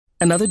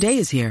Another day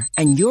is here,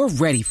 and you're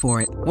ready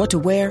for it. What to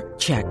wear?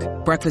 Check.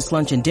 Breakfast,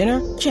 lunch, and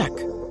dinner? Check.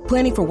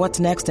 Planning for what's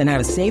next and how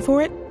to save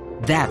for it?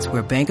 That's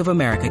where Bank of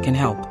America can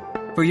help.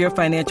 For your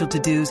financial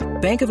to-dos,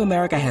 Bank of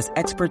America has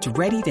experts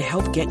ready to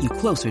help get you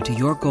closer to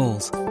your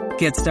goals.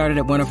 Get started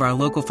at one of our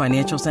local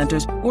financial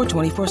centers or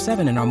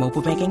 24/7 in our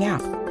mobile banking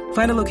app.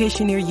 Find a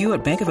location near you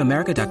at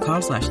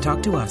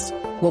bankofamerica.com/talktous.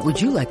 What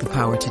would you like the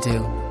power to do?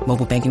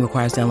 Mobile banking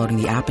requires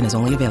downloading the app and is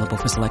only available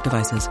for select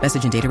devices.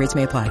 Message and data rates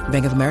may apply.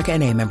 Bank of America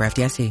N.A., member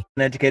FDIC.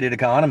 An educated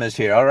economist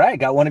here. All right,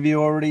 got one of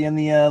you already in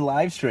the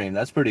live stream.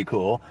 That's pretty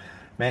cool.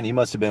 Man, you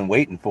must have been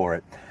waiting for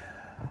it.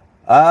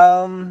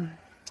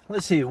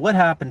 Let's see, what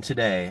happened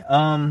today?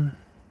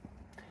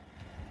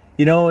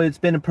 It's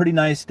been a pretty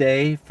nice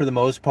day for the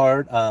most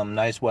part.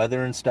 Nice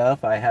weather and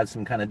stuff. I had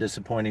some kind of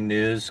disappointing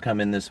news come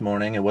in this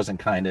morning. It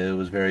wasn't it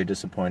was very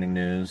disappointing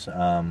news.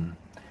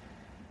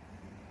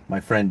 My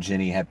friend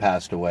Ginny had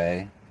passed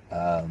away.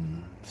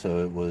 So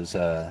it was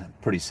a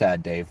pretty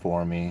sad day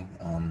for me.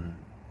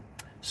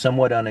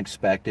 Somewhat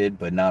unexpected,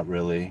 but not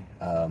really.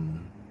 I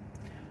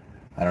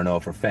don't know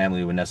if her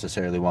family would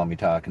necessarily want me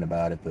talking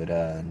about it,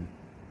 but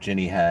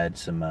Ginny had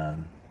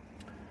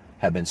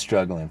been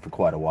struggling for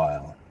quite a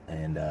while,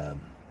 and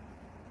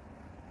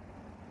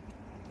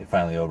it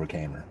finally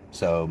overcame her.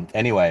 So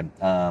anyway,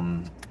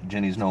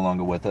 Ginny's no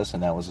longer with us,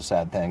 and that was a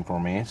sad thing for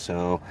me.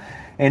 So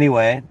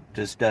anyway,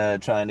 just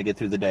trying to get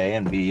through the day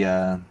and be,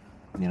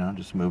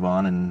 just move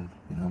on and,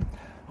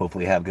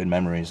 hopefully have good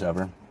memories of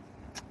her.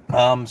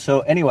 So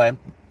anyway,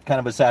 kind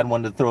of a sad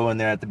one to throw in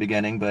there at the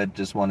beginning, but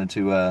just wanted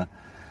to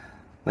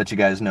let you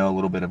guys know a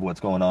little bit of what's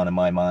going on in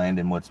my mind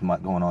and what's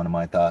going on in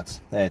my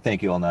thoughts. Hey,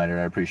 thank you, All-Nighter.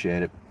 I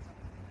appreciate it.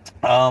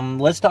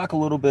 Let's talk a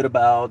little bit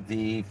about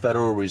the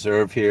Federal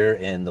Reserve here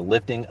and the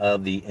lifting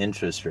of the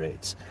interest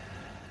rates.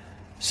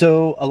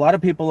 So a lot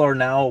of people are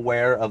now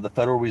aware of the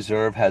Federal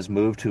Reserve has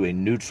moved to a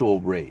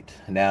neutral rate.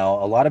 Now,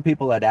 a lot of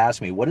people had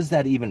asked me, what does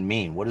that even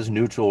mean? What does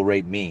neutral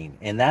rate mean?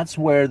 And that's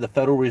where the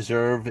Federal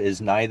Reserve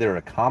is neither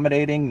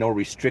accommodating nor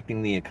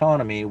restricting the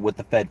economy with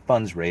the Fed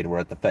funds rate or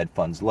at the Fed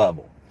funds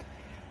level.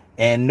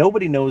 And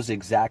nobody knows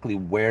exactly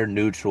where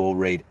neutral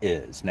rate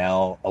is.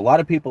 Now, a lot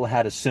of people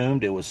had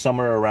assumed it was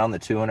somewhere around the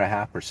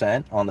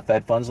 2.5% on the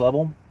Fed funds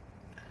level.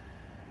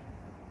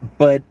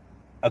 But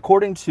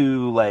according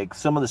to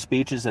some of the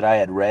speeches that I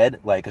had read,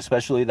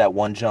 especially that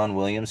one John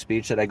Williams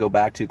speech that I go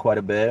back to quite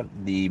a bit,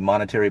 the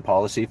monetary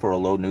policy for a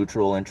low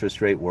neutral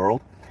interest rate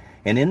world.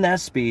 And in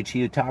that speech,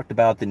 he talked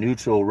about the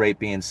neutral rate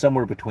being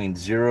somewhere between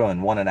 0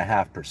 and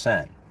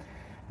 1.5%.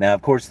 Now,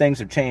 of course, things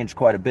have changed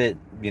quite a bit,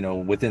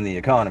 within the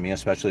economy,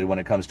 especially when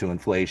it comes to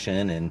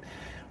inflation and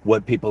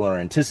what people are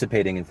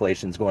anticipating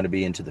inflation is going to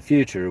be into the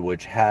future,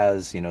 which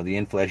has, the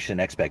inflation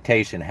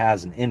expectation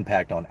has an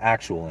impact on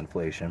actual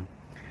inflation.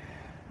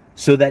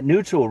 So that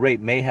neutral rate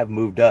may have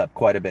moved up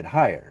quite a bit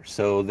higher.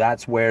 So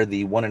that's where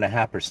the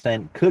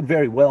 1.5% could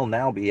very well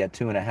now be at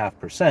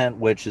 2.5%,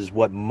 which is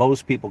what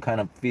most people kind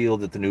of feel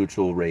that the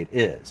neutral rate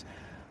is.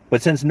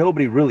 But since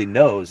nobody really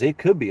knows, it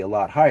could be a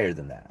lot higher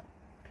than that.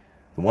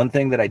 The one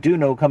thing that I do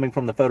know coming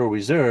from the Federal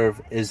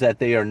Reserve is that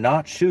they are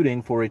not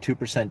shooting for a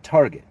 2%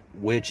 target,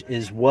 which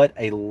is what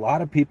a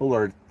lot of people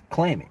are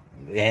claiming,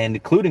 and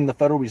including the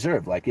Federal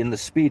Reserve. Like in the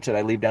speech that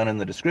I leave down in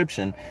the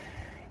description,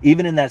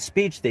 even in that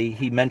speech,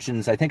 he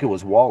mentions, I think it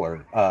was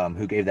Waller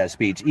who gave that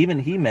speech, even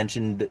he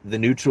mentioned the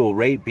neutral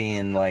rate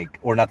being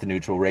or not the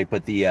neutral rate,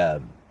 but the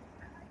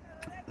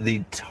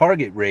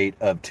target rate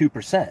of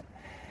 2%.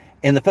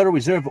 And the Federal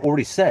Reserve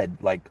already said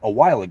a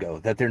while ago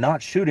that they're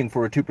not shooting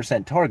for a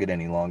 2% target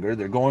any longer.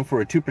 They're going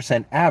for a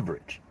 2%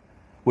 average,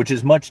 which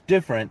is much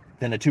different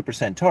than a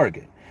 2%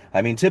 target.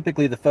 I mean,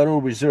 typically the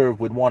Federal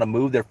Reserve would want to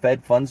move their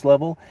Fed funds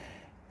level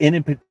in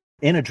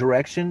a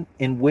direction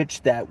in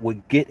which that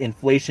would get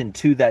inflation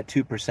to that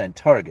 2%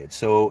 target.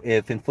 So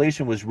if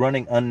inflation was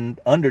running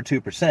under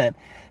 2%,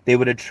 they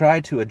would have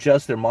tried to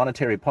adjust their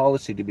monetary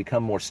policy to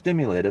become more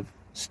stimulative.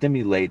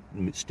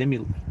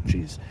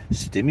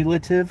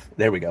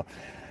 There we go.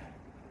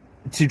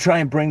 To try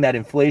and bring that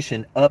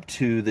inflation up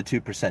to the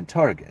 2%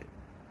 target.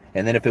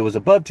 And then if it was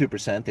above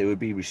 2%, they would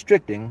be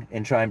restricting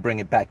and try and bring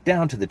it back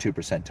down to the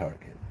 2%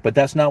 target. But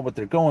that's not what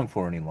they're going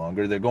for any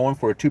longer. They're going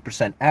for a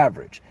 2%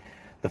 average.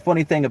 The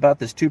funny thing about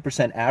this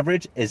 2%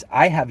 average is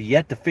I have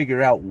yet to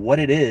figure out what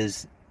it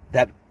is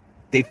that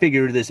they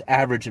figure this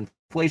average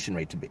inflation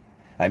rate to be.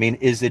 I mean,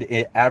 is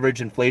it average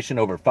inflation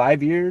over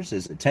 5 years?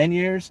 Is it 10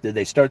 years? Did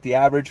they start the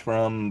average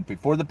from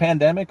before the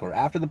pandemic or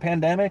after the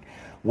pandemic?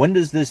 When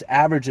does this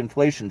average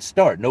inflation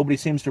start? Nobody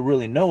seems to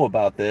really know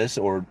about this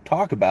or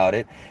talk about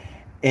it.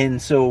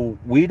 And so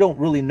we don't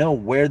really know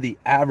where the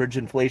average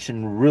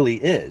inflation really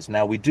is.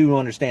 Now, we do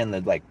understand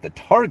that the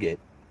target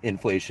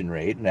inflation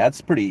rate, and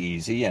that's pretty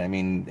easy. I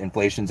mean,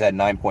 inflation's at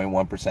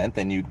 9.1%,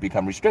 then you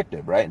become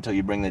restrictive, right? Until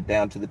you bring it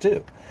down to the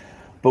 2.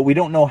 But we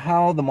don't know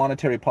how the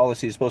monetary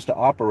policy is supposed to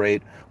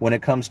operate when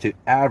it comes to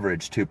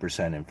average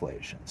 2%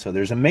 inflation. So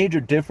there's a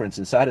major difference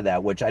inside of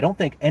that, which I don't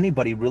think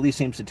anybody really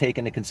seems to take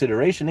into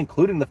consideration,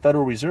 including the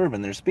Federal Reserve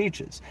in their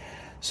speeches.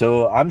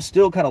 So I'm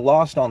still kind of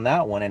lost on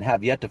that one and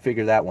have yet to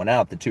figure that one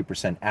out, the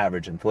 2%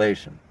 average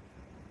inflation.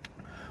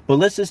 But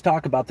let's just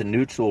talk about the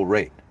neutral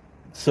rate.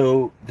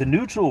 So the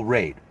neutral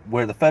rate,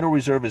 where the Federal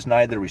Reserve is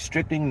neither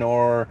restricting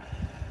nor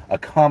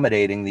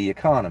accommodating the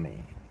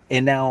economy.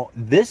 And now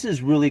this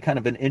is really kind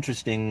of an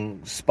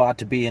interesting spot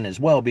to be in as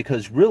well,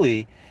 because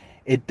really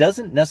it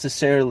doesn't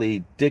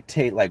necessarily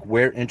dictate like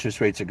where interest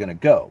rates are going to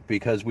go,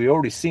 because we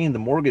already seen the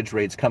mortgage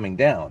rates coming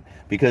down,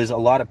 because a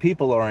lot of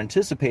people are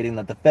anticipating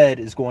that the Fed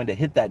is going to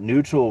hit that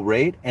neutral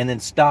rate and then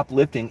stop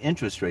lifting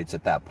interest rates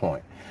at that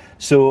point.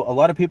 So a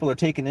lot of people are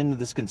taking into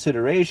this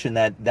consideration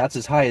that that's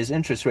as high as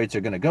interest rates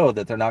are going to go,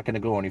 that they're not going to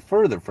go any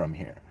further from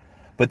here.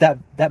 But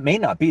that may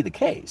not be the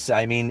case.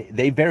 I mean,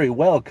 they very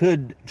well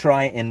could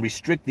try and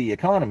restrict the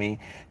economy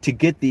to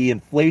get the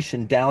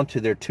inflation down to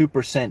their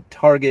 2%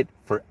 target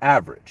for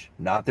average.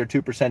 Not their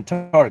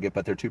 2% target,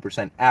 but their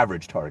 2%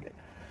 average target.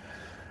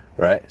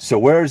 Right? So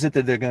where is it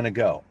that they're going to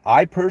go?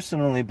 I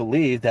personally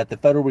believe that the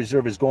Federal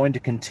Reserve is going to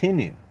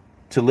continue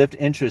to lift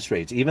interest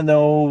rates, even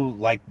though,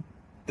 like,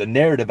 the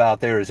narrative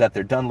out there is that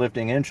they're done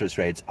lifting interest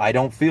rates. I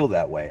don't feel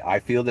that way. I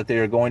feel that they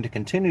are going to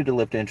continue to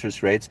lift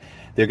interest rates.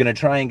 They're going to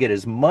try and get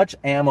as much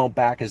ammo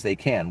back as they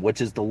can, which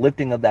is the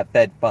lifting of that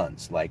Fed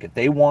funds. Like, if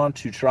they want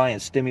to try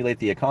and stimulate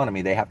the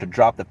economy, they have to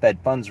drop the Fed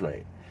funds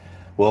rate.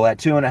 Well, at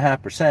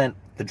 2.5%,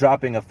 the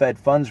dropping of Fed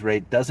funds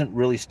rate doesn't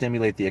really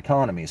stimulate the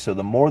economy. So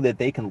the more that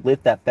they can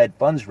lift that Fed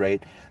funds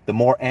rate, the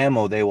more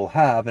ammo they will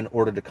have in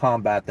order to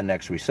combat the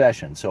next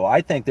recession. So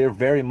I think they're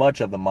very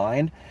much of the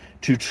mind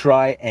to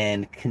try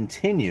and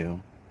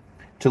continue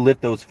to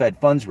lift those Fed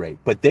funds rate.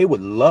 But they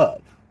would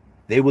love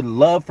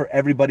for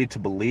everybody to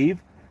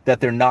believe that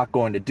they're not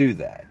going to do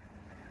that.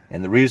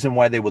 And the reason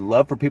why they would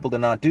love for people to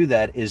not do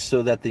that is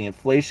so that the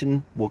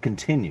inflation will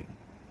continue,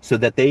 so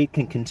that they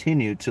can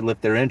continue to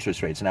lift their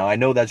interest rates. Now, I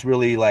know that's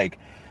really like,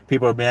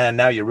 people are, man,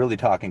 now you're really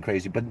talking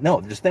crazy. But no,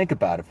 just think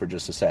about it for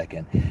just a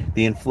second.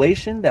 The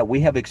inflation that we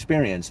have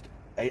experienced,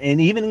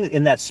 and even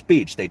in that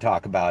speech, they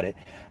talk about it,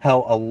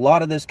 how a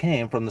lot of this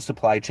came from the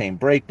supply chain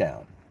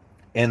breakdown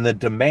and the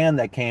demand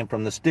that came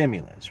from the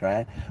stimulus,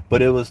 right?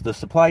 But it was the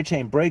supply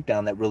chain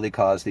breakdown that really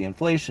caused the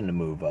inflation to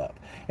move up.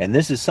 And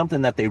this is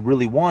something that they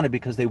really wanted,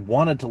 because they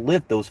wanted to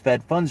lift those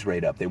Fed funds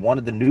rate up. They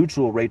wanted the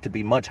neutral rate to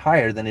be much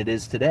higher than it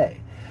is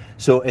today.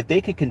 So if they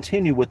can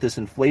continue with this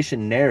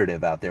inflation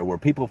narrative out there, where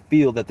people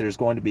feel that there's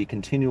going to be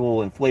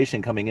continual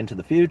inflation coming into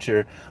the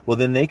future, well,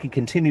 then they can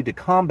continue to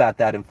combat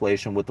that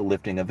inflation with the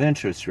lifting of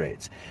interest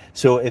rates.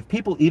 So if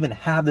people even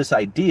have this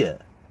idea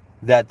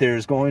that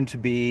there's going to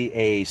be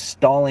a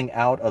stalling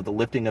out of the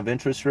lifting of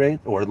interest rate,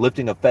 or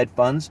lifting of Fed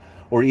funds,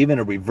 or even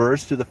a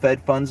reverse to the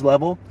Fed funds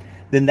level,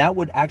 then that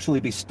would actually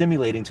be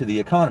stimulating to the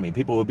economy.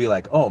 People would be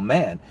like, oh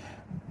man,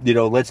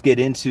 let's get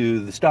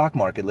into the stock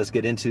market. Let's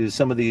get into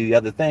some of the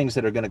other things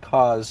that are going to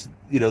cause,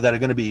 that are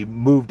going to be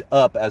moved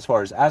up as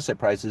far as asset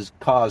prices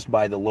caused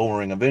by the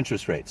lowering of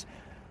interest rates.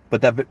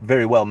 But that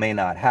very well may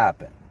not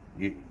happen.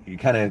 You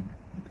kind of,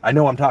 I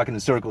know I'm talking in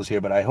circles here,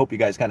 but I hope you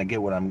guys kind of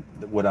get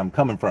what I'm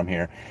coming from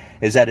here,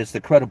 is that it's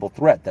the credible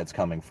threat that's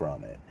coming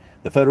from it.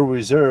 The Federal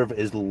Reserve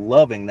is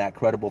loving that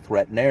credible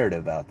threat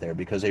narrative out there,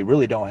 because they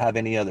really don't have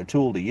any other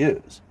tool to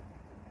use.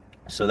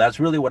 So that's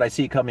really what I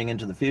see coming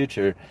into the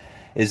future,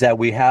 is that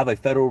we have a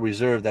Federal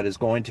Reserve that is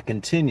going to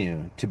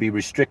continue to be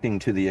restricting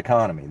to the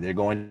economy. They're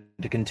going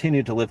to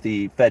continue to lift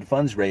the Fed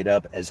funds rate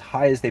up as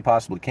high as they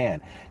possibly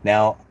can.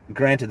 Now,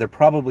 granted, they're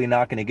probably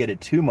not going to get it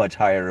too much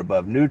higher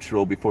above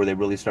neutral before they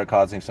really start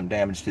causing some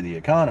damage to the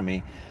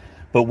economy.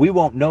 But we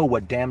won't know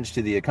what damage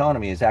to the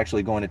economy is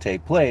actually going to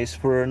take place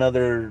for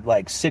another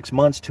 6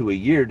 months to a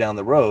year down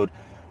the road,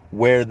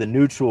 where the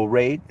neutral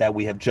rate that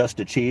we have just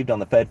achieved on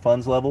the Fed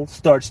funds level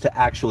starts to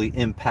actually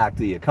impact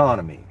the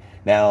economy.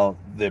 Now,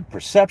 the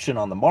perception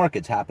on the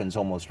markets happens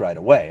almost right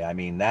away. I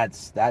mean,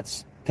 that's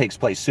takes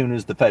place soon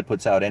as the Fed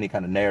puts out any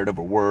kind of narrative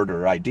or word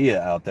or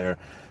idea out there.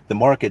 The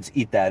markets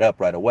eat that up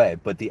right away.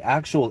 But the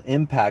actual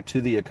impact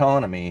to the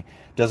economy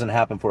doesn't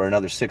happen for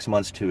another 6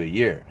 months to a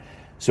year.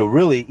 So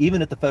really,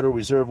 even if the Federal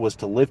Reserve was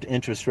to lift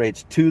interest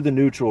rates to the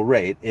neutral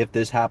rate, if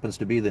this happens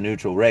to be the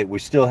neutral rate, we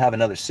still have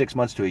another 6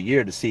 months to a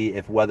year to see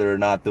if whether or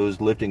not those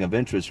lifting of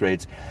interest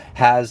rates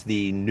has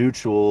the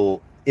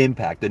neutral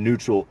impact, the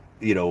neutral,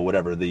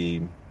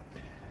 the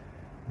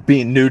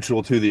being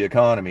neutral to the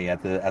economy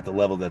at the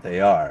level that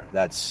they are.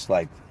 That's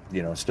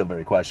still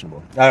very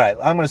questionable. All right,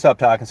 I'm going to stop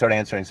talking and start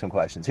answering some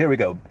questions. Here we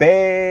go.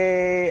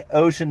 Bay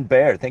Ocean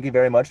Bear, thank you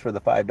very much for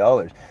the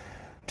 $5.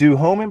 Do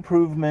home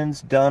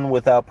improvements done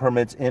without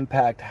permits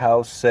impact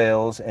house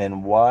sales,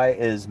 and why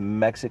is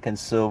Mexican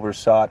silver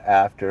sought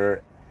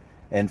after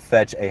and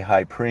fetch a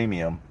high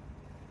premium?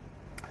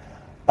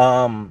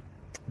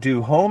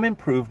 Do home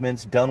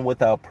improvements done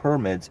without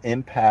permits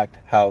impact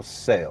house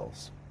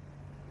sales?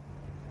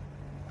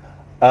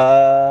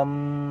 I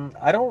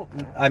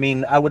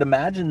mean, I would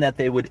imagine that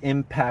they would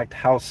impact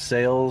house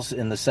sales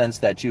in the sense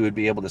that you would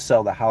be able to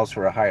sell the house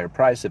for a higher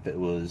price if it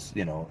was,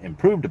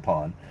 improved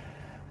upon.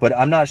 But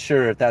I'm not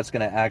sure if that's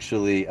going to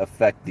actually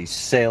affect the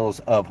sales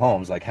of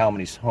homes, like how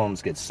many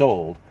homes get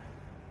sold.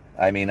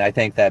 I mean, I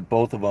think that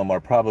both of them are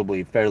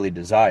probably fairly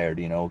desired,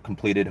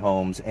 completed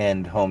homes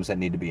and homes that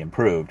need to be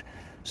improved.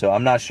 So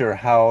I'm not sure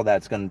how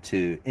that's going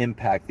to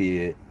impact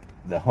the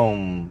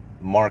home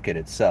market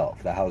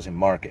itself, the housing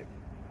market.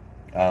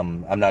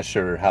 I'm not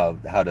sure how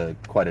to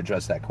quite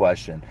address that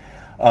question.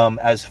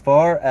 As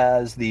far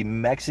as the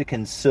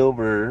Mexican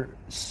silver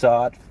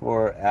sought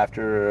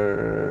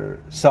after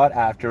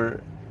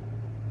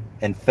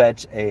and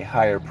fetch a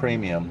higher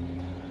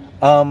premium.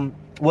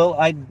 Well,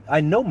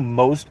 I know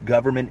most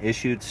government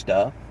issued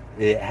stuff,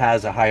 it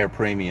has a higher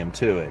premium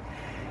to it,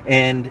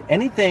 and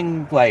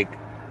anything like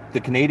the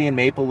Canadian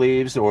Maple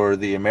Leaves or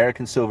the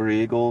American Silver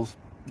Eagles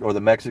or the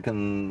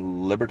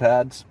Mexican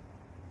Libertads,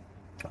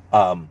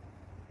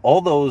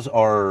 all those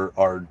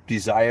are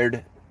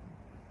desired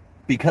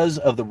because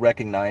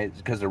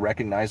they're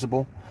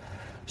recognizable.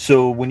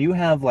 So when you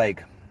have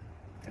like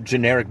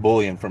generic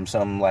bullion from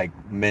some like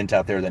mint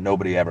out there that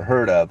nobody ever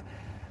heard of,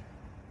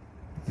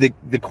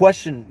 the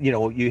question,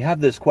 you have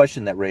this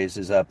question that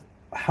raises up,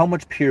 how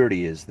much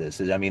purity is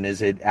this? I mean,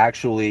 is it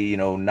actually,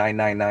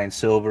 999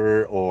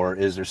 silver, or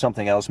is there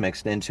something else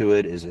mixed into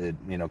it? Is it,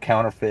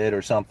 counterfeit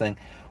or something?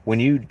 When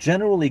you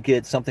generally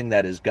get something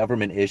that is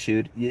government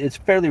issued, it's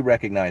fairly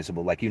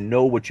recognizable. Like,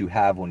 what you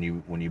have when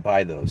you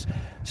buy those.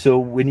 So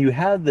when you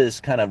have this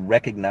kind of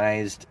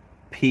recognized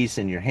piece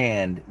in your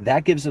hand,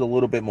 that gives it a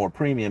little bit more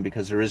premium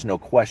because there is no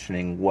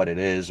questioning what it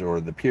is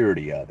or the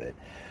purity of it.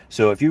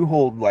 So if you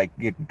hold like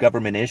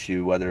government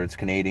issue, whether it's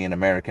Canadian,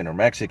 American, or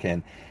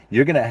Mexican,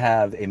 you're going to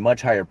have a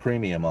much higher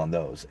premium on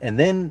those. And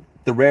then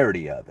the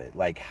rarity of it,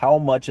 like how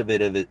much of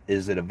it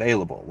is it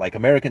available? Like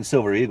American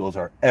Silver Eagles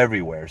are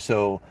everywhere.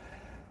 So,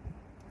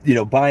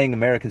 buying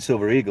American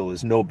Silver Eagle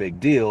is no big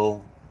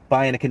deal.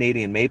 Buying a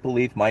Canadian Maple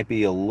Leaf might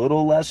be a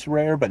little less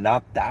rare, but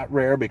not that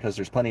rare because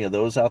there's plenty of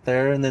those out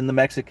there. And then the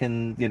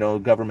Mexican,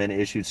 government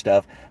issued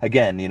stuff,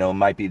 again,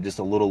 might be just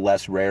a little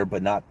less rare,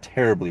 but not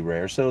terribly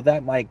rare. So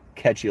that might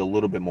catch you a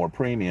little bit more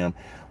premium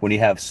when you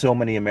have so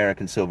many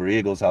American Silver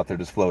Eagles out there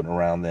just floating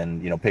around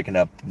than, picking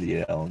up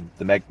the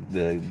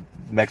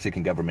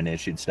Mexican government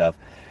issued stuff.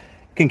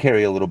 Can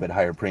carry a little bit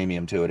higher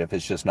premium to it if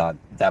it's just not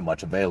that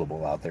much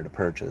available out there to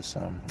purchase.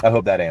 I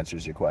hope that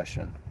answers your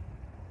question.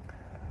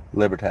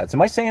 Libertads.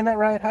 Am I saying that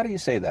right? How do you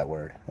say that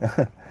word?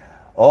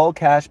 All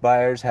cash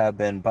buyers have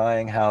been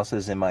buying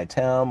houses in my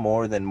town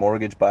more than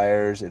mortgage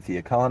buyers. If the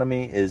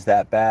economy is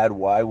that bad,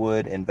 why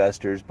would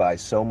investors buy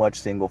so much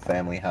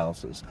single-family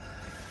houses?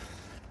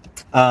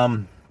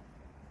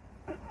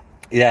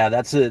 Yeah,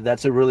 that's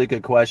a really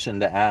good question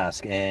to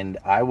ask. And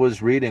I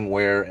was reading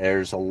where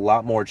there's a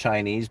lot more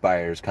Chinese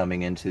buyers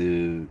coming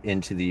into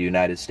the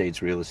United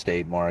States real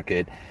estate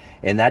market,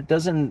 and that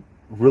doesn't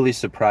really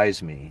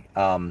surprise me.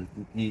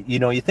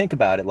 You think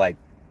about it, like,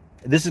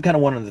 this is kind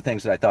of one of the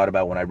things that I thought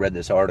about when I read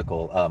this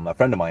article. A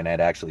friend of mine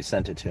had actually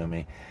sent it to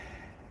me.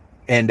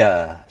 And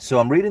so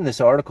I'm reading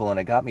this article, and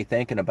it got me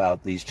thinking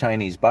about these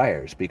Chinese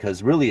buyers,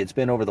 because really it's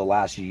been over the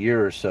last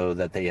year or so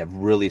that they have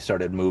really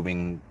started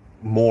moving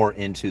more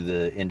into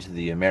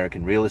the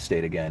American real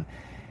estate again.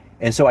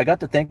 And so I got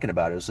to thinking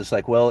about it. It was just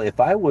like, well, if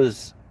I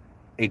was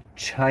a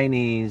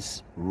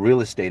Chinese real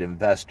estate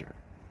investor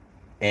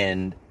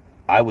and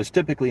I was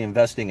typically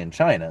investing in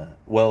China,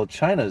 well,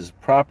 China's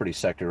property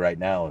sector right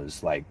now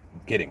is like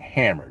getting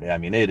hammered. I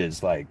mean, it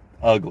is like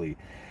ugly.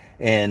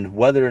 And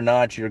whether or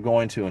not you're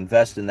going to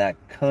invest in that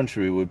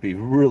country would be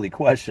really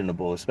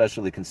questionable,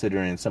 especially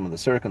considering some of the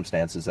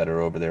circumstances that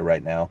are over there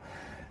right now.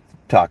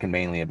 Talking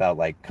mainly about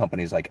like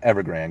companies like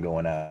Evergrande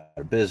going out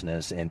of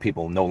business and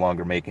people no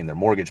longer making their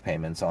mortgage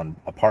payments on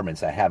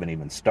apartments that haven't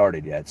even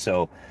started yet.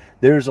 So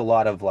there's a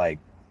lot of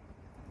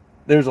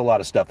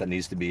stuff that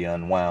needs to be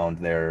unwound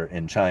there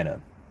in China.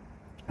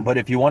 But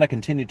if you want to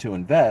continue to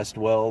invest,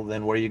 well,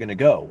 then where are you going to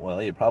go? Well,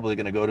 you're probably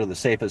going to go to the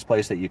safest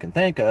place that you can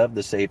think of,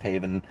 the safe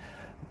haven,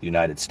 the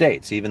United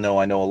States. Even though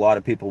I know a lot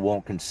of people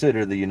won't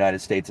consider the United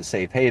States a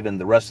safe haven,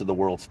 the rest of the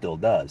world still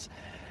does.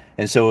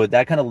 And so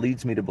that kind of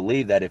leads me to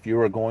believe that if you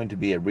are going to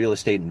be a real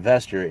estate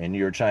investor and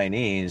you're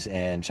Chinese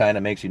and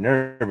China makes you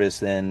nervous,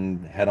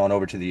 then head on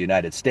over to the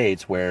United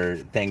States, where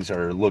things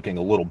are looking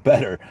a little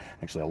better,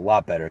 actually a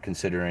lot better,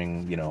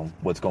 considering,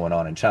 what's going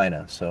on in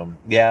China. So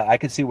yeah, I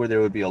could see where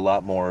there would be a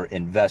lot more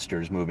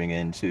investors moving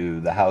into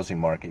the housing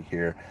market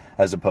here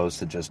as opposed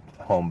to just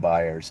home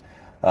buyers.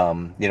 A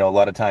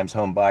lot of times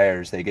home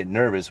buyers, they get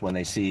nervous when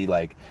they see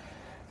like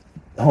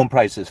home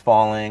prices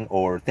falling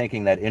or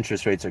thinking that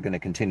interest rates are going to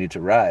continue to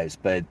rise,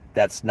 but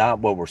that's not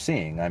what we're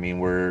seeing.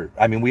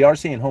 We are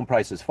seeing home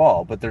prices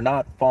fall, but they're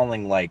not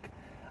falling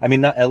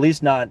at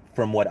least not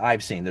from what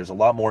I've seen. There's a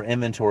lot more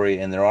inventory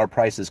and there are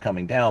prices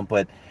coming down,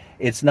 but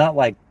it's not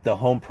like the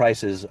home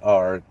prices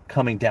are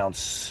coming down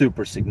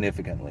super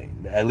significantly,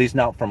 at least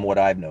not from what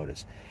I've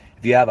noticed.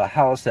 If you have a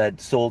house that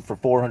sold for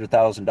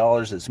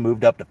 $400,000, it's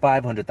moved up to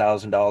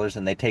 $500,000,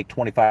 and they take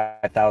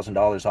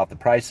 $25,000 off the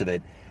price of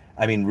it,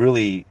 I mean,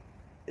 really,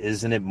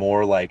 isn't it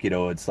more like,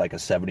 it's like a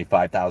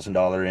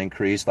 $75,000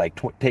 increase, like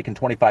taking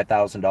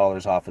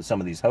 $25,000 off of some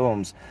of these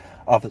homes,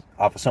 off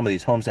of some of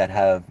these homes that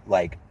have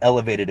like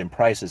elevated in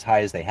price as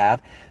high as they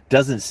have,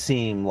 doesn't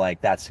seem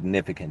like that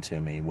significant to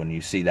me when you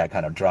see that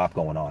kind of drop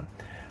going on.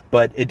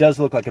 But it does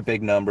look like a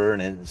big number,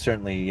 and it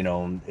certainly,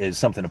 is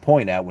something to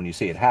point at when you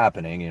see it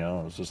happening.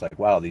 It's just like,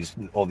 wow,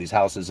 all these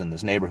houses in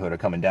this neighborhood are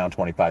coming down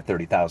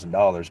 $25,000,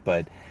 $30,000,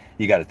 but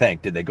you got to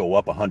think, did they go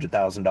up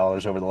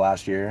 $100,000 over the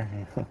last year?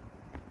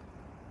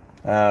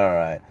 All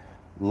right.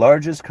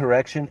 Largest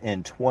correction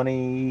in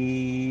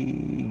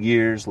 20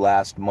 years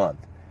last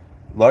month.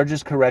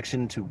 Largest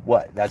correction to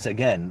what? That's,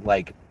 again,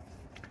 like,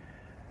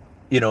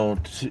 you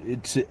got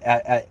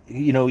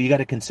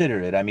to consider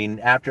it. I mean,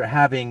 after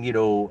having,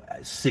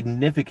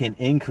 significant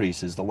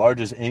increases, the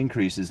largest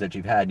increases that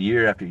you've had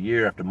year after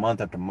year after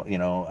month after,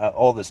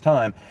 all this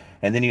time,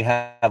 and then you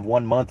have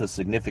 1 month of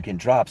significant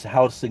drops,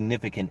 how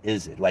significant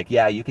is it? Like,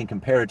 yeah, you can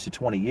compare it to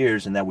 20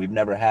 years and that we've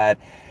never had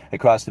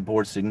across the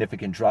board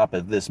significant drop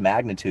of this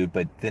magnitude,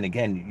 but then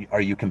again,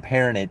 are you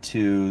comparing it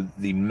to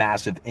the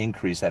massive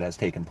increase that has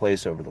taken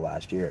place over the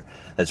last year?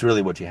 That's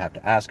really what you have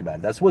to ask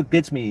about. That's what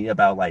gets me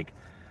about, like,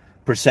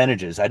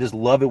 percentages. I just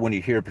love it when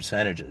you hear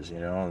percentages.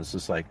 It's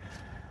just like,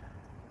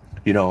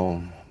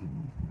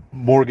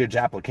 mortgage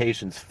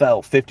applications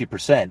fell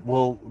 50%.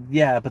 Well,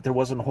 yeah, but there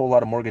wasn't a whole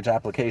lot of mortgage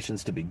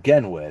applications to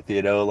begin with,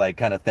 like,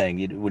 kind of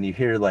thing. When you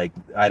hear, like,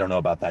 I don't know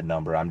about that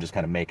number, I'm just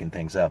kind of making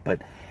things up,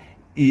 but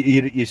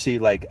you see,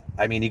 like,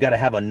 I mean, you got to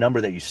have a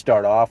number that you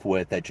start off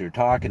with that you're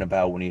talking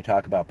about when you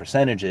talk about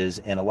percentages.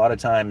 And a lot of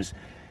times,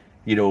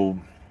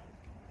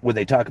 when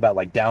they talk about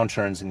like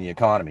downturns in the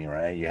economy,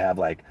 right? You have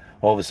like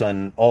all of a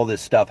sudden all this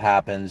stuff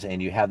happens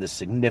and you have this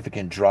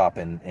significant drop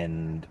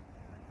in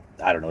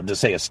I don't know,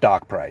 just say a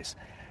stock price.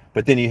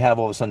 But then you have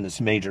all of a sudden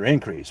this major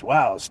increase.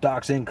 Wow,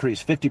 stocks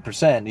increased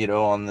 50%,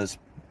 on this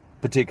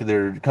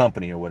particular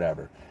company or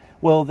whatever.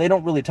 Well, they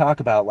don't really talk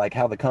about like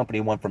how the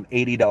company went from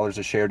 $80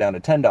 a share down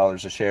to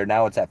 $10 a share.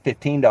 Now it's at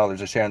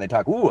 $15 a share, and they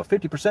talk, ooh, a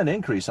 50%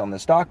 increase on the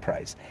stock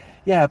price.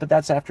 Yeah, but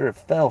that's after it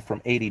fell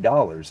from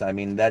 $80. I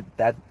mean,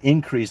 that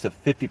increase of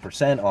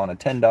 50% on a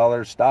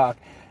 $10 stock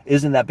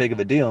isn't that big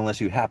of a deal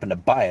unless you happen to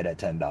buy it at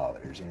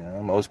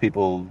 $10. Most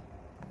people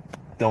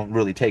don't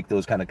really take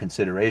those kind of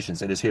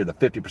considerations. They just hear the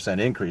 50%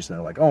 increase and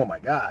they're like, oh my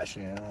gosh,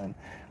 and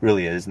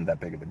really it isn't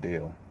that big of a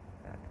deal.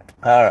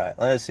 All right,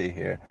 let's see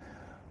here.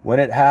 When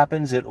it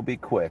happens, it will be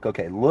quick.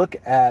 Okay, look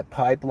at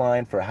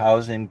pipeline for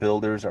housing.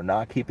 Builders are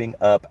not keeping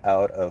up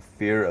out of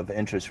fear of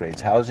interest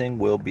rates. Housing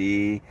will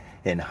be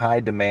in high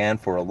demand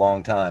for a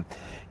long time.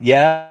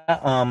 Yeah,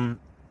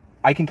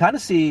 I can kind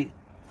of see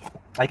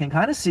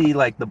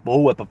like the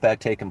bullwhip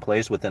effect taking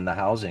place within the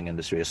housing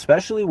industry,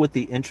 especially with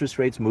the interest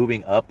rates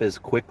moving up as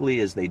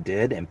quickly as they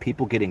did and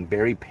people getting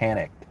very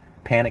panicked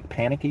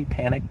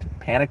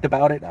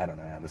about it. I don't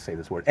know how to say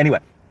this word. Anyway,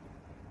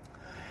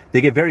 they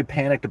get very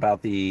panicked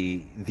about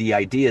the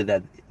idea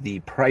that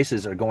the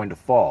prices are going to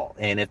fall.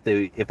 And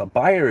if a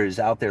buyer is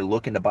out there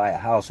looking to buy a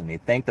house and they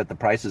think that the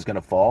price is going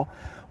to fall,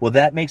 well,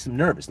 that makes them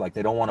nervous. Like,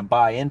 they don't want to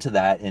buy into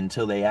that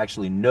until they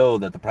actually know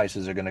that the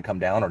prices are going to come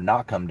down or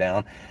not come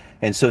down.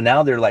 And so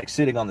now they're like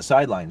sitting on the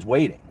sidelines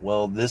waiting.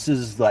 Well, this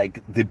is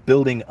like the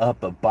building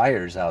up of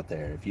buyers out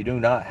there. If you do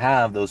not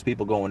have those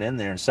people going in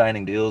there and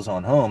signing deals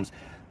on homes,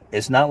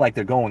 it's not like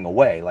they're going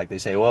away. Like they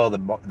say, well,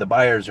 the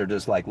buyers are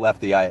just like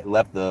left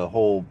the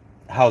whole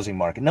housing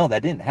market. No,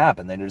 that didn't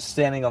happen. They're just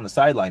standing on the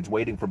sidelines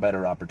waiting for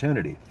better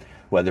opportunity.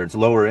 Whether it's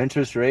lower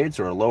interest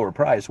rates or a lower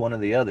price, one or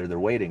the other, they're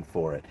waiting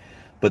for it.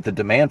 But the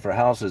demand for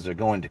houses are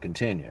going to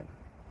continue.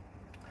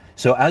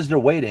 So as they're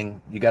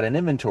waiting, you got an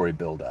inventory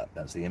buildup.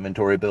 As the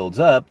inventory builds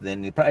up,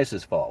 then the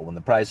prices fall. When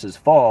the prices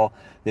fall,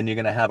 then you're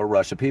going to have a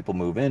rush of people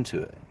move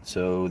into it.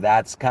 So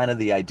that's kind of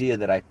the idea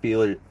that I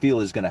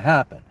feel is going to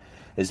happen,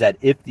 is that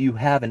if you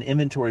have an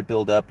inventory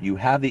buildup, you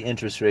have the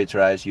interest rates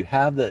rise, you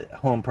have the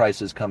home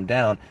prices come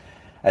down,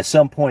 at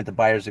some point the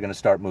buyers are going to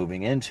start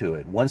moving into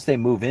it. Once they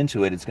move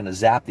into it, it's going to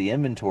zap the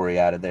inventory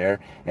out of there,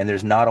 and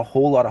there's not a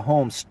whole lot of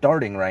homes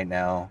starting right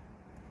now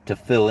to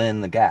fill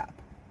in the gap.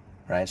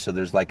 Right? So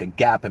there's like a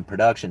gap in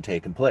production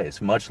taking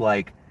place, much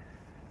like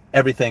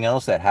everything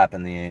else that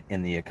happened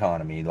in the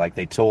economy. Like,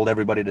 they told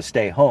everybody to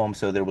stay home,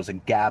 so there was a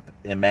gap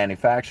in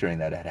manufacturing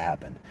that had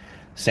happened.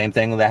 Same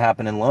thing that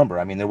happened in lumber.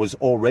 I mean, there was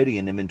already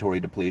an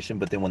inventory depletion,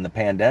 but then when the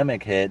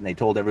pandemic hit and they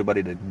told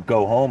everybody to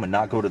go home and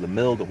not go to the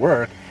mill to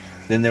work,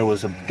 then there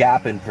was a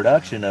gap in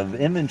production of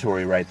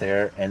inventory right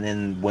there. And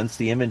then once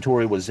the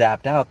inventory was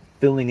zapped out,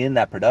 filling in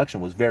that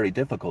production was very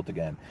difficult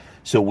again.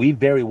 So we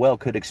very well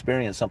could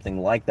experience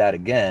something like that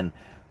again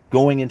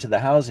going into the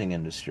housing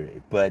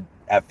industry. But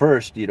at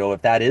first,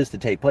 if that is to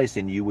take place,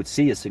 then you would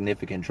see a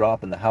significant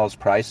drop in the house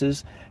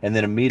prices and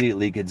then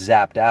immediately get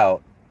zapped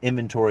out.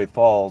 Inventory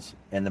falls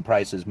and the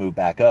prices move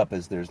back up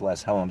as there's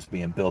less homes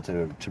being built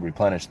to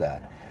replenish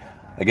that.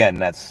 Again,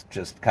 that's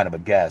just kind of a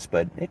guess,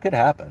 but it could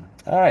happen.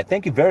 All right,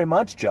 thank you very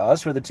much,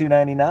 Jaws, for the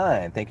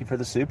 $2.99. Thank you for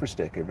the super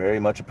sticker. Very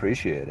much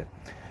appreciated.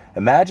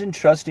 Imagine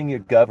trusting your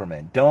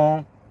government.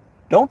 Don't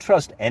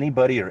trust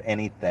anybody or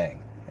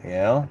anything. You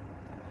know,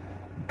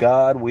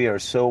 God, we are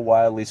so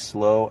wildly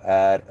slow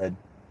at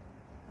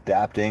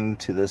adapting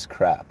to this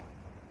crap.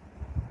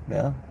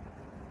 Yeah,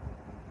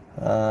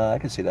 I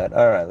can see that.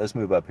 All right, let's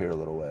move up here a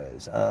little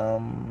ways.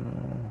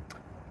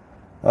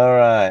 All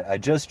right, I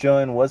just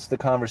joined. What's the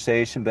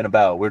conversation been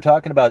about? We're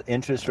talking about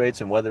interest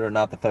rates and whether or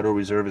not the Federal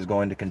Reserve is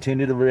going to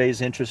continue to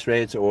raise interest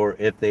rates or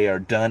if they are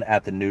done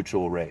at the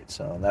neutral rate.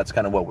 So that's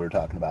kind of what we're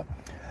talking about.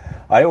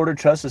 I ordered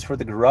trusses for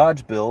the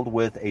garage build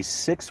with a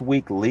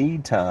 6-week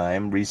lead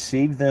time,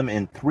 received them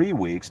in 3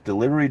 weeks.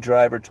 Delivery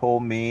driver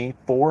told me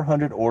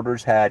 400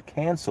 orders had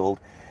canceled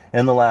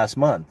in the last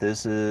month.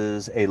 This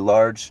is a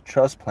large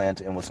truss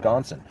plant in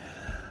Wisconsin.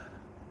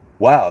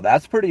 Wow,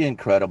 that's pretty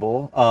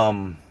incredible.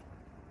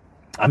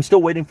 I'm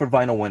still waiting for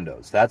vinyl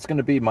windows. That's going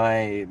to be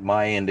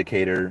my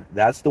indicator.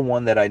 That's the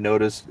one that I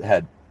noticed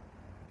had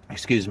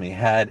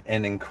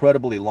an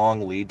incredibly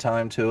long lead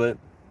time to it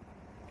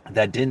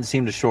that didn't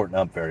seem to shorten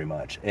up very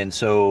much. And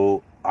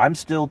so I'm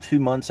still 2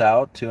 months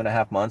out,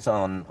 2.5 months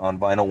on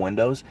vinyl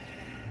windows.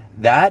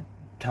 That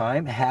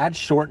time had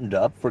shortened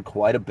up for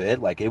quite a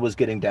bit. Like, it was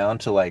getting down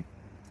to like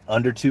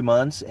under 2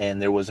 months, and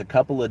there was a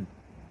couple of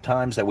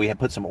times that we had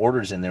put some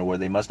orders in there where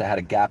they must have had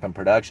a gap in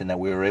production that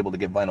we were able to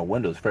get vinyl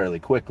windows fairly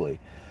quickly.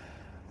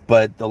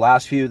 But the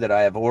last few that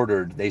I have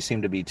ordered, they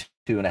seem to be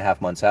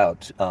 2.5 months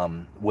out,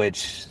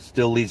 which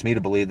still leads me to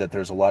believe that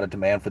there's a lot of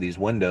demand for these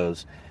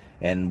windows.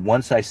 And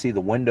once I see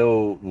the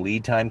window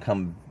lead time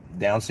come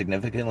down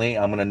significantly,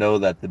 I'm going to know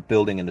that the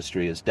building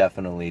industry is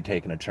definitely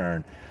taking a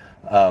turn.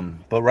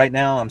 But right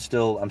now, I'm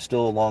still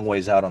a long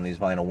ways out on these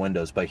vinyl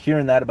windows. But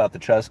hearing that about the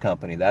truss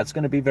company, that's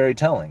going to be very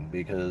telling,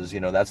 because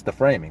that's the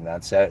framing.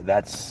 That's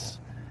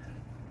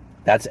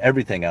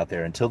everything out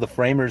there. Until the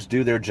framers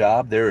do their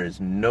job, there is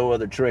no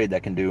other trade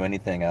that can do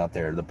anything out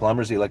there. The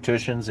plumbers, the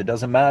electricians, it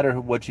doesn't matter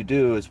what you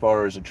do as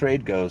far as a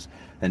trade goes.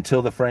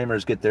 Until the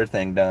framers get their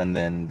thing done,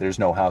 then there's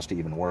no house to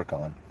even work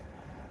on.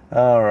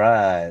 All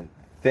right.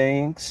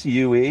 Thanks,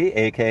 Yui,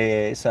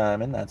 a.k.a.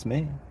 Simon. That's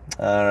me.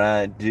 All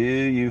right. Do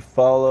you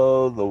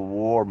follow the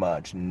war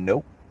much?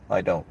 Nope,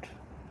 I don't.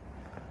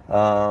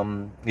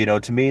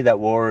 To me, that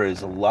war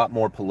is a lot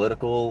more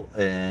political,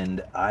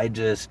 and I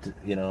just,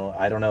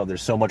 I don't know.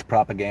 There's so much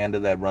propaganda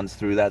that runs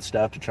through that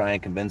stuff to try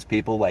and convince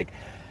people. Like,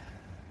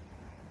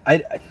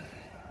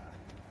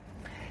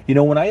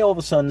 when I all of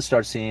a sudden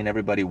start seeing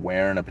everybody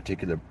wearing a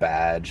particular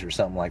badge or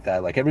something like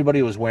that, like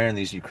everybody was wearing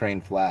these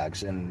Ukraine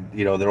flags, and,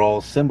 they're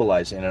all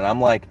symbolizing it, and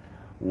I'm like,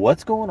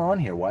 what's going on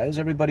here? Why is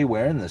everybody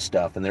wearing this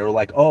stuff? And they were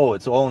like, oh,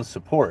 it's all in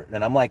support.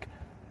 And I'm like,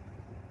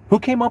 who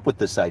came up with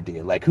this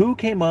idea? Like, who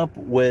came up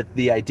with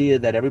the idea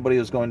that everybody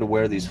was going to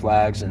wear these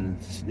flags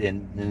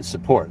in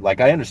support?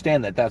 Like, I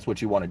understand that that's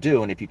what you want to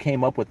do, and if you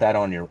came up with that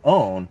on your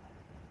own,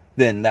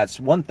 then that's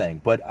one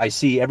thing. But I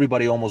see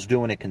everybody almost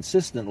doing it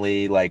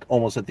consistently, like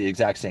almost at the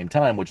exact same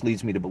time, which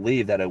leads me to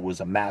believe that it was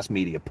a mass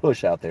media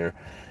push out there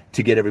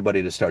to get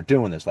everybody to start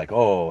doing this. Like,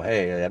 oh,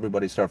 hey,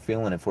 everybody start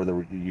feeling it for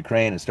the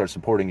Ukraine and start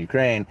supporting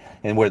Ukraine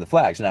and wear the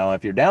flags. Now,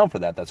 if you're down for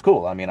that, that's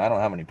cool. I mean, I don't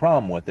have any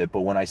problem with it.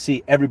 But when I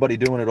see everybody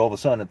doing it all of a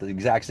sudden at the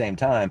exact same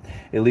time,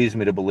 it leads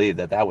me to believe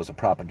that that was a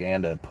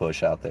propaganda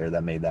push out there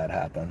that made that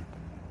happen.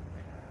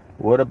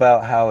 What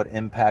about how it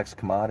impacts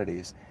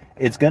commodities?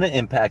 It's going to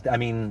impact,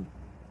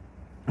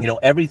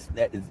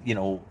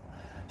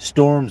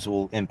 storms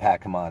will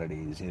impact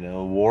commodities,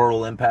 war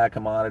will impact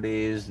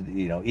commodities,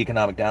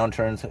 economic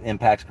downturns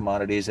impacts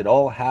commodities. It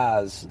all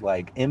has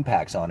like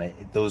impacts on it.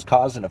 Those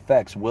cause and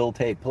effects will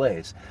take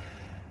place.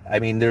 I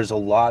mean, there's a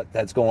lot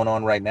that's going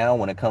on right now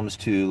when it comes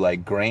to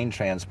like grain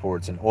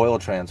transports and oil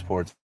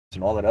transports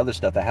and all that other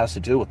stuff that has to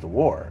do with the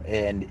war.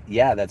 And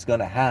yeah, that's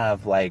going to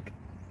have like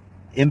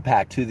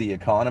impact to the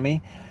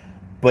economy.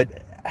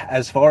 But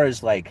as far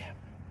as like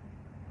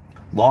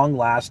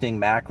long-lasting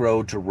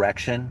macro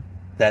direction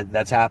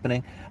that's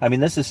happening, I mean,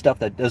 this is stuff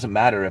that doesn't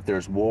matter if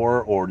there's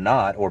war or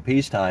not, or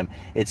peacetime.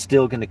 It's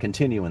still going to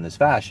continue in this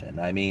fashion.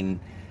 I mean,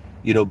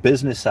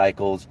 business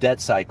cycles, debt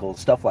cycles,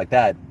 stuff like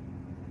that,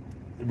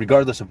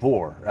 regardless of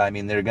war, I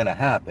mean, they're going to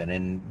happen.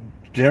 And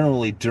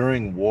generally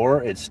during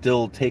war, it's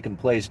still taking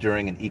place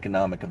during an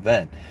economic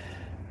event.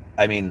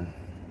 I mean,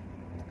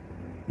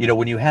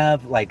 when you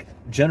have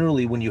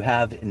generally when you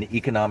have an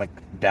economic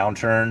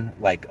downturn,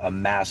 like a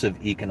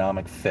massive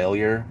economic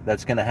failure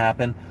that's going to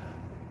happen,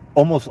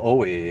 almost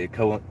always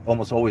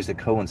it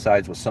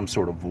coincides with some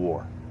sort of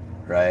war,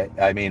 right?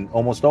 I mean,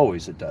 almost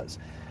always it does.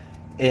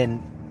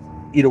 And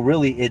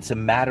really it's a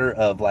matter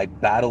of like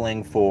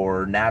battling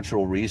for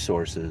natural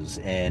resources,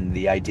 and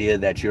the idea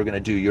that you're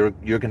going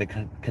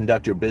to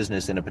conduct your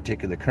business in a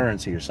particular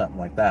currency or something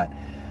like that.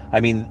 I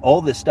mean,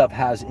 all this stuff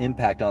has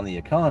impact on the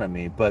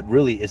economy, but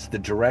really it's the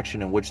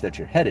direction in which that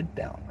you're headed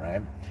down,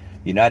 right?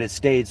 United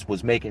States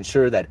was making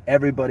sure that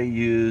everybody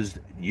used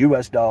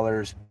US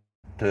dollars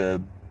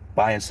to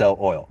buy and sell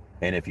oil.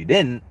 And if you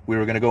didn't, we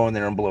were going to go in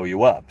there and blow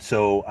you up.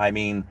 So, I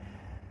mean,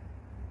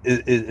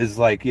 is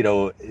like,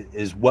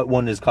 is what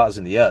one is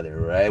causing the other,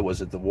 right?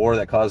 Was it the war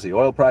that caused the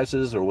oil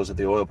prices, or was it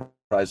the oil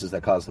prices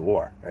that caused the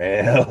war,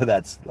 right?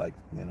 That's like,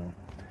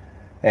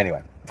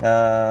 anyway,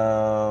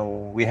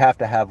 we have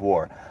to have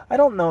war. I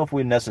don't know if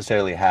we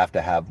necessarily have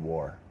to have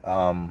war.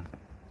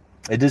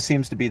 It just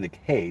seems to be the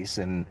case,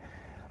 and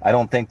I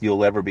don't think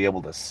you'll ever be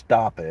able to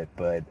stop it,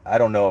 but I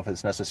don't know if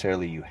it's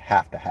necessarily you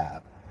have to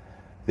have.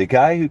 The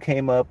guy who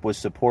came up with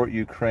support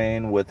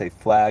Ukraine with a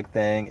flag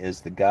thing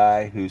is the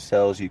guy who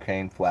sells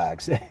Ukraine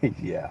flags.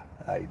 Yeah,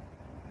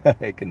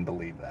 I can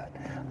believe that.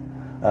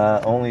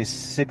 Only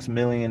 6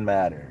 million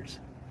matters.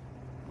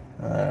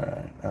 All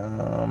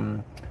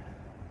right.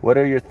 What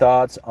are your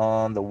thoughts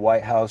on the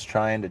White House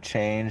trying to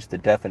change the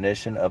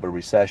definition of a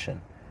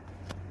recession?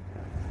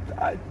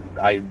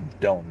 I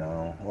don't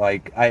know.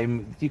 Like,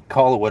 you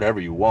call it whatever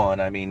you want.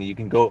 I mean, you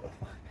can go.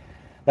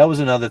 That was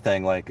another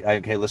thing. Like,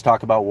 okay, let's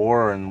talk about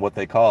war and what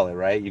they call it,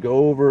 right? You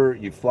go over,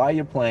 you fly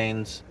your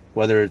planes,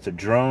 whether it's a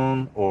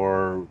drone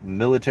or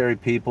military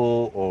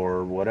people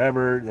or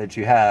whatever that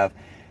you have.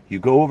 You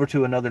go over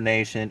to another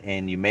nation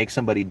and you make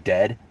somebody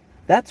dead.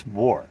 That's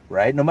war,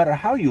 right? No matter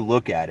how you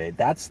look at it,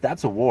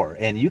 that's a war.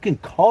 And you can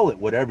call it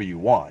whatever you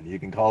want. You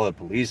can call it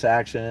police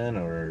action,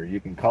 or you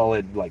can call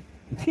it like,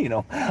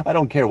 I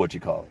don't care what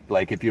you call it.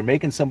 Like, if you're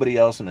making somebody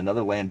else in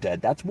another land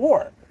dead, that's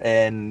war.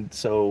 And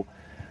so,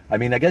 I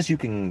mean, I guess you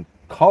can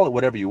call it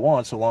whatever you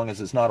want so long as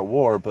it's not a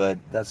war, but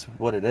that's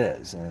what it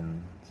is.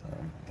 And so,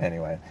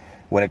 anyway,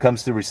 when it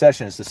comes to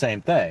recession, it's the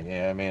same thing.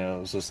 Yeah, I mean, it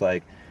was just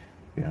like,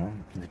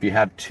 if you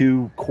have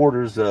 2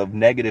 quarters of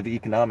negative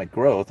economic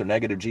growth or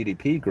negative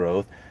GDP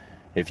growth,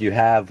 if you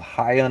have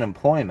high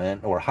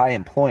unemployment or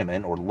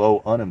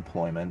low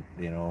unemployment,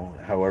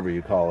 however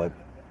you call it,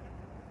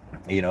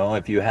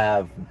 if you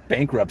have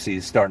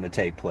bankruptcies starting to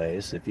take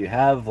place, if you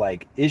have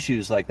like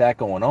issues like that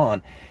going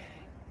on,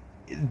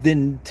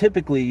 then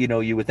typically,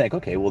 you would think,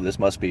 okay, well, this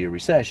must be a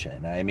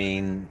recession. I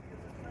mean,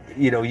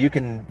 you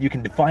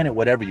can define it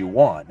whatever you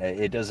want.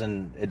 It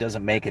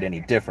doesn't make it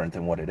any different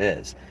than what it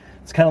is.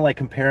 It's kind of like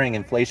comparing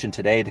inflation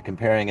today to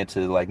comparing it to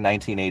like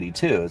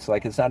 1982. It's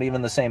like it's not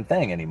even the same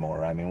thing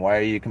anymore. I mean, why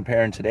are you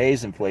comparing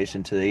today's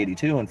inflation to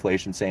 82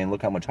 inflation, saying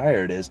look how much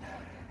higher it is?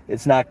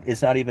 It's not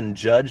even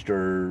judged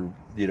or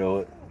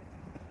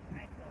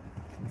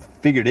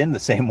figured in the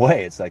same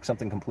way. It's like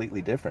something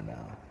completely different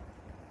now.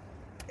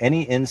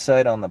 Any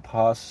insight on the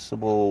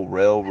possible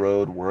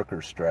railroad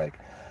worker strike?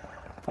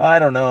 I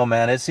don't know,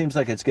 man. It seems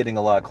like it's getting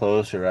a lot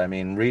closer. I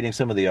mean, reading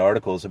some of the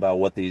articles about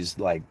what these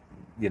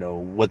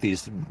what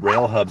these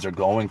rail hubs are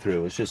going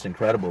through, it's just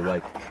incredible.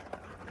 Like,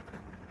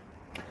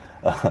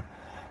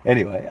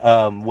 anyway,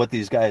 what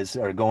these guys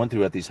are going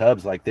through at these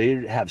hubs, like,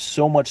 they have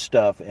so much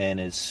stuff and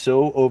it's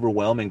so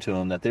overwhelming to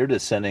them that they're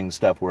just sending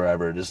stuff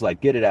wherever. Just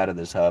like, get it out of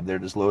this hub. They're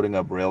just loading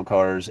up rail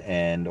cars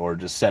or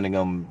just sending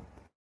them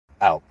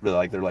out. They're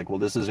like, well,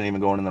 this isn't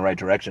even going in the right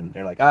direction.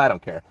 They're like, I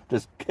don't care.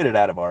 Just get it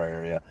out of our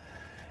area.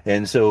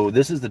 And so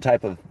this is the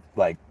type of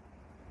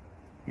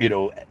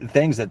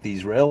things that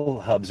these rail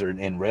hubs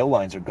and rail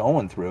lines are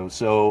going through.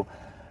 So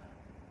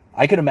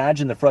I could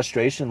imagine the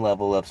frustration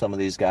level of some of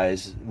these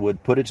guys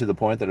would put it to the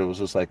point that it was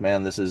just like,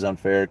 man, this is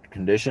unfair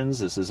conditions.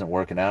 This isn't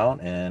working out.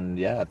 And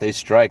yeah, if they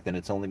strike, then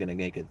it's only going to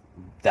make it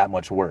that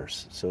much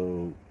worse.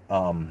 So,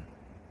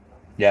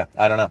 yeah,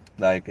 I don't know.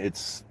 Like,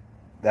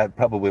 that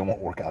probably won't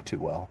work out too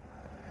well.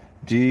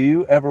 Do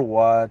you ever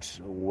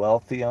watch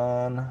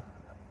Wealthion?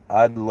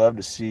 I'd love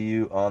to see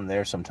you on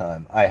there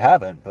sometime. I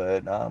haven't,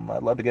 but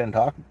I'd love to get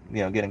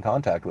in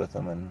contact with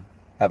them and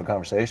have a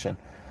conversation.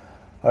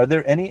 Are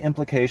there any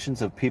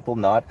implications of people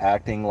not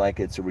acting like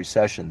it's a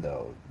recession,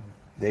 though?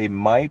 They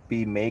might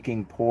be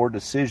making poor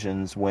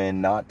decisions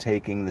when not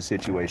taking the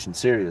situation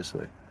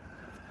seriously.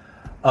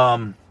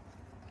 That's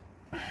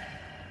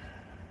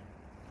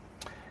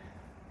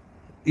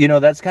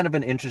kind of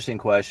an interesting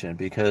question,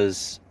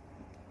 because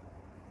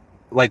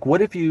like,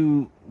 what would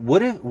you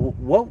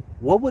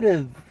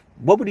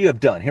have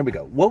done? Here we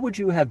go. What would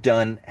you have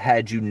done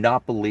had you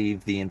not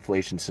believed the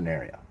inflation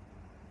scenario?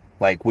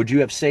 Like, would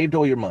you have saved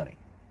all your money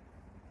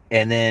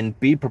and then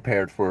be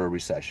prepared for a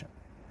recession?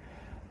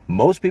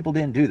 Most people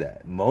didn't do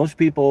that. Most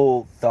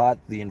people thought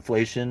the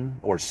inflation,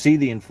 or see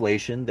the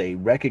inflation, they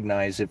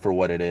recognize it for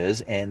what it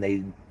is, and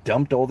they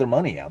dumped all their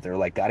money out. They're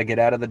like, got to get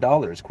out of the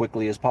dollar as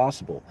quickly as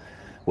possible.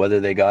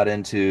 Whether they got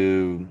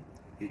into,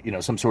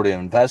 some sort of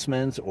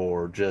investments,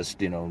 or just,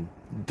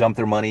 dump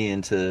their money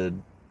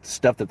into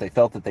stuff that they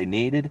felt that they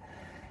needed.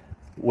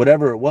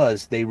 Whatever it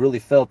was, they really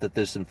felt that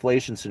this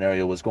inflation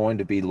scenario was going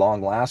to be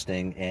long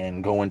lasting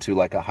and go into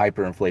like a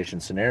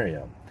hyperinflation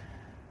scenario.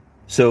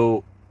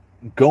 So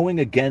going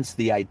against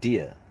the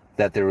idea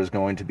that there was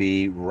going to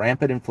be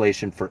rampant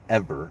inflation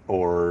forever,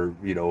 or,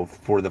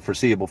 for the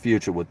foreseeable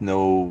future with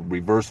no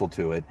reversal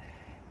to it,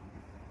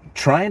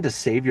 trying to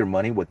save your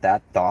money with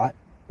that thought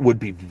would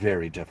be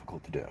very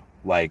difficult to do.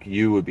 Like,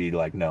 you would be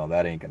like, no,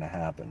 that ain't going to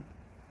happen.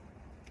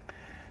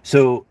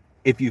 So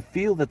if you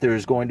feel that there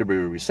is going to be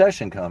a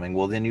recession coming,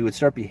 well, then you would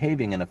start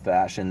behaving in a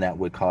fashion that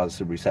would cause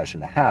the recession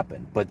to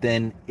happen. But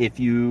then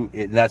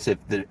that's if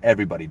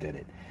everybody did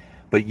it.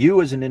 But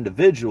you as an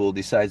individual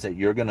decides that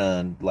you're going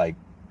to, like,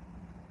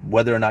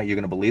 whether or not you're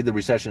going to believe the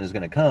recession is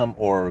going to come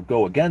or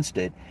go against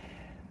it,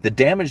 the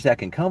damage that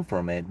can come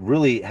from it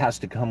really has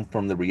to come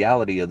from the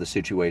reality of the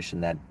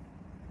situation that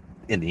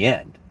in the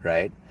end,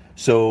 right?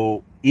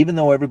 So even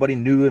though everybody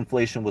knew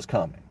inflation was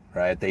coming,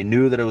 right? They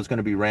knew that it was going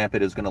to be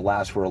rampant, it was going to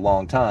last for a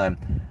long time.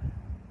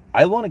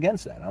 I went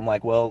against that. I'm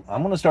like, well,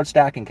 I'm going to start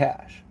stacking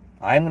cash.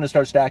 I'm going to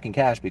start stacking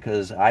cash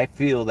because I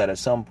feel that at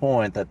some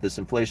point that this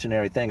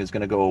inflationary thing is going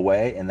to go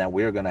away and that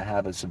we're going to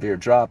have a severe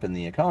drop in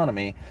the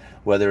economy,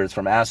 whether it's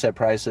from asset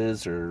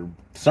prices or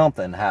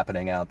something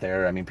happening out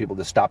there. I mean, people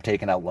just stop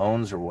taking out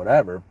loans or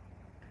whatever.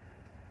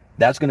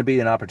 That's going to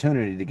be an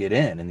opportunity to get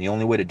in. And the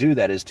only way to do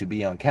that is to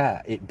be on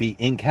cash, be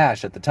in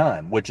cash at the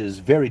time, which is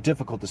very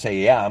difficult to say,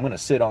 yeah, I'm going to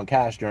sit on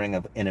cash during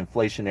an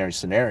inflationary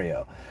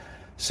scenario.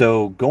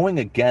 So going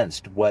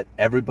against what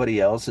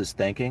everybody else is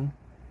thinking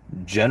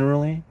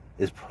generally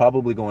is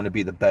probably going to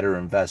be the better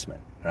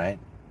investment, right?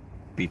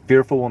 Be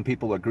fearful when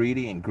people are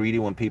greedy and greedy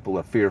when people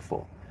are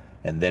fearful,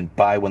 and then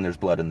buy when there's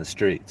blood in the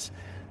streets.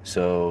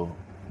 So,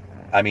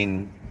 I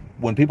mean,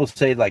 when people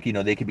say, like, you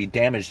know, they could be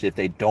damaged if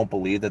they don't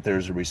believe that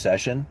there's a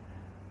recession,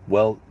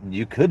 well,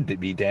 you could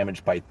be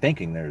damaged by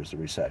thinking there's a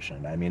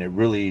recession. I mean, it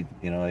really,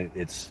 you know,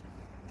 it's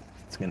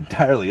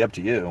entirely up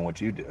to you and what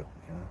you do.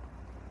 You know?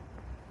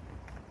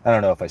 I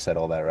don't know if I said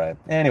all that right.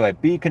 Anyway,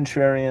 be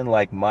contrarian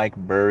like Mike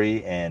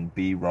Burry and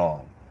be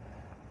wrong.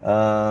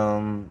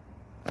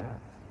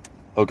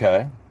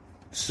 Okay.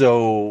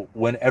 So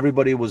when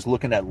everybody was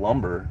looking at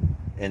lumber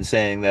and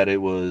saying that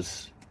it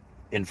was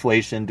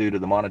inflation due to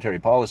the monetary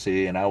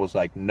policy, and I was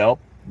like, nope,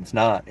 it's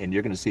not. And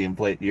you're going to see you're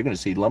going to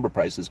see lumber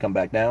prices come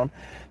back down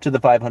to the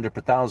 500 per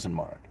thousand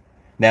mark.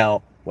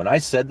 Now, when I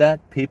said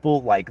that,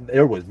 people, like,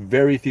 there was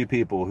very few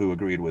people who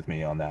agreed with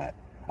me on that.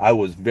 I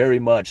was very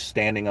much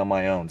standing on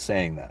my own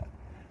saying that.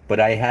 But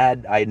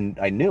I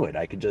knew it.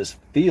 I could just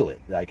feel it.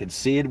 I could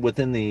see it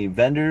within the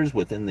vendors,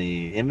 within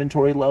the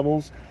inventory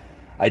levels.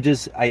 I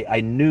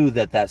knew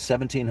that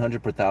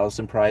 1,700 per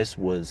thousand price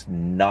was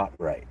not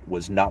right,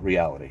 was not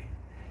reality.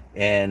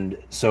 And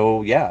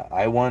so, yeah,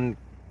 I won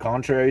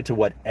contrary to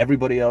what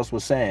everybody else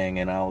was saying.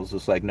 And I was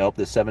just like, nope,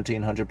 the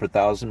 1,700 per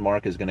thousand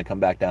mark is going to come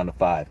back down to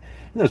 5.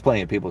 And there's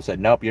plenty of people who said,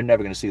 nope, you're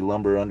never going to see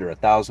lumber under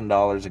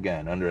 $1,000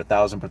 again, under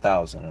 1,000 per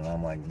thousand. And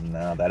I'm like,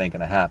 no, that ain't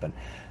going to happen.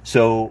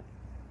 So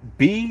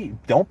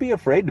don't be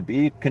afraid to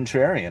be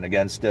contrarian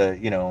against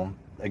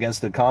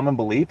against the common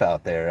belief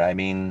out there. I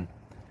mean,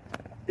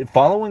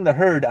 following the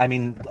herd, I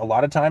mean, a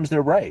lot of times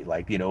they're right.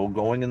 Like, you know,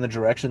 going in the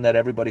direction that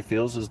everybody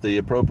feels is the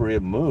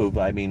appropriate move.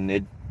 I mean,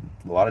 a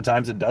lot of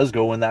times it does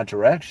go in that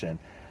direction.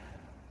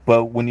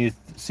 But when you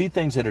see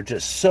things that are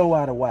just so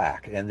out of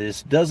whack and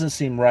this doesn't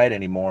seem right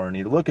anymore, and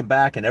you're looking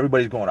back and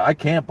everybody's going, I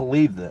can't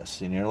believe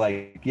this. And you're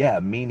like, yeah,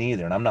 me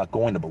neither. And I'm not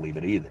going to believe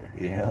it either,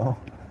 you know?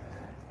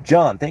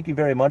 John, thank you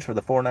very much for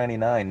the $4.99.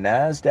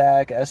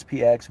 NASDAQ,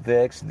 SPX,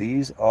 VIX,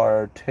 these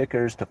are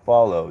tickers to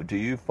follow. Do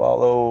you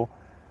follow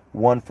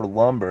one for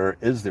lumber?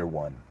 Is there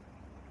one?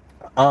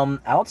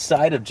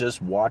 Outside of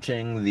just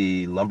watching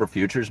the lumber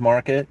futures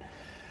market,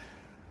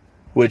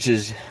 which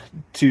is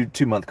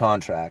two-month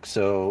contract.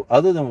 So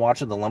other than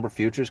watching the lumber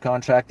futures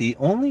contract, the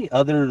only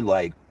other,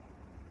 like,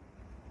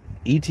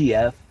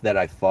 ETF that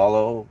I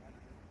follow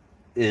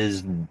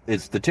is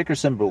the ticker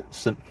symbol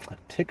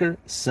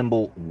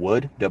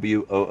WOOD,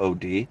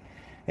 WOOD,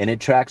 and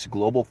it tracks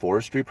global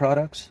forestry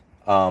products.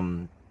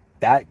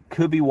 That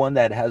could be one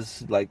that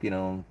has, like, you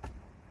know,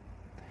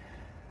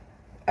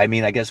 I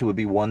mean, I guess it would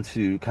be one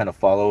to kind of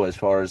follow as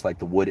far as, like,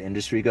 the wood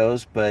industry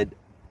goes, but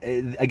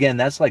again,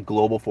 that's like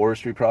global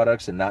forestry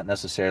products and not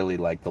necessarily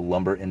like the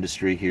lumber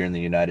industry here in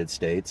the United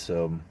States.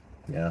 So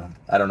yeah,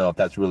 I don't know if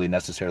that's really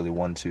necessarily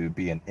one to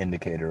be an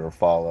indicator or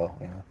follow.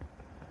 Yeah.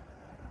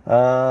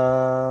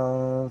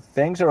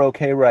 Things are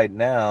okay right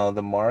now.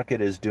 The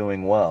market is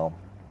doing well.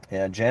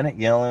 Yeah, Janet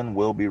Yellen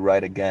will be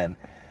right again.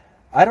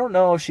 I don't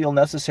know if she'll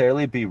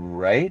necessarily be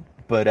right,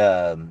 but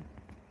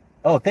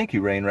oh, thank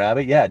you, Rain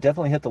Rabbit. Yeah,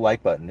 definitely hit the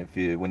like button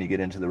when you get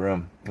into the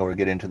room or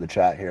get into the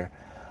chat here.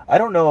 I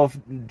don't know if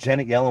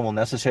Janet Yellen will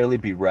necessarily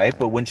be right,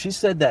 but when she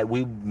said that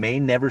we may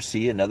never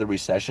see another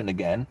recession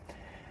again,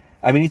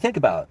 I mean, you think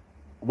about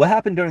what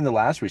happened during the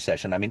last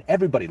recession. I mean,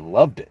 everybody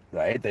loved it,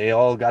 right? They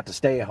all got to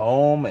stay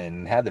home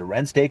and had their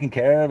rents taken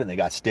care of, and they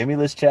got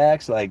stimulus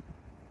checks. Like,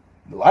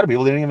 a lot of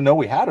people didn't even know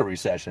we had a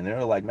recession. They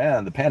were like,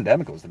 man, the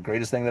pandemic was the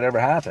greatest thing that ever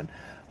happened,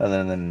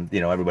 other than, you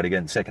know, everybody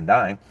getting sick and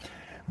dying.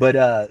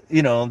 But,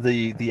 you know,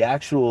 the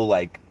actual,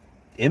 like,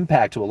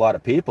 impact to a lot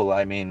of people,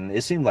 I mean,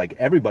 it seemed like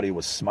everybody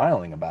was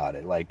smiling about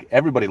it. Like,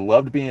 everybody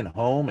loved being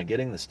home and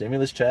getting the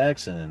stimulus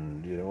checks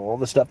and, you know, all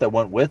the stuff that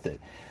went with it.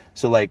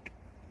 So, like,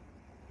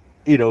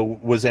 you know,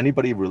 was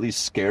anybody really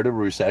scared of a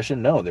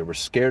recession? No, they were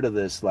scared of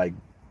this, like,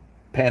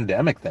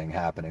 pandemic thing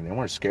happening. They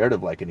weren't scared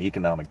of, like, an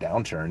economic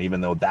downturn,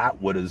 even though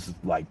that was,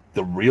 like,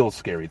 the real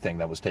scary thing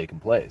that was taking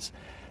place.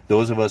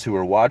 Those of us who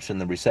were watching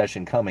the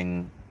recession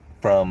coming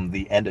from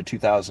the end of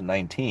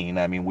 2019,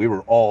 I mean, we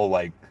were all,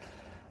 like,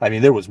 I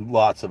mean, there was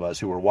lots of us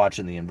who were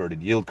watching the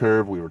inverted yield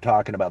curve. We were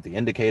talking about the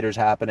indicators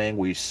happening.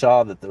 We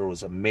saw that there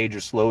was a major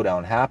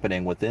slowdown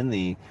happening within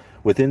the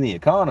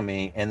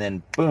economy, and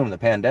then boom, the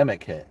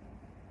pandemic hit.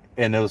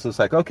 And it was just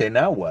like, okay,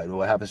 now what?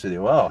 What happens to the,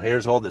 well,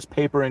 here's all this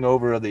papering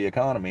over of the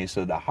economy.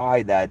 So to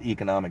hide that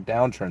economic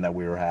downturn that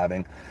we were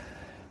having,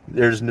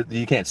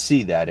 you can't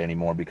see that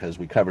anymore because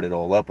we covered it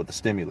all up with the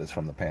stimulus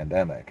from the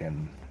pandemic.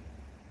 And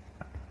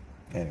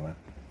anyway,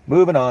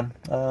 moving on.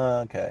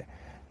 Okay.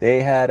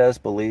 They had us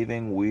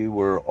believing we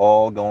were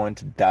all going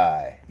to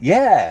die.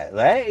 Yeah,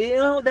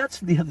 right? That's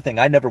the other thing.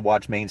 I never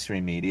watched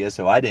mainstream media,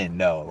 so I didn't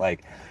know.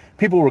 Like,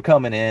 people were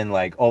coming in,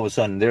 like, all of a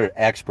sudden they're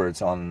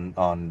experts on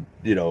on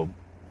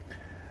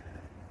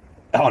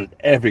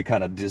every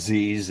kind of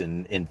disease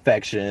and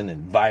infection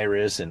and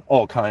virus and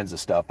all kinds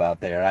of stuff out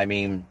there. I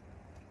mean,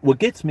 what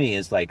gets me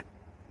is, like,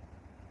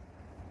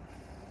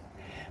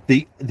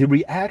 the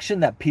reaction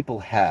that people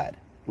had.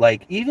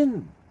 Like,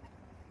 even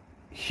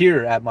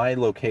here at my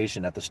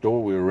location at the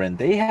store we were in,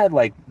 they had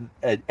like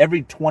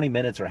every 20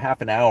 minutes or half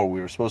an hour we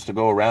were supposed to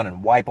go around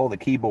and wipe all the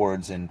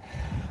keyboards and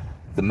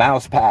the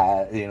mouse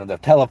pad, the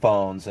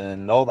telephones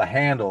and all the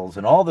handles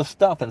and all the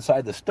stuff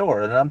inside the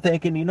store. And I'm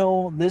thinking,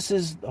 this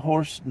is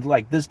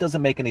this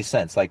doesn't make any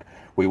sense. Like,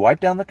 we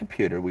wipe down the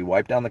computer, we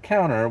wipe down the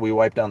counter, we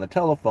wipe down the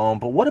telephone,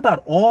 but what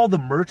about all the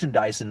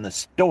merchandise in the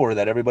store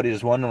that everybody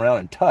just running around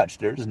and touched?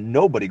 There's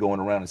nobody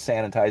going around and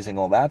sanitizing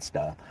all that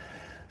stuff.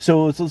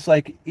 So it's just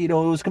like, it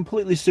was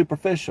completely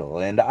superficial.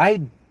 And I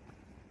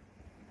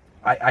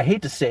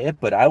hate to say it,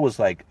 but I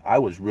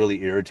was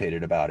really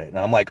irritated about it. And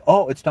I'm like,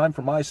 oh, it's time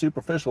for my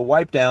superficial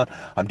wipe down.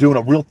 I'm doing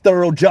a real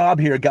thorough job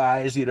here,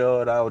 guys, and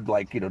I would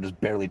just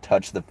barely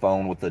touch the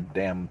phone with the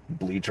damn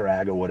bleach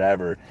rag or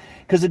whatever,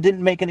 because it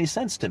didn't make any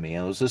sense to me.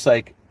 And it was just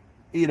like,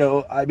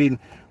 I mean,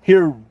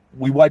 here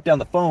we wipe down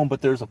the phone,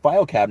 but there's a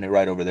file cabinet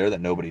right over there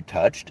that nobody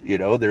touched.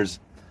 There's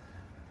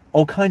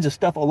all kinds of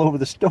stuff all over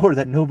the store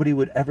that nobody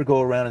would ever go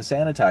around and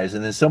sanitize.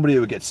 And then somebody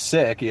would get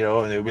sick,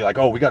 and they would be like,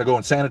 oh, we got to go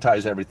and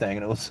sanitize everything.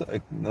 And it was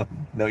like,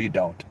 no, you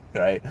don't,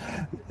 right?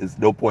 There's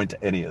no point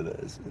to any of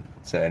this.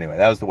 So anyway,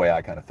 that was the way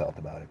I kind of felt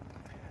about it.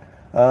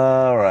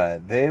 All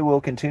right. They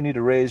will continue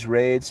to raise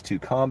rates to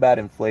combat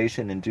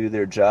inflation and do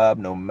their job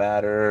no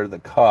matter the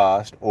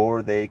cost,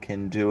 or they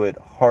can do it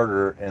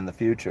harder in the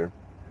future.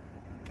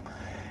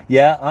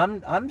 Yeah,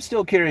 I'm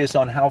still curious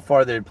on how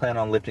far they plan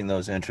on lifting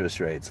those interest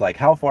rates. Like,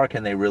 how far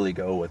can they really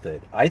go with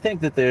it? I think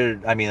that they're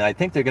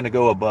going to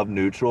go above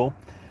neutral,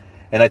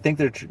 and I think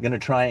they're going to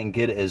try and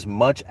get as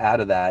much out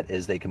of that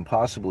as they can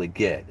possibly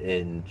get,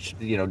 and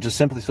just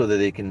simply so that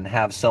they can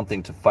have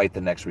something to fight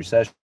the next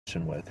recession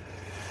with.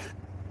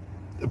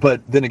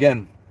 But then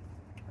again,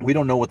 we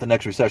don't know what the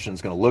next recession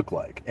is going to look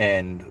like,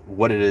 and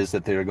what it is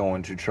that they're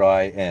going to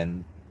try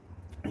and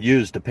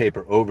use to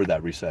paper over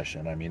that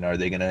recession. I mean, are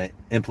they going to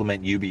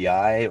implement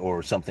UBI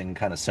or something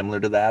kind of similar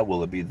to that?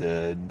 Will it be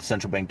the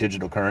central bank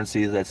digital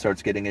currency that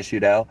starts getting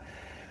issued out?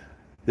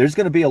 There's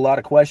going to be a lot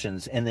of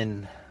questions. And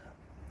then,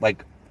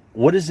 like,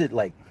 what is it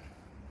like?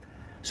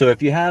 So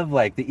if you have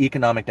like the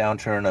economic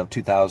downturn of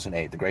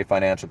 2008, the great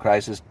financial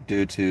crisis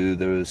due to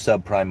the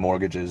subprime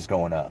mortgages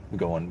going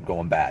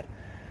bad.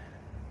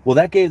 Well,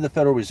 that gave the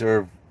Federal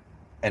Reserve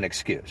an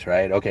excuse,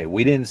 right? Okay,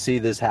 we didn't see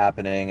this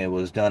happening. It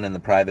was done in the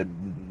private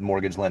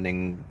mortgage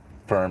lending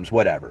firms,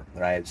 whatever,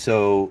 right?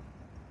 So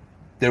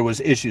there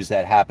was issues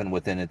that happened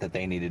within it that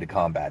they needed to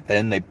combat.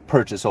 Then they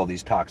purchased all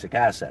these toxic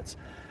assets.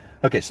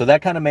 Okay, so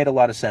that kind of made a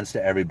lot of sense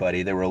to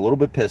everybody. They were a little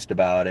bit pissed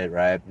about it,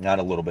 right? Not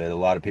a little bit. A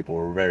lot of people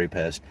were very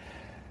pissed.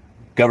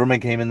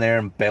 Government came in there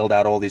and bailed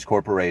out all these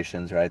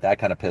corporations, right? That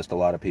kind of pissed a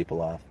lot of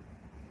people off.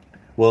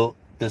 Well,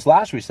 this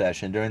last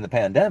recession during the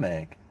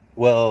pandemic,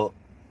 well,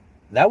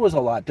 that was a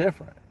lot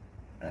different,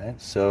 right?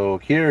 So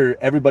here,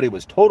 everybody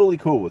was totally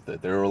cool with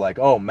it. They were like,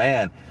 oh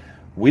man,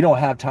 we don't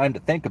have time to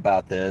think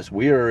about this.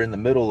 We are in the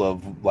middle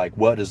of like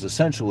what is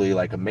essentially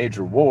like a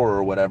major war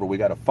or whatever. We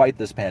got to fight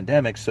this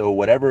pandemic. So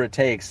whatever it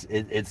takes,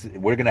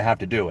 we're going to have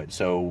to do it.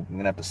 So we're going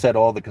to have to set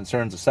all the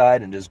concerns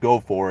aside and just go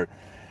for it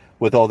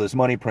with all this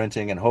money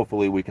printing. And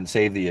hopefully we can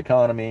save the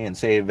economy and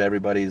save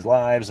everybody's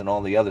lives and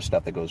all the other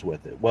stuff that goes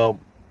with it. Well,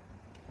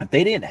 if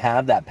they didn't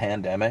have that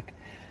pandemic,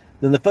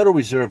 then the Federal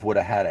Reserve would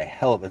have had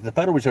the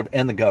Federal Reserve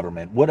and the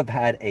government would have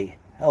had a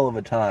hell of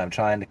a time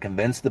trying to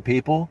convince the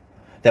people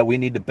that we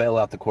need to bail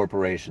out the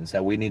corporations,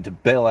 that we need to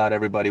bail out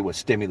everybody with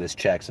stimulus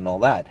checks and all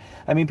that.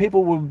 I mean,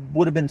 people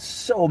would have been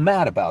so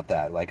mad about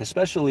that, like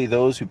especially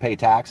those who pay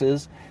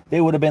taxes. They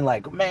would have been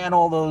like, man,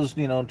 all those,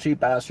 cheap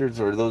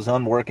bastards or those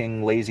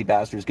unworking, lazy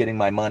bastards getting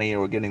my money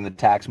or getting the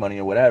tax money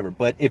or whatever.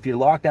 But if you're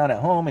locked down at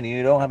home and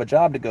you don't have a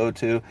job to go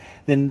to,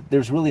 then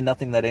there's really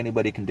nothing that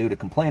anybody can do to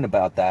complain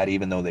about that,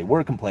 even though they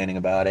were complaining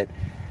about it.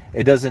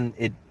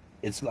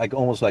 It's like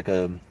almost like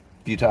a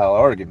futile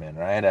argument,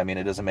 right? I mean,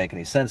 it doesn't make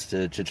any sense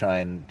to try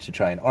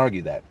and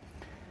argue that.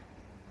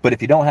 But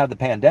if you don't have the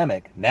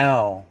pandemic,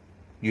 now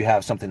you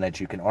have something that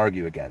you can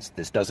argue against.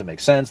 This doesn't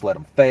make sense, let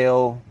them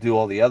fail, do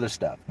all the other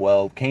stuff.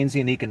 Well,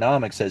 Keynesian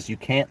economics says you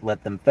can't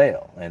let them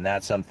fail. And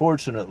that's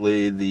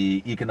unfortunately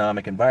the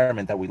economic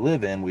environment that we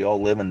live in. We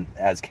all live in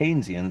as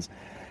Keynesians.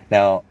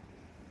 Now,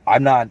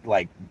 I'm not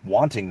like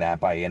wanting that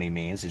by any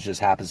means. It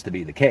just happens to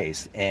be the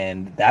case.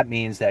 And that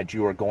means that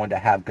you are going to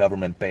have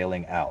government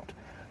bailing out,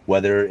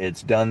 whether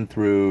it's done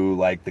through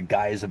like the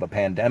guise of a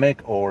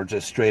pandemic or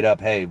just straight up,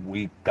 hey,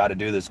 we got to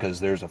do this because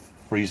there's a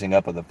freezing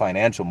up of the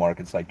financial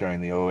markets like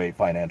during the '08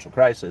 financial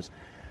crisis.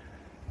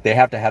 They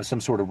have to have some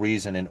sort of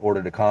reason in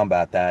order to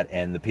combat that,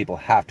 and the people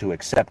have to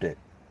accept it.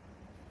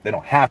 They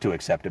don't have to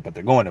accept it, but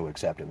they're going to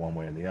accept it one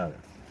way or the other.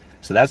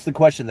 So that's the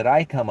question that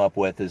I come up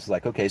with is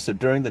like, okay, so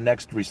during the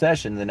next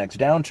recession, the next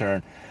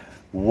downturn,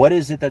 what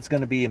is it that's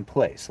going to be in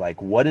place? Like,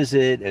 what is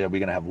it? Are we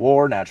going to have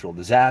war, natural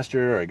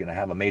disaster? Are we going to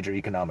have a major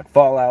economic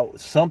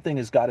fallout? Something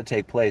has got to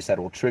take place that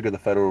will trigger the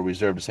Federal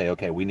Reserve to say,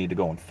 okay, we need to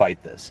go and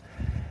fight this.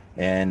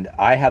 And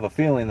I have a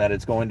feeling that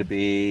it's going to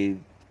be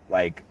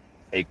like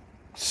a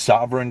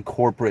sovereign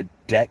corporate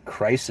debt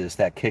crisis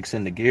that kicks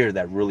into gear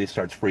that really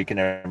starts freaking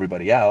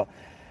everybody out.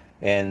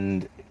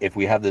 And if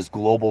we have this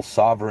global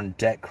sovereign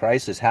debt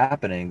crisis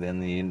happening, then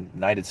the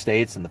United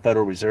States and the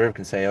Federal Reserve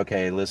can say,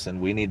 okay,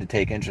 listen, we need to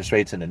take interest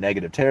rates into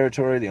negative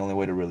territory. The only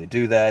way to really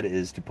do that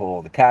is to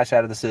pull the cash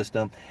out of the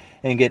system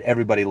and get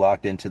everybody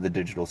locked into the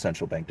digital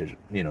central bank,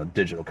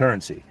 digital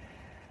currency.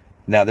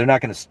 Now, they're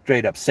not going to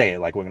straight up say it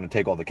like we're going to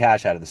take all the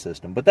cash out of the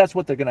system, but that's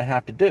what they're going to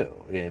have to do.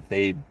 If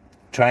they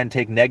try and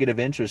take negative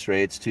interest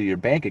rates to your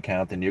bank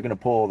account, then you're going to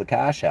pull the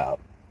cash out.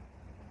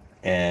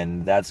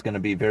 And that's going to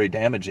be very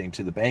damaging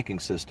to the banking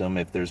system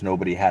if there's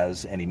nobody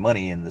has any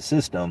money in the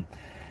system.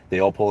 They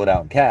all pull it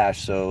out in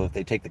cash. So if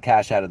they take the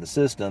cash out of the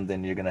system,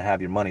 then you're going to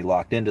have your money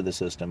locked into the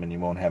system and you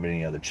won't have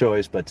any other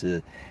choice but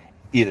to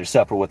either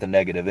suffer with a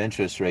negative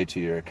interest rate to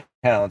your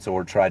accounts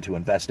or try to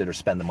invest it or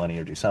spend the money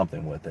or do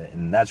something with it.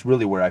 And that's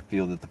really where I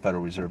feel that the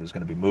Federal Reserve is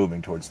going to be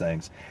moving towards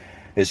things,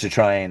 is to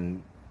try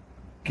and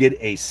get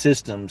a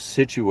system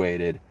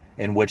situated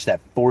in which that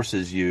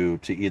forces you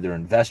to either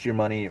invest your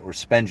money or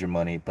spend your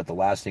money. But the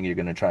last thing you're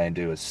going to try and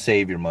do is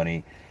save your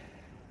money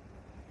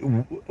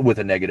with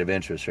a negative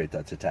interest rate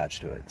that's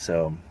attached to it.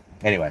 So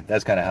anyway,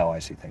 that's kind of how I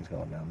see things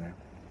going down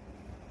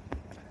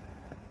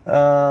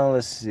there.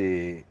 Let's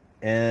see.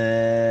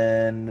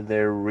 And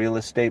their real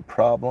estate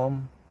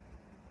problem.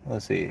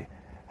 Let's see.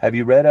 Have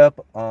you read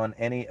up on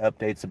any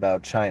updates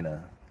about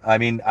China? I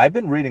mean, I've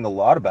been reading a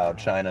lot about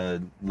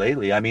China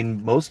lately. I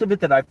mean, most of it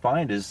that I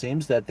find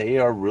seems that they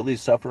are really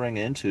suffering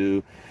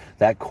into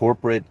that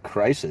corporate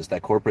crisis,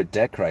 that corporate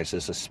debt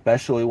crisis,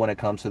 especially when it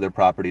comes to their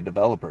property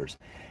developers.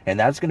 And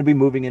that's going to be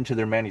moving into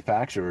their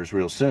manufacturers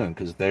real soon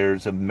because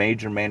there's a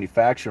major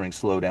manufacturing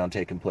slowdown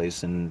taking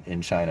place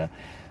in China.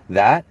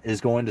 That is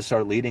going to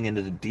start leading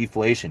into the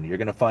deflation. You're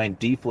going to find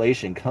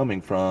deflation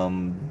coming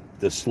from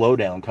the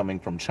slowdown coming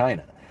from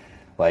China.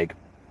 Like,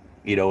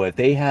 you know, if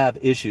they have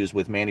issues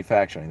with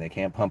manufacturing, they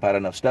can't pump out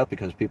enough stuff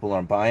because people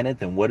aren't buying it,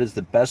 then what is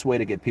the best way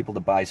to get people to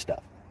buy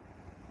stuff?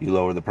 You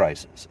lower the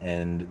prices.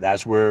 And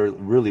that's where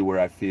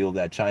I feel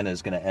that China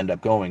is going to end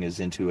up going, is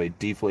into a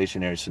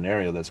deflationary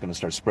scenario that's going to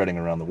start spreading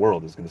around the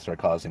world. It's going to start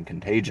causing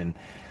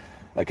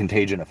a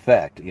contagion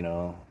effect, you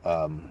know.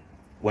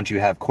 Once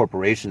you have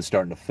corporations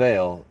starting to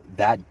fail,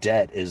 that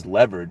debt is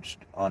leveraged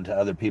onto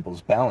other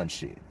people's balance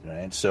sheet,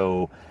 right?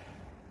 So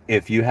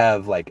if you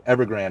have like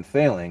Evergrande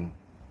failing,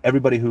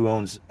 everybody who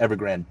owns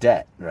Evergrande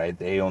debt, right?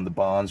 They own the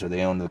bonds or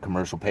they own the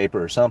commercial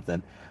paper or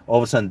something. All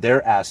of a sudden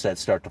their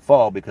assets start to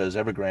fall because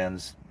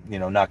Evergrande's,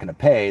 not going to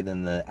pay.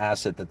 Then the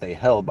asset that they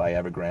held by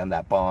Evergrande,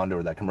 that bond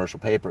or that commercial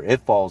paper,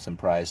 it falls in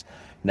price.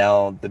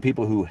 Now the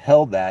people who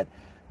held that,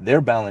 their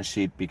balance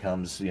sheet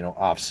becomes,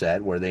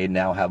 offset, where they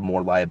now have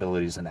more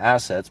liabilities than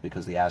assets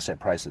because the asset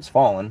price has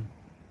fallen.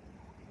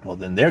 Well,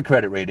 then their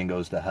credit rating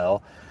goes to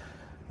hell.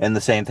 And the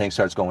same thing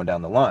starts going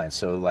down the line.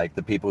 So like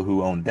the people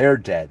who own their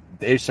debt,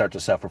 they start to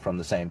suffer from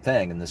the same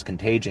thing. And this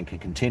contagion can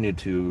continue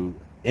to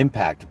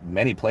impact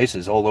many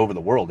places all over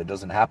the world. It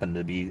doesn't happen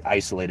to be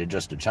isolated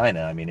just to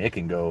China. I mean, it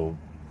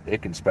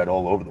can spread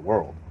all over the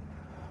world.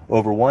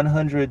 Over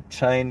 100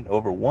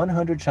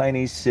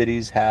 Chinese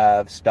cities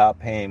have stopped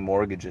paying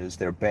mortgages.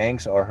 Their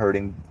banks are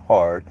hurting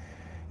hard.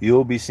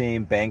 You'll be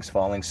seeing banks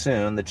falling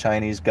soon. The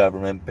Chinese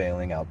government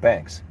bailing out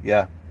banks.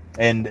 Yeah.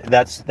 And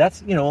that's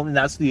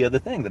the other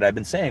thing that I've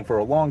been saying for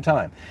a long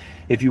time.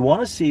 If you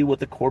want to see what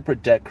the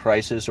corporate debt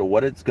crisis or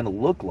what it's going to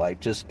look like,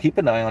 just keep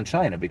an eye on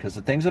China, because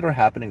the things that are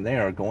happening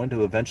there are going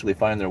to eventually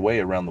find their way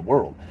around the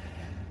world.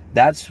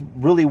 That's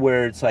really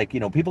where it's like,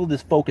 people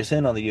just focus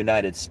in on the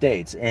United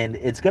States, and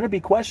it's going to be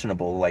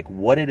questionable, like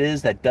what it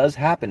is that does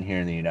happen here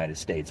in the United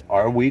States.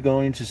 Are we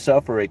going to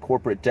suffer a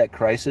corporate debt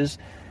crisis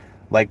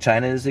like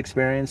China is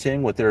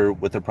experiencing with their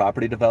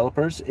property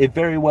developers? It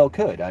very well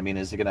could. I mean,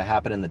 is it going to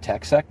happen in the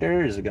tech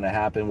sector? Is it going to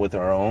happen with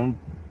our own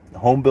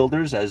home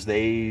builders as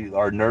they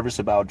are nervous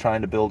about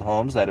trying to build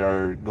homes that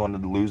are going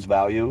to lose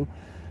value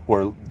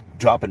or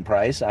drop in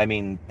price? I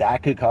mean,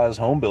 that could cause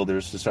home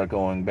builders to start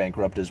going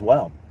bankrupt as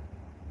well.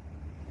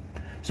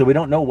 So we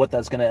don't know what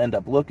that's going to end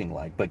up looking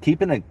like. But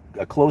keeping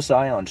a close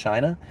eye on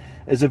China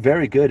is a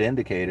very good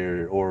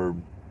indicator or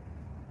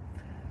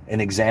an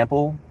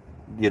example,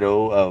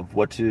 of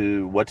what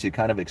to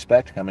kind of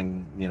expect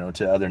coming,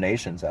 to other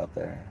nations out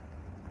there.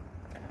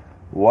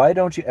 Why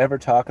don't you ever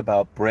talk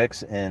about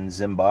BRICS and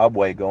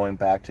Zimbabwe going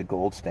back to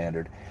gold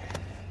standard?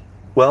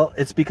 Well,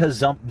 it's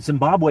because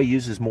Zimbabwe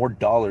uses more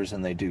dollars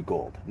than they do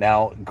gold.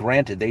 Now,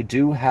 granted, they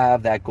do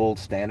have that gold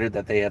standard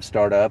that they have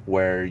started up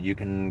where you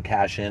can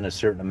cash in a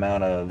certain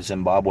amount of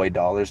Zimbabwe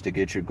dollars to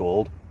get your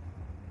gold.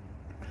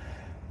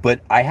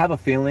 But I have a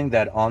feeling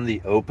that on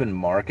the open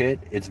market,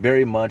 it's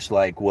very much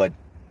like what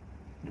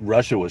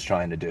Russia was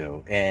trying to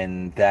do,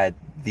 and that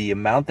the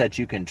amount that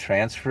you can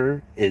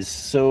transfer is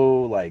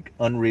so like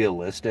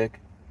unrealistic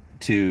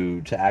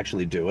to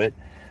actually do it.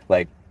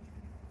 Like,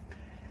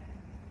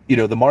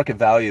 the market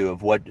value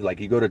of what, like,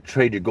 you go to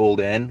trade your gold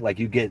in, like,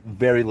 you get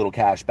very little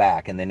cash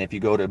back, and then if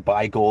you go to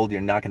buy gold, you're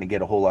not going to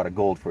get a whole lot of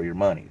gold for your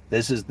money.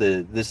 This is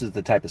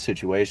the type of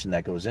situation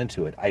that goes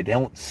into it. I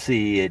don't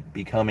see it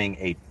becoming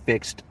a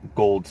fixed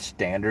gold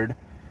standard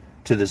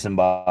to the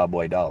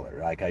Zimbabwe dollar.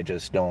 Like, I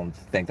just don't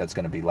think that's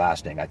going to be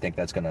lasting. I think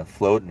that's going to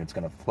float and it's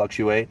going to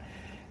fluctuate,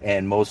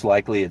 and most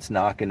likely it's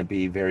not going to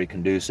be very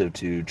conducive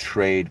to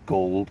trade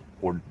gold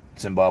or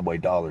Zimbabwe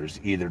dollars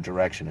either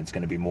direction. It's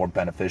going to be more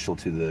beneficial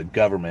to the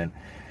government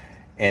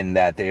in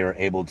that they are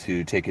able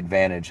to take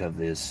advantage of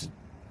this,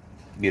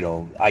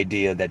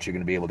 idea that you're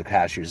going to be able to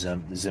cash your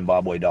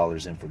Zimbabwe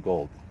dollars in for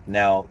gold.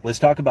 Now, let's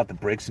talk about the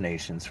BRICS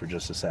nations for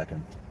just a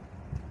second.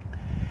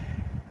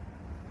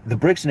 The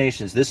BRICS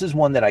nations, this is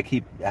one that I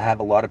have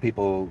a lot of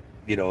people,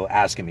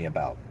 asking me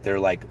about. They're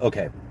like,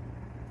 okay,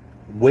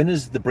 when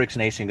is the BRICS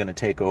nation going to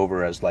take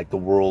over as like the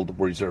world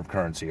reserve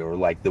currency or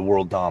like the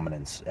world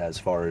dominance as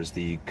far as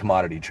the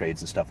commodity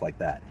trades and stuff like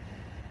that?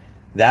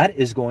 That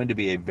is going to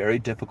be a very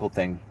difficult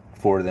thing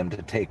for them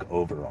to take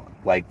over on.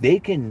 Like, they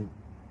can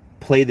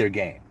play their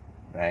game,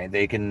 right?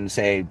 They can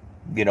say,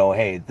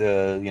 hey,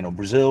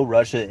 Brazil,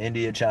 Russia,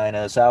 India,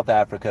 China, South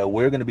Africa,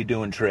 we're going to be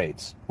doing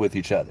trades with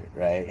each other,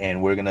 right?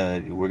 And we're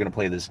going to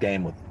play this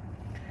game with them.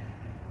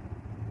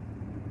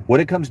 What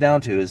it comes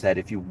down to is that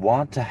if you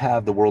want to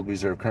have the world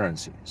reserve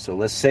currency, so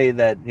let's say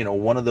that,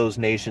 one of those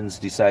nations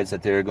decides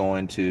that they're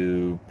going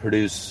to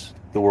produce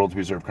the world's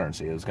reserve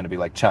currency. It was going to be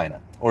like China,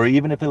 or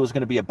even if it was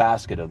going to be a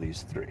basket of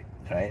these three,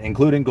 right,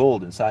 including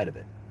gold inside of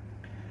it.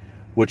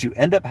 What you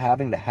end up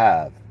having to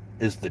have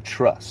is the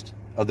trust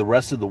of the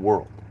rest of the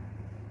world.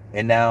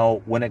 And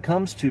now, when it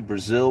comes to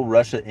Brazil,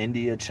 Russia,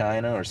 India,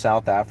 China, or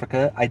South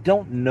Africa, I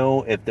don't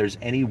know if there's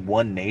any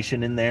one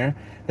nation in there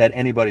that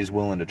anybody's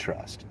willing to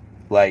trust.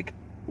 Like,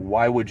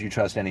 why would you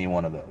trust any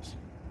one of those?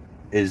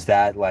 Is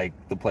that like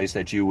the place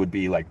that you would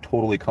be like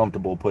totally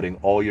comfortable putting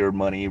all your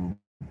money,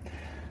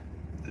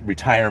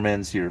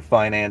 retirements, your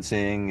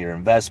financing, your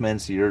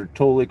investments? You're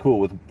totally cool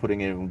with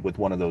putting it with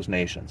one of those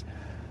nations.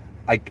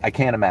 I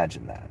can't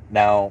imagine that.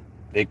 Now,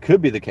 it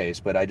could be the case,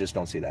 but I just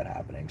don't see that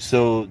happening.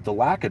 So the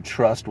lack of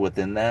trust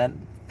within that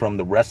from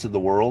the rest of the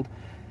world,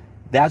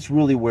 that's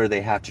really where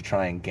they have to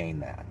try and gain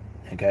that.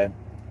 Okay.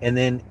 And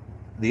then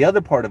the other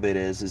part of it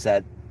is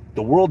that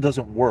the world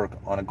doesn't work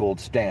on a gold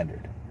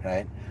standard,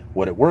 right?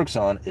 What it works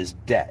on is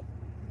debt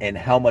and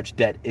how much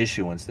debt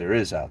issuance there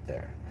is out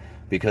there.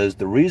 Because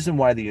the reason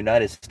why the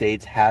United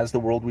States has the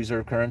world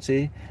reserve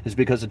currency is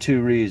because of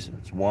two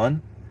reasons.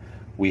 One,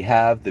 we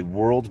have the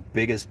world's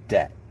biggest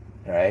debt,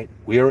 right?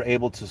 We are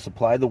able to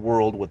supply the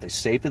world with a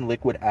safe and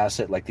liquid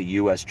asset like the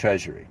U.S.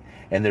 Treasury.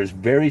 And there's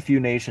very few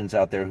nations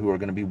out there who are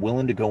going to be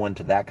willing to go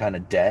into that kind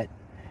of debt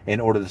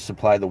in order to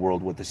supply the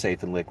world with a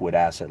safe and liquid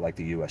asset like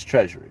the U.S.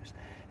 Treasuries.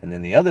 And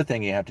then the other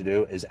thing you have to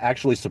do is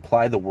actually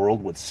supply the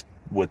world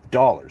with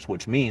dollars,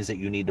 which means that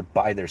you need to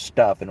buy their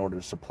stuff in order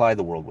to supply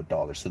the world with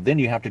dollars. So then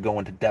you have to go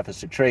into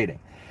deficit trading.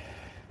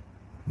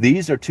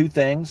 These are two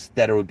things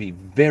that would be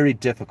very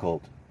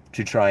difficult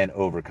to try and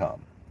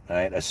overcome,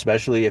 right?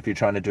 Especially if you're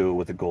trying to do it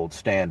with a gold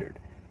standard.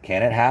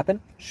 Can it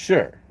happen?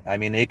 Sure. I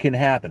mean, it can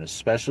happen,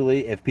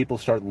 especially if people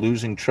start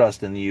losing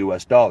trust in the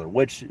U.S. dollar,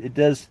 which it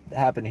does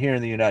happen here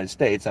in the United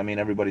States. I mean,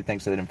 everybody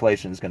thinks that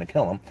inflation is going to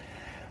kill them.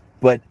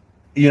 But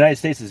the United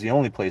States is the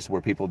only place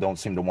where people don't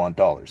seem to want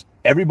dollars.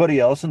 Everybody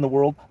else in the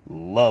world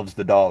loves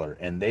the dollar,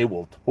 and they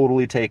will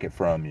totally take it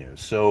from you.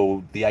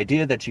 So the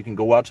idea that you can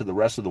go out to the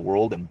rest of the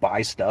world and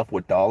buy stuff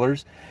with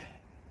dollars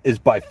is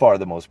by far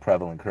the most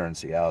prevalent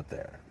currency out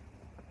there.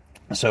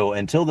 So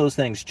until those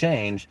things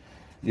change,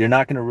 you're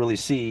not going to really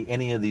see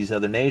any of these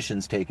other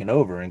nations taking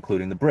over,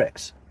 including the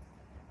BRICS.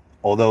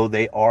 Although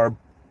they are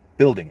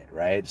building it,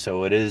 right?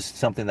 So it is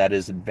something that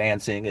is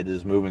advancing, it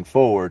is moving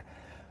forward.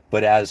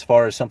 But as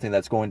far as something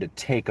that's going to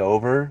take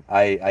over,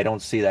 I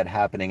don't see that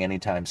happening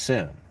anytime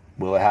soon.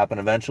 Will it happen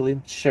eventually?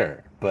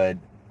 Sure. But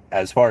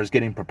as far as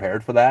getting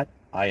prepared for that,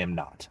 I am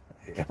not.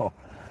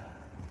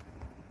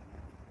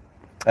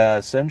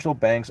 Central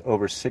banks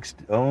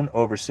own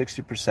over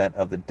 60%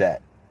 of the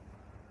debt.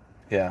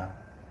 Yeah,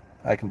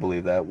 I can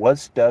believe that. What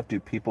stuff do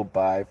people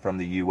buy from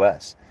the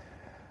U.S.?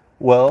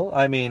 Well,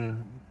 I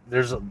mean, there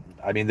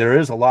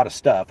is a lot of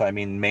stuff. I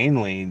mean,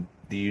 mainly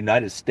the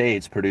United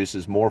States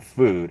produces more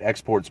food,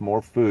 exports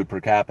more food per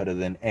capita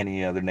than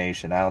any other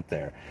nation out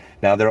there.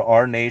 Now, there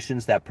are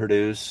nations that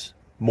produce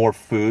more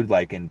food,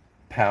 like in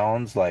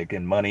pounds, like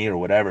in money or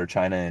whatever.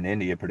 China and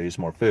India produce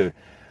more food.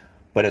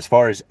 But as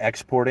far as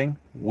exporting,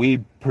 we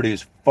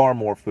produce far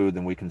more food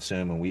than we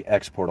consume, and we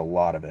export a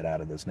lot of it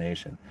out of this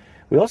nation.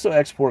 We also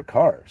export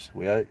cars.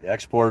 We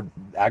export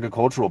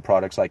agricultural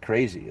products like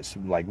crazy. It's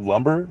like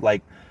lumber.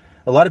 Like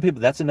a lot of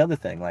people, that's another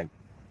thing. Like,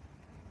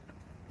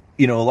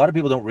 a lot of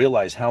people don't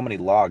realize how many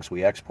logs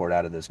we export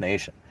out of this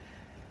nation.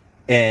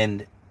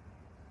 And,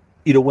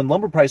 when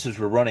lumber prices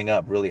were running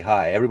up really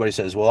high, everybody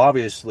says, well,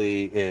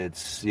 obviously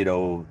it's,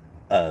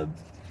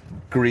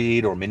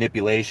 greed or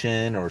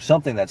manipulation or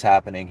something that's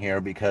happening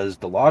here because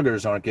the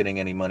loggers aren't getting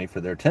any money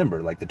for their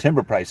timber. Like the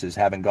timber prices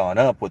haven't gone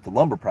up what the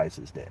lumber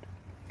prices did.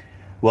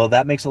 Well,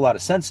 that makes a lot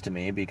of sense to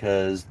me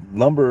because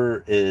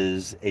lumber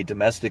is a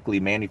domestically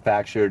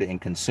manufactured and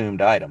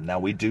consumed item. Now,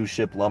 we do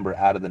ship lumber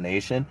out of the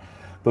nation,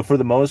 but for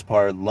the most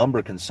part,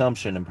 lumber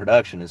consumption and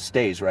production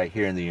stays right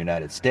here in the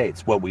United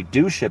States. What we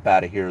do ship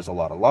out of here is a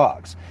lot of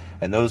logs,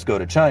 and those go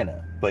to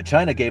China. But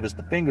China gave us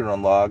the finger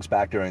on logs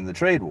back during the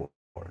trade wars.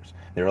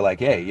 They were like,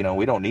 hey,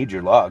 we don't need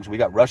your logs. We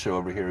got Russia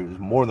over here who's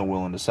more than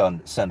willing to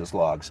send us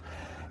logs.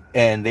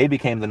 And they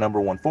became the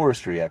number one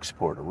forestry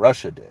exporter.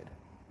 Russia did,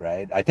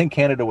 right? I think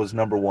Canada was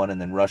number one,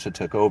 and then Russia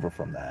took over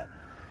from that.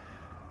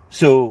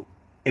 So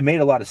it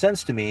made a lot of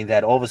sense to me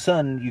that all of a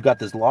sudden you got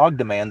this log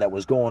demand that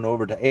was going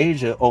over to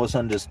Asia, all of a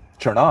sudden just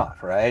turn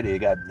off, right? It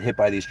got hit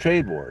by these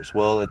trade wars.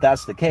 Well, if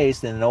that's the case,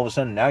 then all of a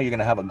sudden now you're going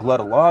to have a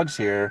glut of logs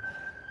here,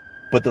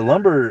 but the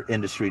lumber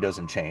industry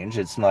doesn't change.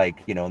 It's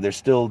like, there's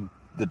still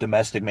the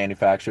domestic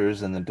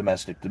manufacturers and the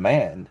domestic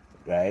demand,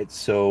 right?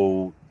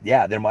 So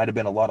yeah, there might have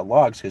been a lot of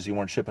logs because you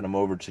weren't shipping them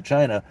over to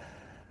China,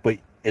 but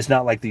it's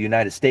not like the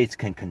United States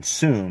can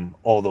consume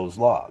all those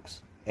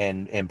logs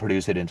and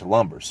produce it into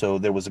lumber. So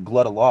there was a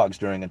glut of logs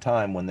during a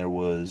time when there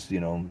was,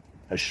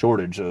 a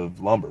shortage of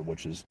lumber,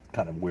 which is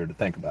kind of weird to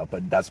think about,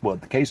 but that's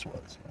what the case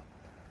was.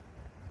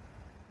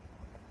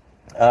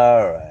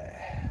 All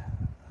right.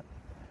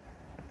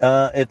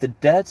 If the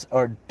debts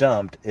are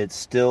dumped, it's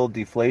still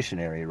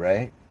deflationary,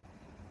 right?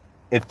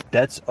 If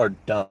debts are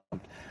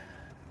dumped.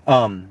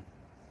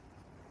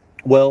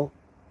 Well,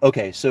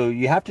 okay, so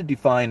you have to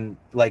define,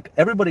 like,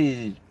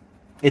 everybody,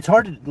 it's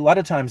hard to, a lot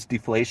of times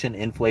deflation,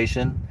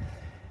 inflation,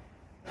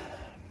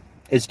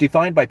 it's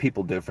defined by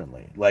people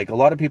differently. Like a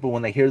lot of people,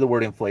 when they hear the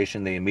word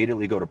inflation, they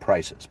immediately go to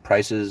prices.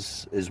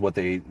 Prices is what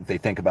they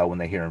think about when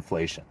they hear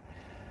inflation.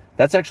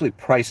 That's actually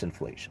price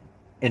inflation.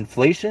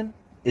 Inflation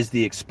is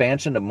the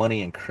expansion of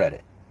money and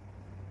credit.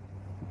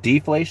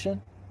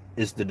 Deflation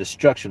is the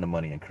destruction of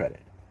money and credit.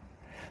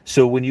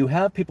 So when you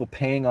have people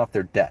paying off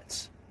their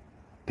debts,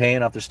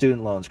 paying off their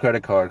student loans,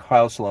 credit card,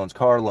 house loans,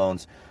 car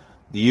loans,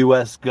 the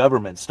U.S.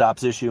 government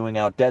stops issuing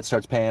out debt,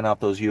 starts paying off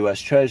those U.S.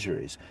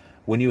 treasuries.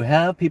 When you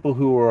have people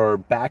who are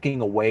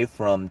backing away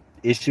from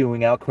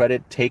issuing out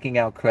credit, taking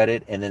out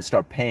credit, and then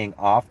start paying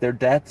off their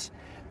debts,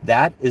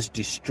 that is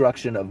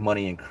destruction of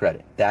money and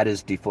credit. That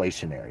is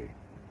deflationary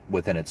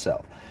within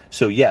itself.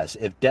 So yes,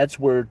 if debts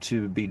were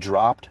to be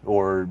dropped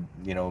or,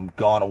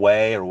 gone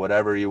away or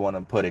whatever you want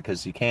to put it,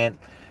 because you can't,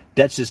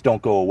 debts just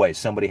don't go away.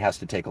 Somebody has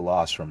to take a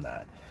loss from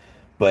that.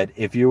 But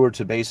if you were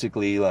to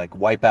basically like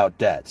wipe out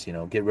debts,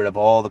 get rid of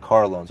all the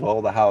car loans,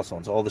 all the house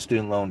loans, all the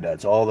student loan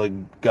debts, all the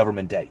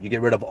government debt, you get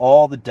rid of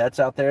all the debts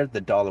out there,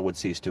 the dollar would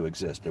cease to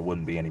exist. There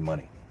wouldn't be any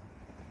money.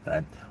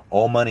 Right?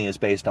 All money is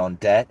based on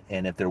debt,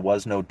 and if there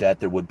was no debt,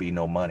 there would be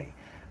no money.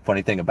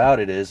 Funny thing about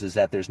it is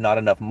that there's not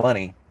enough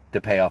money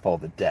to pay off all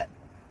the debt.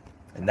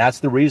 And that's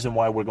the reason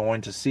why we're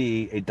going to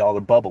see a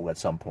dollar bubble at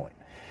some point.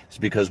 It's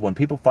because when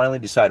people finally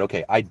decide,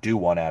 okay, I do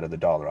want out of the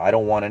dollar. I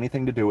don't want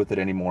anything to do with it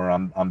anymore.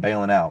 I'm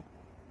bailing out.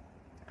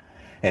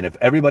 And if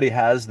everybody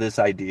has this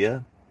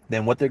idea,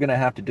 then what they're going to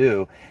have to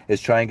do is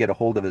try and get a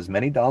hold of as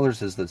many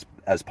dollars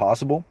as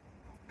possible.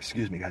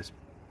 Excuse me, guys.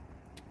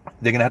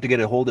 They're going to have to get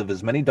a hold of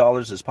as many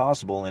dollars as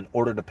possible in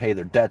order to pay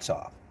their debts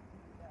off.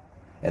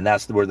 And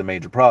that's where the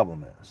major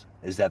problem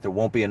is that there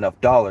won't be enough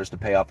dollars to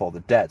pay off all the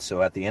debts.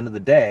 So at the end of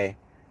the day,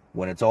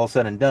 when it's all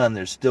said and done,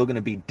 there's still going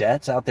to be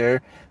debts out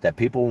there that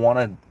people want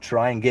to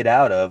try and get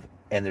out of,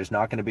 and there's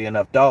not going to be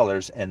enough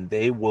dollars, and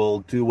they will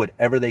do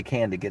whatever they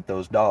can to get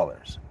those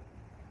dollars.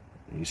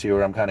 You see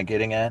where I'm kind of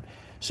getting at?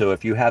 So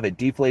if you have a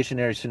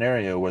deflationary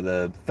scenario where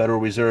the Federal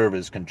Reserve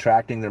is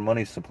contracting their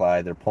money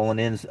supply, they're pulling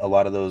in a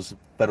lot of those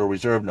Federal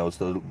Reserve notes,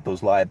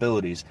 those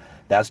liabilities,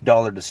 that's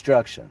dollar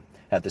destruction.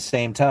 At the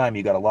same time,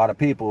 you got a lot of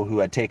people who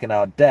had taken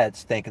out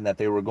debts thinking that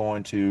they were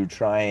going to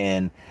try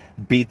and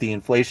beat the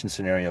inflation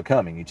scenario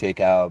coming. You take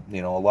out,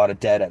 a lot of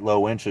debt at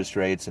low interest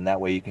rates, and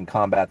that way you can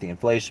combat the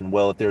inflation.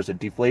 Well, if there's a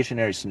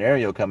deflationary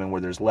scenario coming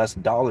where there's less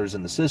dollars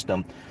in the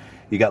system,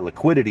 you got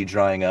liquidity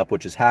drying up,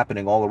 which is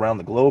happening all around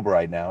the globe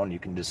right now. And you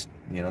can just,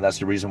 that's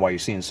the reason why you're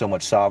seeing so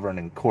much sovereign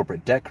and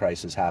corporate debt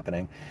crisis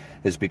happening,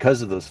 is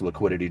because of this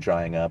liquidity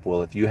drying up.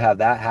 Well, if you have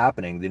that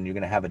happening, then you're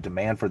going to have a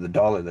demand for the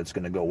dollar that's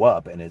going to go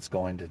up, and it's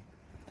going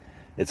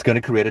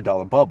to create a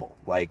dollar bubble.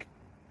 Like,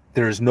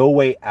 there is no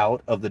way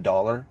out of the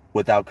dollar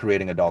without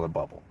creating a dollar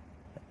bubble.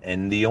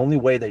 And the only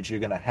way that you're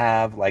going to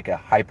have like a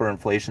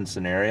hyperinflation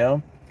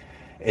scenario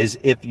is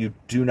if you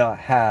do not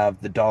have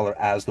the dollar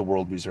as the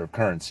world reserve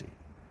currency.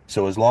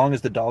 So as long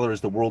as the dollar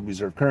is the world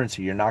reserve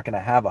currency, you're not going to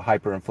have a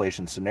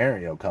hyperinflation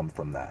scenario come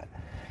from that.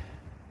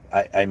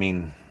 I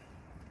mean,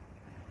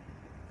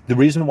 the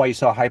reason why you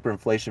saw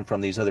hyperinflation from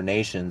these other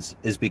nations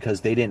is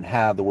because they didn't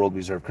have the world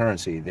reserve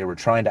currency. They were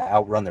trying to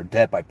outrun their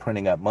debt by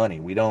printing up money.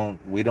 We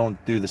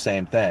don't do the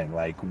same thing.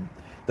 Like,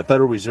 the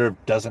Federal Reserve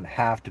doesn't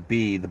have to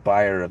be the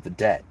buyer of the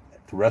debt.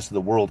 The rest of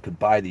the world could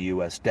buy the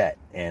US debt,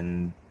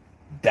 and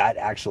that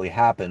actually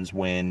happens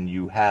when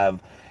you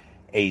have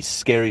a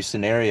scary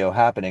scenario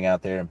happening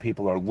out there and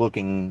people are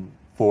looking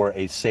for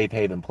a safe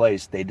haven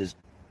place.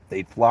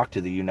 They flock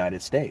to the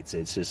United States.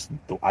 It's just,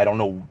 I don't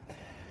know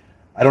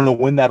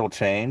when that'll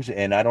change,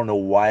 and I don't know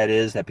why it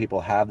is that people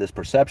have this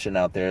perception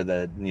out there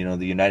that, you know,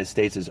 the United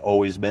States has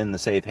always been the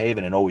safe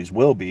haven and always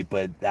will be,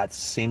 but that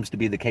seems to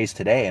be the case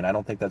today, and I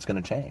don't think that's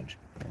going to change.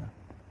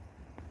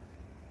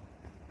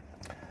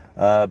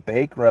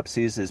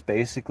 Bankruptcies is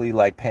basically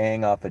like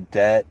paying off a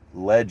debt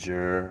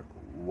ledger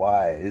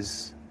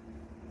wise,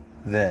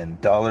 then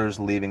dollars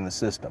leaving the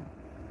system.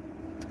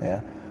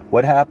 Yeah.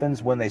 What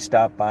happens when they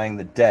stop buying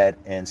the debt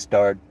and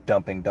start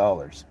dumping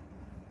dollars?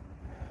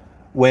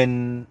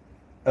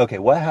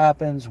 What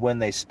happens when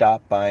they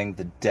stop buying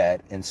the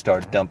debt and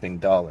start dumping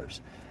dollars?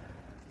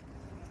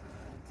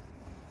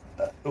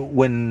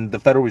 When the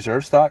Federal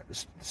Reserve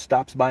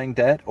stops buying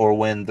debt, or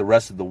when the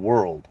rest of the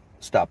world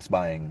stops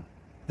buying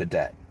the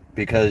debt?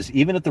 Because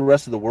even if the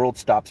rest of the world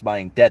stops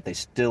buying debt, they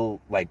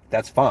still, like,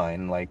 that's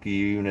fine. Like,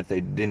 even if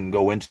they didn't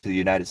go into the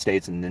United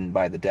States and didn't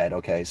buy the debt,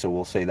 okay, so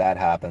we'll say that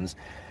happens.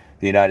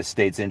 The United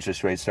States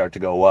interest rates start to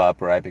go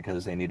up, right,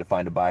 because they need to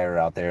find a buyer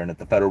out there. And if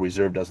the Federal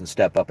Reserve doesn't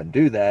step up and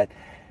do that,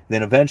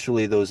 then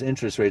eventually those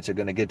interest rates are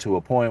going to get to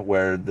a point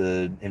where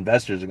the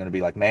investors are going to be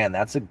like, man,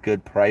 that's a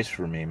good price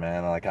for me,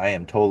 man. Like, I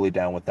am totally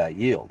down with that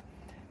yield.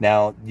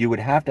 Now, you would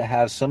have to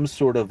have some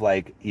sort of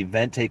like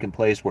event taking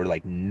place where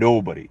like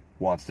nobody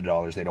wants the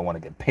dollars. They don't want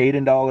to get paid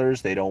in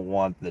dollars. They don't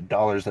want the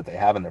dollars that they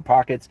have in their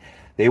pockets.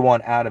 They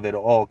want out of it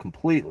all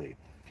completely.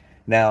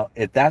 Now,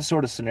 if that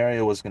sort of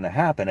scenario was going to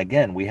happen,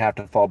 again, we have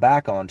to fall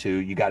back onto,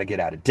 you got to get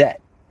out of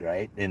debt,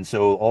 right? And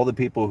so all the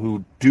people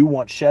who do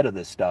want shed of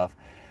this stuff,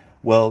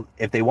 well,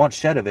 if they want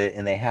shed of it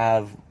and they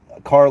have a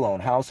car loan,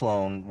 house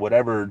loan,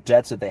 whatever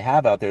debts that they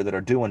have out there that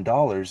are due in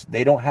dollars,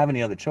 they don't have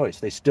any other choice.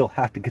 They still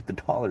have to get the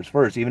dollars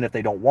first, even if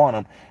they don't want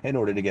them, in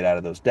order to get out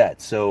of those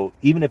debts. So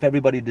even if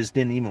everybody just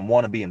didn't even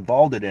want to be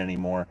involved in it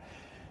anymore,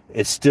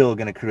 it's still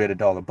going to create a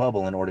dollar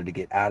bubble in order to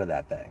get out of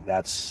that thing.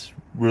 That's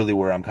really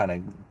where I'm kind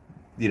of,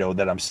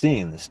 that I'm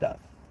seeing this stuff.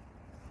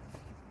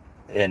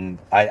 And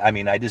I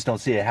mean, I just don't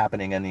see it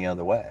happening any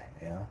other way.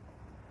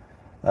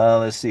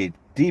 Let's see.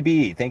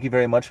 DB, thank you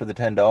very much for the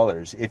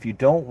 $10. If you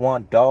don't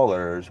want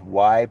dollars,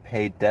 why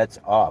pay debts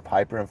off?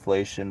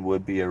 Hyperinflation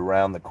would be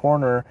around the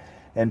corner,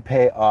 and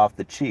pay off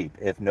the cheap.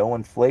 If no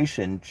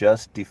inflation,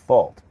 just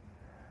default.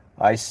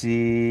 I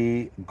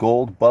see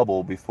gold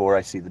bubble before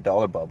I see the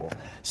dollar bubble.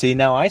 See,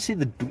 now I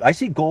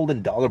see gold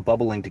and dollar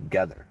bubbling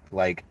together.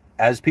 Like,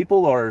 as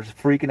people are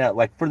freaking out,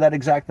 like, for that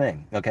exact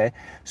thing, okay?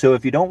 So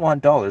if you don't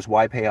want dollars,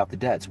 why pay off the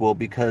debts? Well,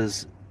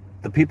 because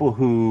the people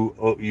who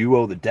you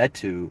owe the debt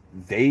to,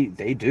 they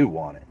do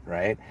want it,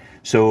 right?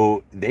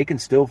 So they can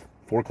still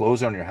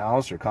foreclose on your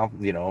house or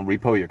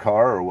repo your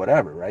car or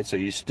whatever, right? So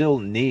you still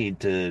need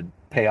to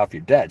pay off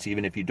your debts,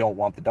 even if you don't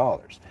want the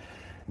dollars.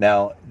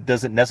 Now,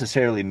 doesn't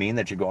necessarily mean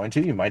that you're going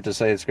to. You might just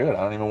say, it's good,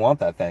 I don't even want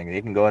that thing.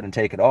 You can go ahead and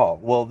take it all.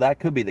 Well, that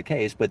could be the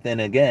case, but then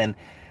again,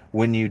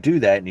 when you do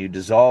that and you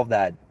dissolve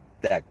that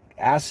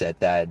asset,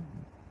 that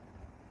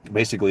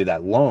basically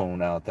that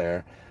loan out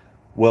there,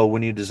 well,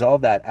 when you dissolve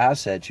that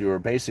asset, you're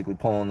basically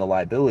pulling the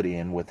liability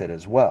in with it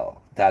as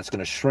well. That's going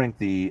to shrink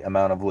the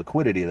amount of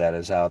liquidity that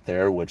is out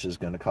there, which is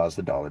going to cause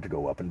the dollar to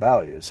go up in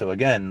value. So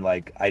again,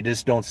 like, I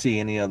just don't see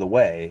any other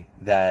way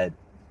that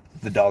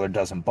the dollar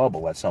doesn't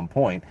bubble at some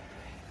point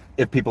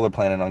if people are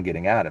planning on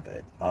getting out of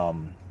it.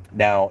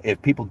 Now,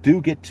 if people do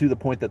get to the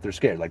point that they're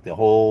scared, like the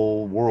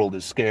whole world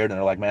is scared and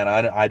they're like, man,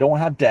 I don't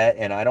have debt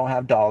and I don't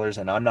have dollars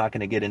and I'm not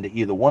going to get into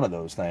either one of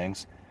those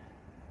things,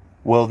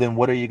 well, then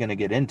what are you going to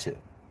get into?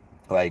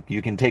 Like,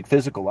 you can take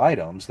physical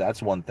items,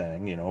 that's one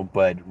thing,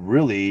 but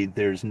really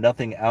there's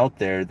nothing out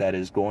there that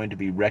is going to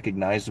be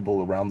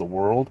recognizable around the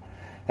world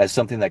as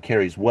something that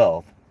carries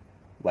wealth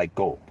like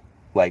gold.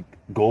 Like,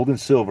 gold and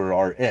silver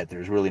are it.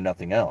 There's really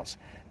nothing else.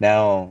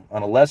 Now,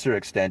 on a lesser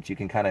extent, you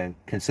can kind of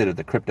consider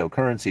the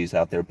cryptocurrencies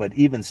out there, but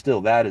even still,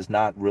 that is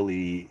not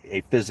really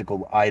a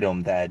physical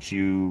item that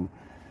you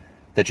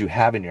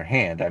have in your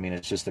hand. I mean,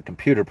 it's just a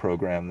computer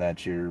program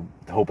that you're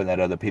hoping that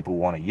other people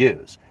want to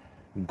use.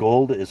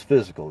 Gold is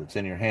physical. It's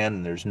in your hand,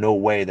 and there's no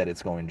way that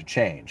it's going to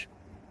change.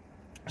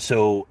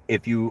 So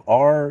if you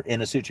are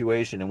in a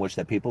situation in which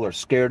that people are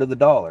scared of the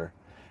dollar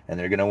and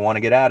they're going to want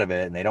to get out of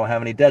it and they don't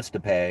have any debts to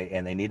pay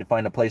and they need to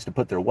find a place to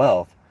put their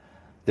wealth,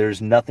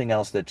 there's nothing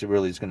else that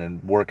really is going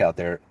to work out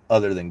there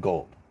other than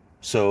gold.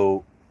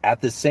 So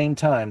at the same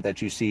time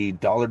that you see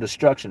dollar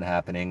destruction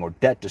happening or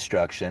debt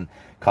destruction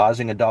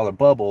causing a dollar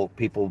bubble,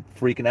 people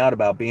freaking out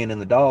about being in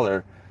the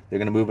dollar, they're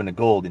going to move into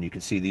gold, and you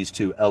can see these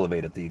two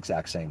elevate at the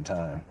exact same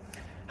time.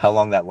 How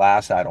long that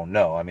lasts, I don't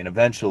know. I mean,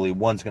 eventually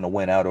one's going to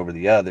win out over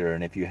the other,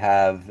 and if you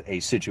have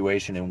a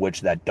situation in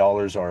which that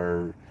dollars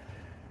are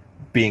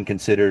being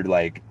considered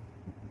like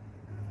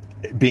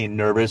being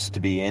nervous to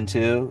be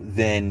into,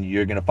 then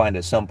you're going to find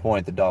at some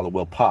point the dollar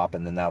will pop,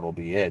 and then that'll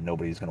be it.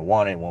 Nobody's going to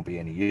want it. Won't be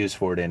any use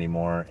for it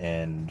anymore,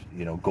 and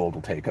gold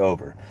will take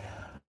over.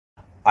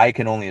 I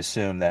can only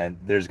assume that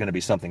there's going to be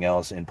something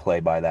else in play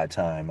by that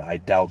time. I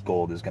doubt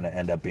gold is going to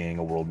end up being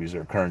a world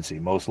reserve currency.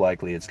 Most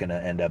likely it's going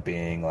to end up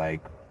being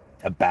like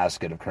a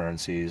basket of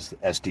currencies,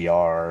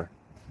 SDR,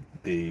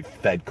 the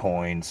Fed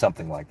coin,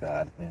 something like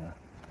that. Yeah.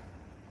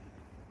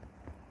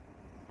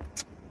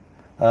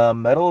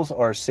 Metals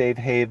are safe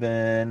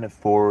haven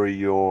for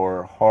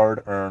your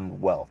hard-earned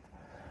wealth.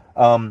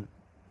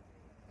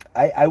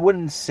 I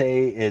wouldn't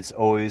say it's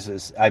always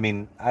as, I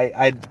mean,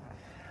 I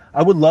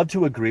would love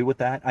to agree with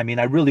that. I mean,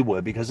 I really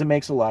would, because it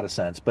makes a lot of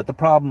sense. But the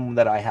problem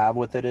that I have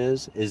with it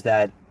is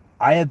that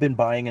I have been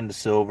buying into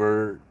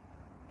silver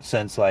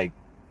since like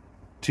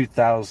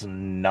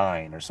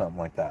 2009 or something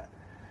like that.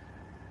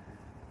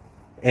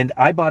 And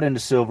I bought into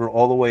silver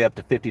all the way up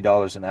to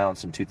 $50 an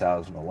ounce in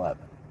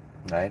 2011.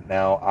 Right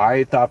now,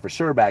 I thought for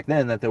sure back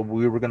then that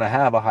we were going to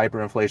have a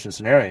hyperinflation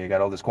scenario. You got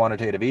all this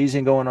quantitative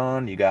easing going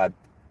on. You got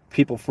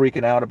people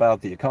freaking out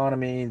about the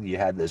economy. You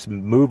had this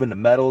move into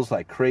metals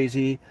like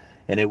crazy,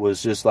 and it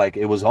was just like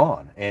it was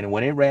on. And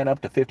when it ran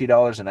up to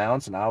 $50 an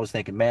ounce, and I was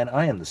thinking, man,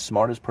 I am the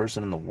smartest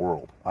person in the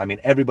world. I mean,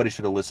 everybody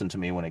should have listened to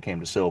me when it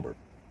came to silver.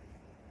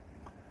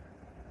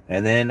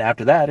 And then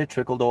after that, it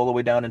trickled all the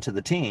way down into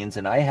the teens,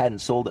 and I hadn't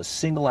sold a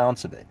single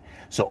ounce of it.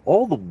 So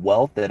all the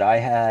wealth that I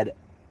had,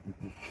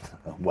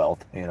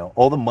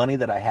 all the money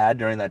that I had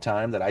during that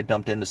time that I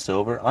dumped into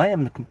silver,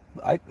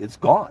 it's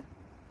gone.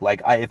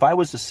 Like, if I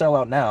was to sell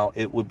out now,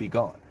 it would be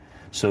gone.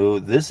 So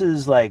this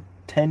is like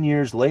 10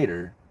 years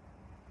later,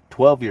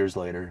 12 years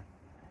later,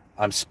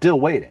 I'm still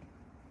waiting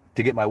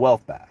to get my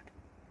wealth back.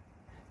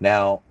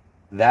 Now,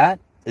 that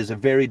is a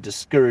very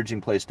discouraging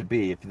place to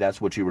be if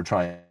that's what you were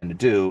trying to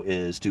do,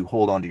 is to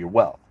hold on to your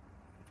wealth.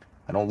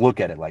 I don't look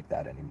at it like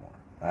that anymore.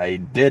 I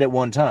did at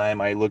one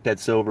time. I looked at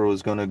silver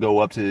was going to go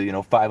up to,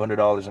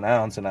 $500 an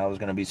ounce, and I was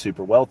going to be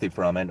super wealthy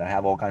from it and I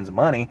have all kinds of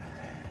money.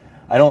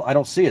 I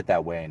don't see it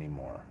that way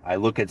anymore. I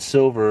look at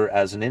silver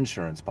as an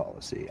insurance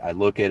policy. I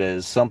look at it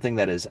as something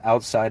that is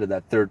outside of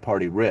that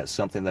third-party risk,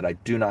 something that I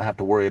do not have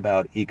to worry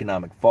about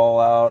economic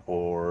fallout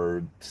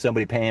or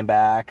somebody paying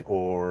back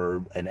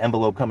or an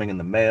envelope coming in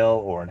the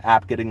mail or an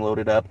app getting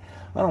loaded up.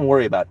 I don't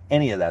worry about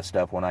any of that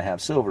stuff when I have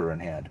silver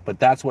in hand. But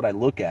that's what I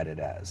look at it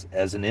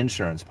as an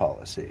insurance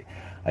policy.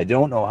 I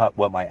don't know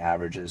what my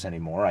average is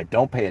anymore. I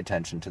don't pay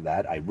attention to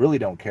that. I really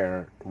don't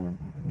care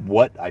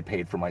what I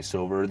paid for my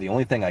silver. The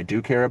only thing I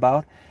do care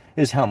about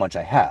is how much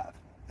I have.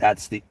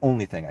 That's the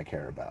only thing I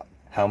care about.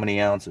 How many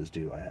ounces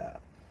do I have?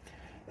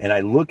 And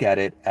I look at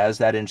it as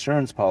that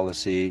insurance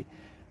policy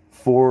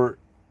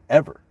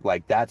forever.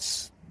 Like,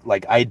 that's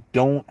like, I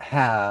don't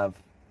have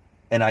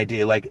an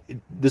idea. Like,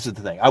 this is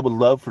the thing. I would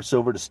love for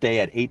silver to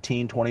stay at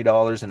 $18,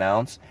 $20 an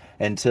ounce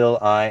until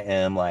I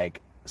am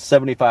like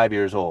 75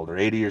 years old or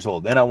 80 years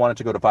old. Then I want it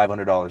to go to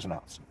 $500 an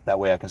ounce. That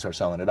way I can start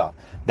selling it off.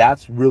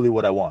 That's really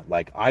what I want.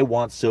 Like, I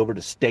want silver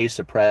to stay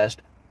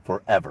suppressed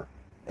forever.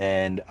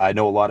 And I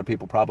know a lot of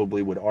people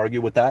probably would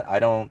argue with that. I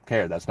don't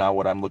care. That's not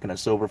what I'm looking at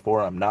silver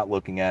for. I'm not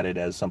looking at it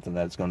as something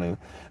that's going to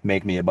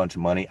make me a bunch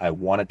of money. I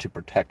want it to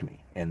protect me.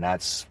 And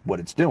that's what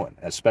it's doing,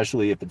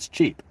 especially if it's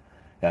cheap.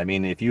 I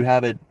mean, if you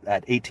have it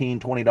at $18,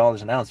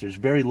 $20 an ounce, there's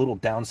very little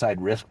downside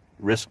risk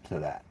to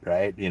that,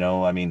 right?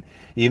 I mean,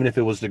 even if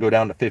it was to go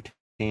down to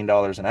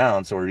 $15 an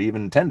ounce or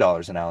even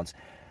 $10 an ounce,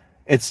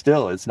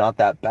 it's not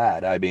that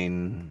bad. I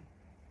mean,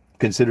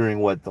 considering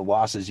what the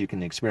losses you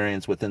can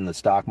experience within the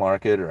stock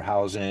market or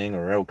housing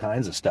or all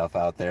kinds of stuff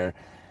out there,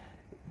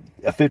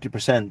 a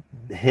 50%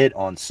 hit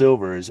on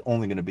silver is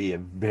only going to be a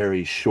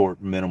very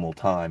short, minimal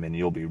time, and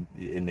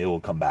it will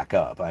come back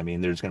up. I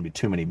mean, there's going to be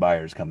too many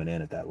buyers coming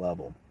in at that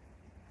level.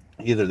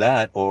 Either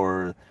that,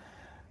 or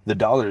the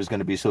dollar is going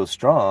to be so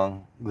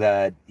strong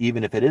that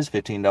even if it is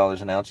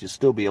 $15 an ounce, you'll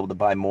still be able to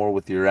buy more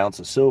with your ounce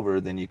of silver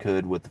than you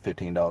could with the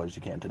 $15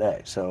 you can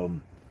today. So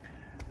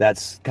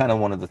that's kind of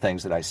one of the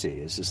things that I see.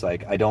 It's just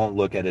like, I don't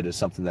look at it as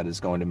something that is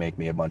going to make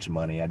me a bunch of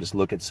money. I just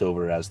look at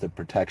silver as the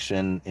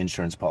protection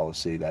insurance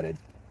policy that it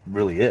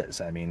really is.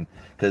 I mean,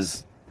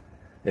 because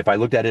if I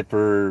looked at it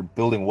for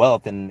building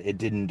wealth, and it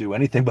didn't do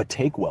anything but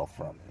take wealth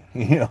from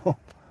me,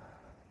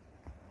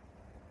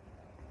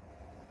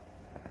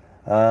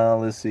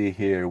 Let's see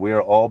here. We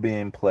are all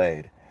being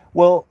played.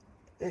 Well,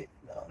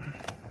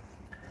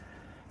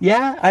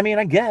 yeah, I mean,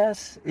 I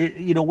guess,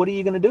 what are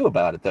you going to do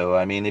about it, though?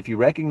 I mean, if you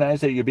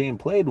recognize that you're being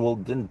played, well,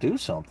 then do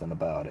something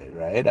about it,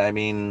 right? I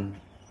mean,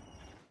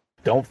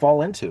 don't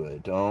fall into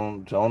it.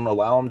 Don't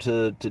allow them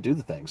to do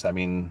the things. I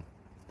mean,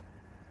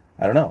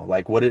 I don't know,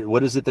 like what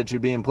is it that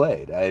you're being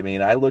played? I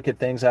mean, I look at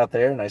things out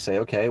there and I say,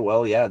 okay,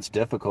 well, yeah, it's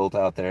difficult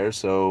out there.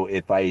 So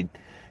if I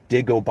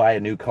did go buy a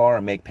new car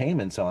and make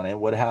payments on it,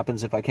 what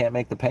happens if I can't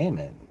make the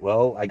payment?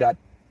 Well, I got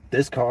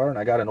this car and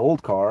I got an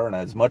old car, and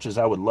as much as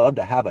I would love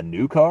to have a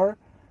new car,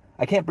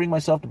 I can't bring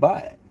myself to buy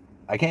it.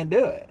 I can't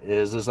do it.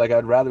 It's just like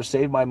I'd rather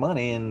save my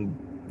money and,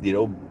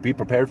 be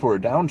prepared for a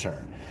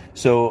downturn.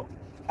 So,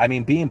 I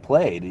mean, being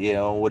played,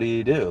 what do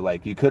you do?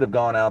 Like, you could have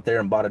gone out there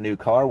and bought a new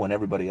car when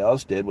everybody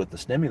else did with the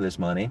stimulus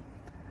money.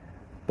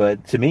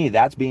 But to me,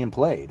 that's being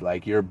played.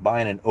 Like, you're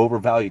buying an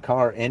overvalued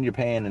car and you're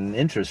paying an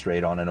interest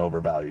rate on an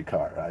overvalued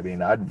car. I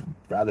mean, I'd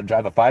rather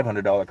drive a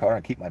 $500 car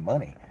and keep my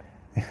money.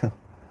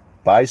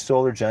 Buy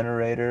solar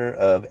generator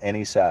of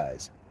any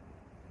size.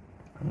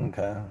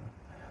 Okay.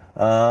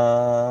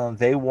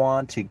 They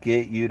want to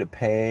get you to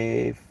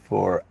pay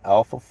for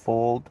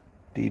AlphaFold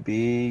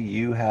DB.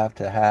 You have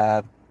to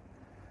have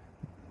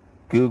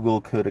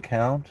Google could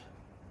account.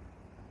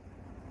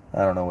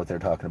 I don't know what they're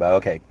talking about.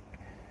 Okay.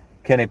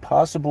 Can a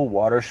possible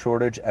water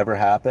shortage ever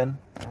happen?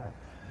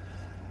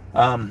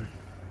 Yeah,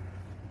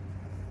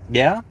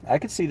 I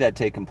could see that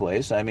taking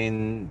place. I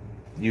mean,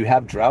 you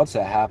have droughts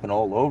that happen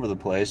all over the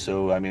place.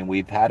 So, I mean,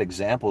 we've had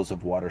examples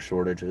of water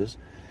shortages.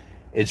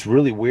 It's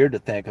really weird to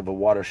think of a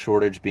water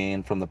shortage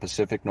being from the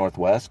Pacific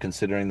Northwest,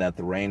 considering that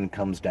the rain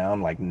comes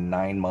down like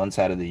 9 months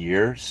out of the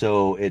year.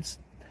 So it's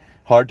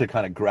hard to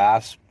kind of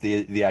grasp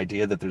the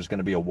idea that there's going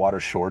to be a water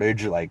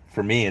shortage. Like,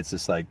 for me, it's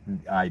just like,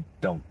 I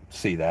don't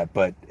see that,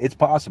 but it's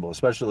possible,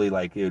 especially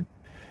like it'd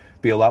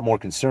be a lot more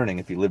concerning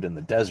if you lived in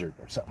the desert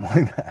or something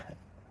like that.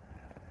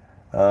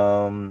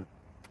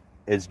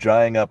 It's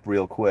drying up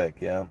real quick.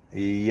 Yeah.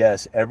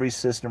 Yes. Every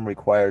system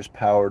requires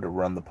power to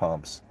run the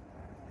pumps.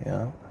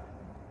 Yeah.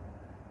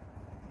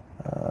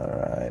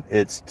 All right.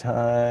 It's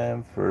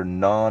time for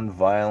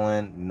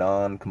non-violent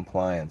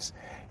non-compliance.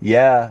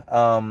 Yeah.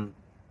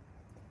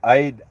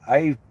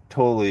 I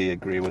totally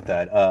agree with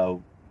that.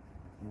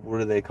 What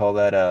do they call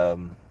that?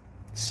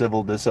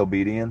 Civil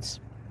disobedience.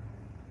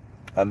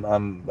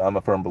 I'm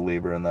a firm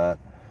believer in that.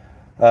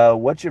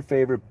 What's your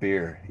favorite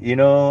beer?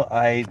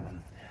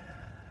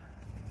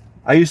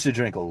 I used to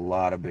drink a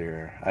lot of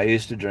beer. I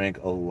used to drink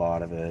a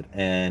lot of it,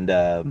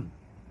 and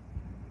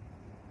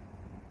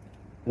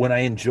when I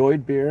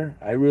enjoyed beer,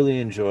 I really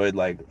enjoyed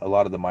like a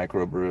lot of the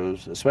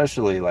microbrews,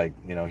 especially like,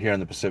 here in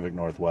the Pacific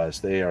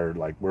Northwest. They are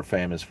like, we're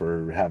famous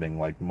for having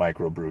like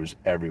microbrews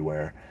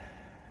everywhere.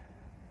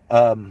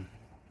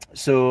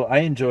 So I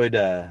enjoyed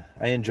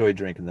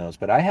drinking those,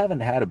 but I haven't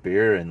had a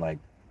beer in like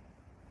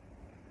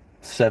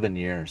 7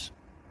 years.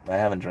 I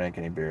haven't drank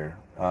any beer.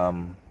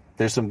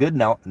 There's some good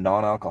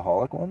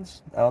non-alcoholic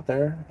ones out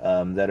there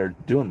that are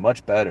doing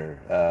much better.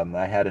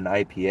 I had an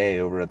IPA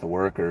over at the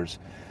Workers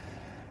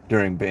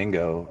during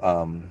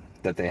bingo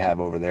that they have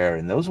over there,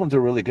 and those ones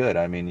are really good.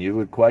 I mean, you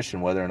would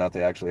question whether or not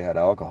they actually had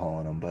alcohol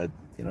in them, but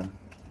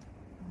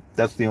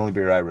that's the only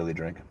beer I really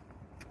drink.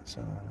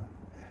 So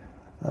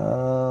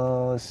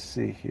let's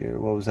see here.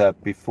 What was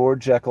that? Before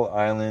Jekyll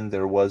Island,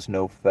 there was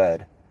no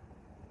Fed.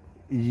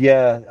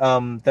 Yeah,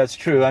 that's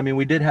true. I mean,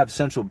 we did have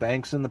central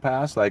banks in the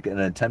past, like an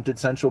attempted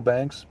central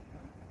banks,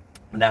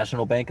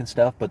 national bank and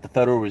stuff, but the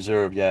Federal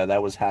Reserve, yeah,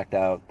 that was hacked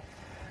out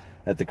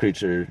at the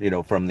Creature,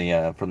 from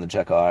the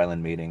Jekyll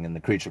Island meeting. And The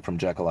Creature from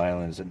Jekyll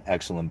Island is an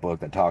excellent book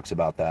that talks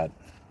about that.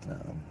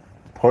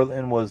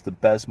 Portland was the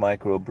best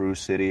microbrew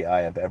city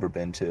I have ever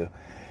been to.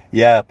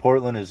 Yeah,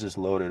 Portland is just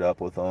loaded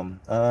up with them.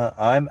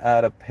 I'm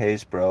out of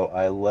pace, bro.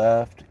 I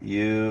left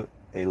you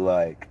a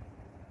like.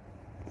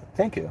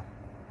 Thank you.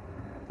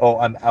 Oh,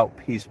 I'm out.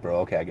 Peace, bro.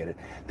 Okay, I get it.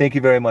 Thank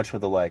you very much for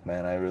the like,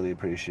 man. I really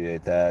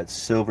appreciate that.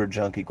 Silver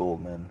Junkie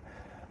Goldman.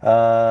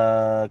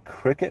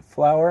 Cricket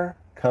flower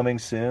coming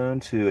soon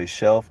to a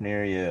shelf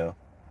near you.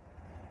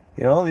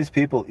 All these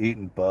people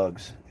eating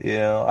bugs.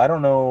 I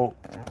don't know.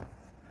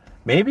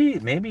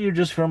 Maybe you're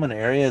just from an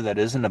area that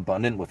isn't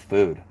abundant with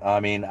food. I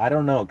mean, I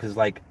don't know, because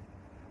like,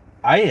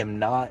 I am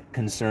not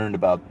concerned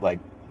about like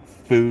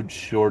food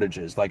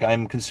shortages. Like,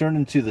 I'm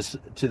concerned to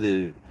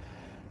the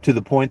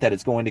point that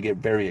it's going to get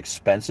very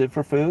expensive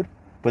for food,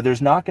 but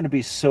there's not going to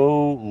be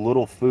so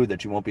little food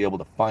that you won't be able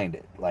to find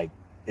it. Like,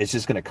 it's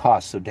just going to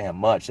cost so damn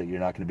much that you're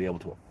not going to be able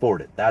to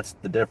afford it. That's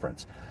the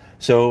difference.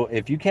 So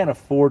if you can't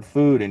afford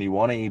food and you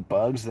want to eat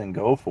bugs, then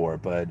go for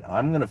it. But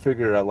I'm going to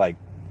figure out, like,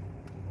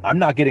 I'm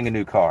not getting a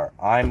new car.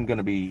 I'm going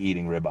to be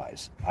eating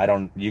ribeyes.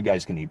 You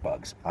guys can eat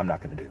bugs. I'm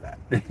not going to do that.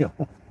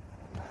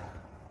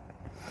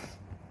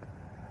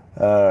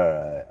 All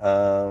right.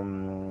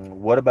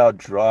 What about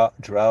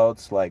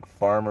droughts, like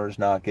farmers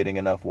not getting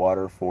enough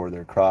water for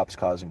their crops,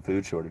 causing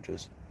food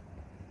shortages?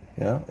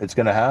 It's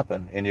going to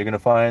happen. And you're going to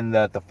find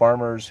that the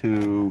farmers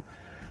who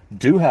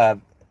do have,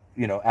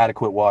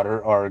 adequate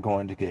water are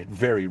going to get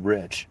very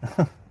rich.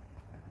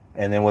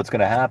 And then what's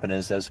going to happen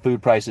is, as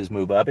food prices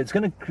move up, it's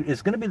going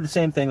to be the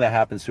same thing that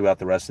happens throughout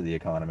the rest of the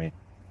economy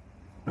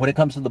when it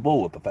comes to the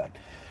bullwhip effect.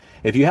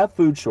 If you have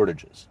food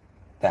shortages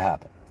that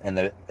happen,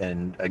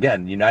 and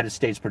again, the United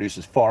States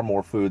produces far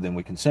more food than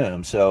we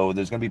consume, so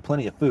there's going to be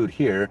plenty of food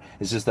here.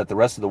 It's just that the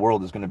rest of the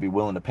world is going to be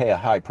willing to pay a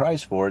high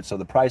price for it, so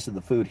the price of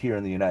the food here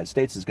in the United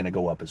States is going to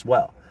go up as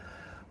well.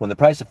 When the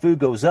price of food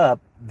goes up,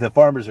 the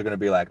farmers are going to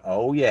be like,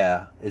 oh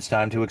yeah, it's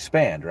time to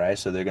expand, right?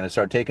 So they're going to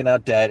start taking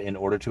out debt in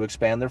order to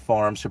expand their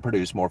farms to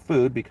produce more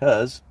food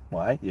because,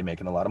 why? You're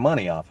making a lot of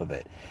money off of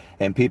it.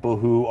 And people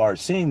who are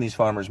seeing these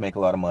farmers make a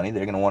lot of money,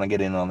 they're going to want to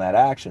get in on that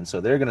action.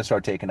 So they're going to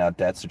start taking out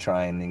debts to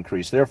try and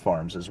increase their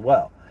farms as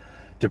well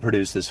to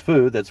produce this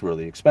food that's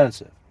really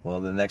expensive.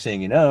 Well, the next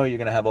thing you know, you're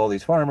going to have all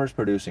these farmers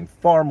producing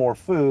far more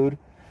food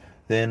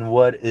than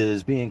what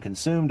is being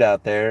consumed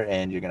out there,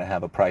 and you're going to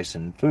have a price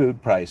in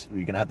food price.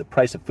 You're going to have the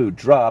price of food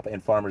drop,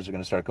 and farmers are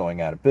going to start going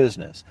out of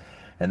business.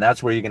 And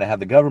that's where you're going to have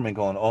the government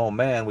going, oh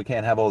man, we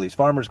can't have all these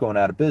farmers going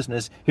out of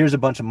business. Here's a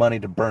bunch of money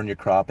to burn your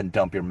crop and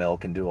dump your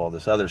milk and do all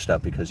this other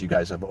stuff because you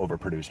guys have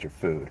overproduced your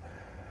food.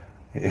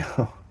 You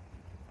know?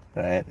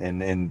 Right?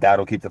 And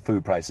that'll keep the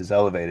food prices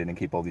elevated and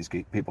keep all these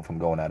people from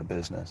going out of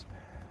business.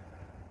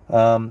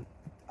 No,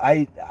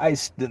 I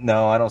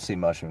don't see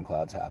mushroom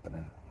clouds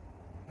happening.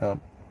 No.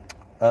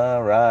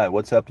 All right.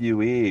 What's up,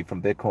 UE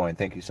from Bitcoin?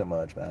 Thank you so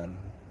much, man.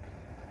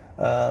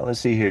 Let's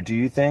see here. Do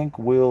you think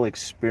we'll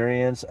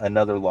experience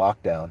another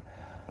lockdown?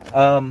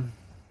 I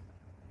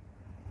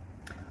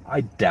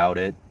doubt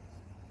it.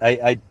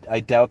 I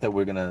doubt that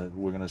we're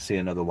gonna see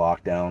another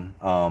lockdown.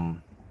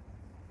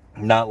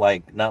 Not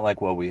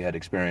like what we had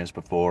experienced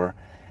before.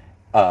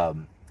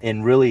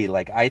 And really,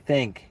 like, I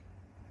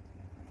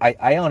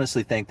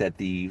honestly think that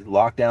the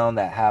lockdown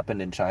that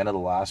happened in China, the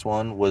last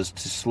one, was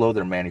to slow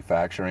their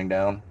manufacturing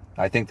down.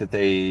 I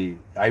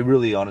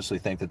really honestly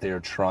think that they are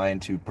trying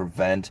to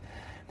prevent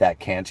that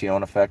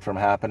Cantillon effect from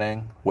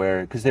happening,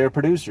 because they're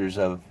producers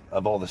of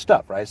all the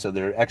stuff, right? So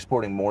they're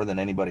exporting more than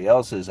anybody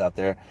else is out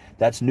there.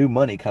 That's new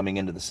money coming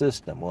into the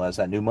system. Well, as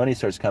that new money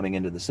starts coming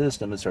into the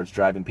system, it starts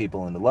driving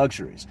people into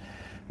luxuries.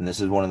 And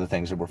this is one of the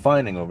things that we're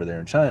finding over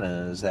there in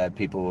China, is that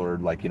people are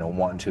like,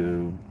 wanting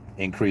to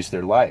increase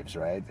their lives,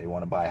 right? They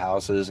want to buy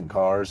houses and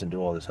cars and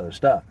do all this other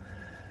stuff.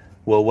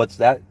 Well,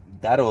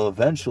 that'll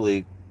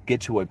eventually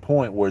get to a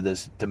point where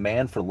this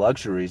demand for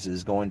luxuries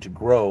is going to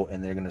grow,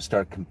 and they're going to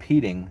start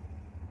competing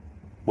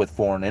with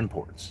foreign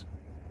imports.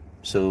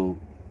 So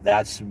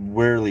that's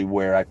really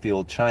where I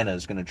feel China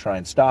is going to try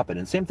and stop it.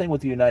 And same thing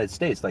with the United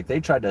States. Like, they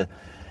tried to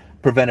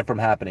prevent it from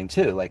happening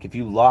too. Like, if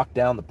you lock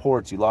down the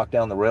ports, you lock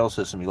down the rail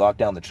system, you lock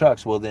down the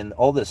trucks, well, then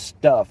all this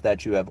stuff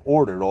that you have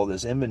ordered, all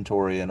this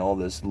inventory and all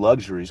this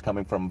luxuries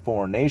coming from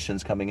foreign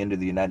nations coming into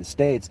the United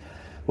States,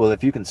 well,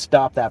 if you can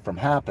stop that from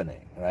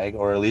happening, right,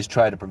 or at least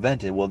try to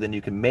prevent it, well, then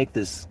you can make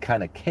this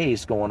kind of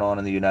case going on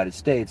in the United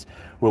States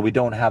where we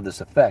don't have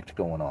this effect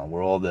going on,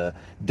 where all the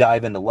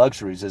dive into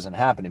luxuries isn't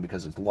happening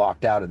because it's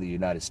locked out of the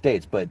United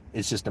States. But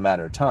it's just a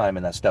matter of time,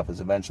 and that stuff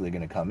is eventually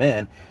going to come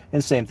in.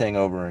 And same thing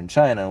over in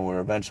China, where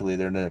eventually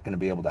they're not going to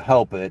be able to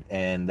help it,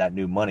 and that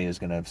new money is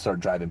going to start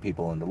driving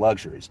people into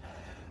luxuries.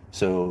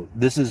 So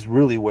this is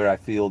really where I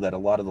feel that a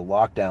lot of the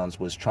lockdowns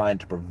was trying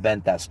to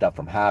prevent that stuff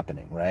from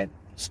happening, right?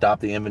 Stop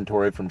the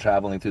inventory from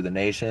traveling through the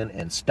nation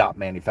and stop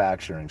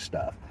manufacturing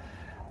stuff.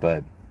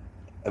 But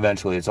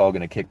eventually it's all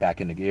going to kick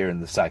back into gear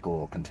and the cycle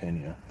will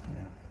continue.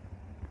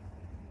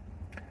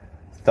 Yeah.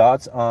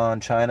 Thoughts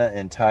on China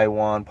and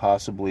Taiwan,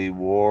 possibly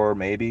war,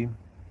 maybe?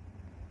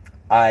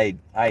 I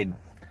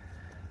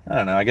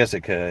don't know. I guess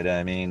it could.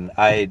 I mean,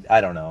 I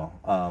don't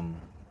know.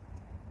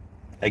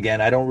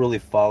 Again, I don't really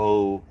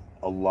follow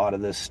a lot of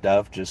this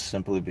stuff, just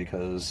simply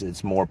because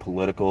it's more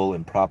political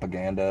and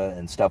propaganda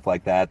and stuff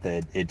like that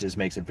it just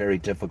makes it very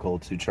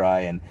difficult to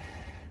try and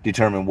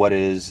determine what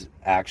is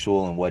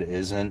actual and what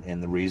isn't,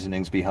 and the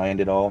reasonings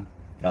behind it all.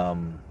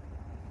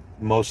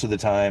 Most of the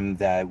time,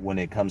 that when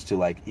it comes to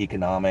like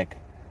economic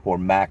or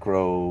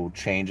macro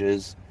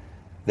changes,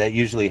 that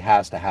usually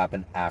has to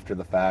happen after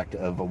the fact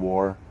of a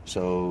war.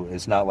 So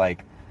it's not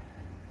like,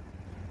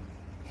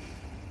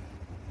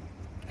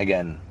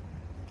 again,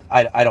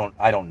 I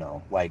don't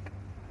know. Like,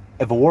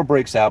 if a war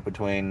breaks out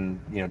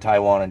between,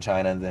 Taiwan and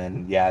China,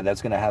 then yeah,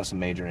 that's going to have some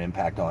major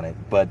impact on it.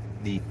 But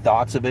the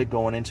thoughts of it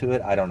going into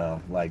it, I don't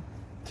know. Like,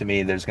 to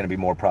me, there's going to be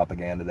more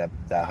propaganda that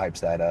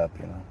hypes that up,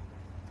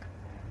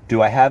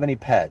 Do I have any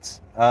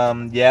pets?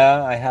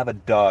 Yeah, I have a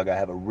dog. I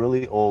have a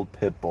really old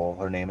pit bull.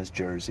 Her name is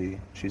Jersey.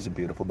 She's a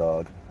beautiful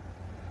dog.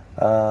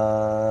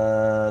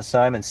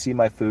 Simon, see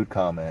my food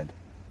comment.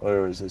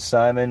 Or is it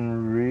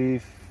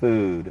Simon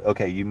Food?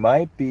 Okay, you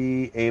might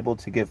be able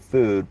to get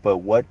food, but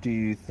what do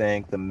you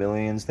think the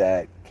millions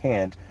that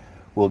can't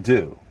will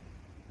do?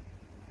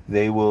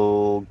 They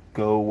will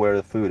go where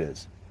the food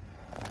is.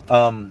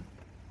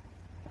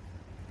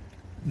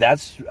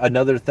 That's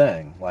another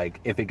thing. Like,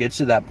 if it gets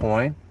to that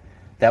point,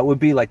 that would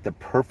be like the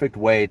perfect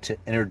way to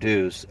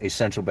introduce a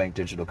central bank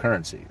digital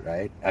currency,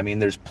 right? I mean,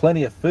 there's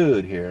plenty of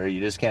food here, you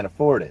just can't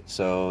afford it.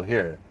 So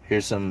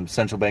here's some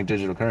central bank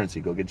digital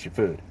currency, go get your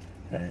food,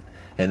 right?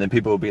 And then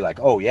people will be like,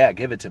 oh yeah,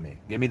 give it to me.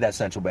 Give me that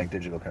central bank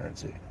digital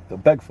currency. They'll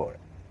beg for it.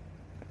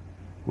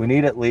 We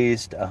need at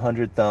least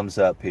 100 thumbs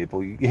up,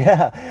 people.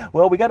 Yeah,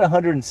 well, we got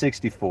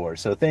 164.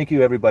 So thank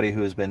you, everybody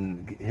who has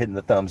been hitting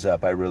the thumbs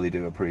up. I really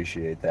do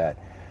appreciate that.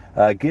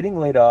 Getting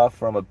laid off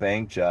from a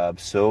bank job,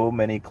 so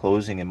many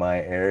closing in my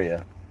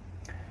area.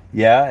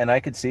 Yeah, and I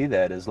could see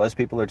that as less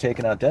people are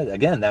taking out debt.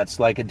 Again, that's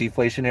like a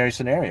deflationary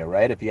scenario,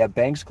 right? If you have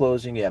banks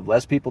closing, you have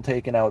less people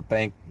taking out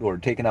bank or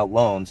taking out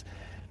loans,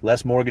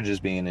 less mortgages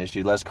being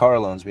issued, less car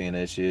loans being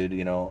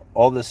issued,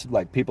 all this,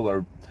 like, people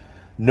are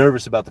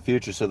nervous about the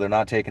future, so they're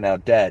not taking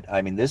out debt.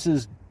 I mean, this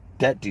is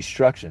debt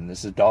destruction.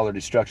 This is dollar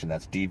destruction.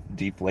 That's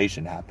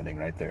deflation happening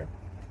right there.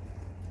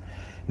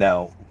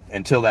 Now,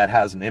 until that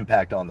has an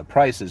impact on the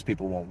prices,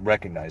 people won't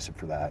recognize it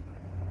for that.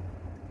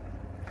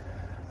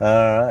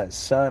 All right,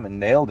 Simon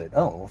nailed it.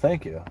 Oh, well,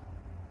 thank you.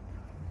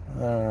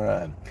 All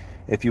right.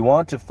 If you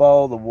want to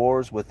follow the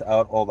wars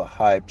without all the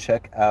hype,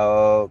 check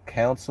out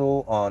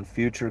Council on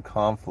Future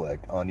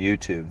Conflict on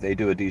YouTube. They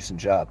do a decent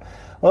job.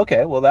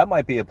 Okay, well, that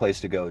might be a place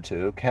to go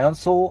to.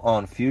 Council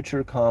on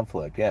Future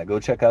Conflict. Yeah, go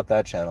check out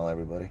that channel,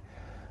 everybody.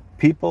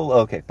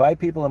 Okay, 5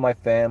 people in my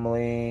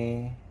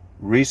family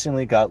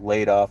recently got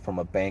laid off from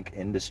the bank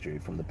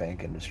industry.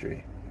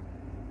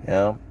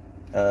 Gucci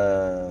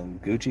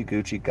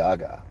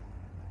Gaga.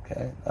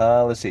 Okay,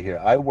 let's see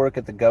here. I work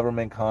at the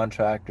government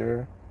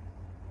contractor,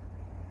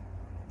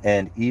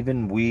 and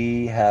even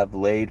we have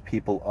laid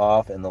people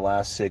off in the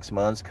last 6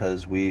 months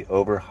because we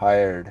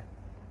overhired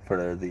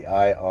for the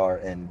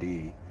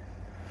IR&D.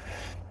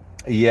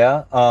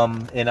 Yeah,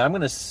 and I'm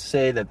going to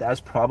say that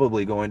that's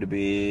probably going to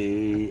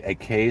be a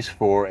case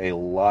for a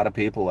lot of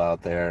people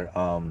out there,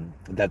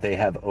 that they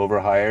have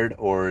overhired,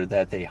 or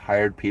that they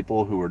hired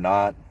people who were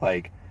not,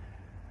 like,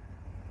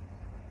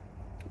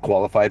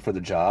 qualified for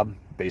the job,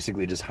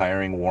 basically just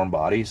hiring warm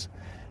bodies.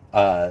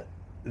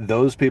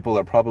 Those people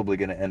are probably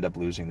going to end up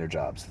losing their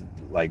jobs,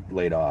 like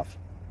laid off.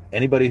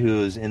 Anybody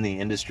who is in the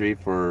industry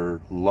for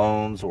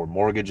loans or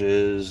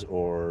mortgages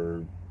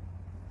or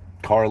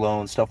car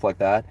loans, stuff like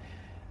that,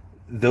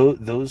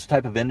 those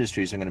type of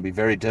industries are going to be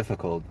very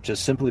difficult,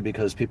 just simply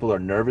because people are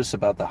nervous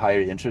about the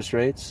higher interest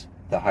rates,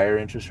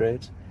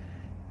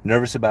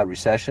 nervous about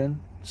recession.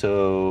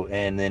 So,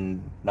 and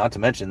then not to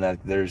mention that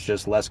there's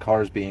just less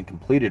cars being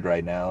completed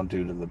right now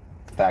due to the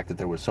fact that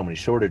there were so many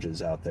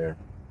shortages out there.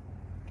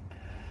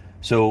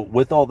 So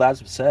with all that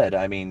said,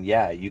 I mean,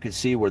 yeah, you can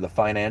see where the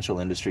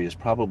financial industry is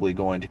probably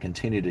going to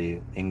continue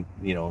to,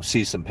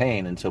 see some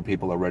pain until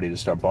people are ready to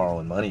start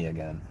borrowing money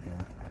again.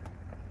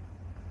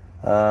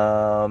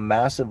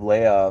 Massive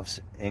layoffs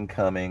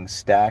incoming.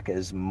 Stack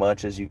as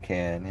much as you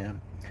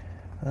can.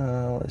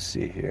 Yeah. Let's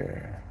see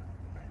here.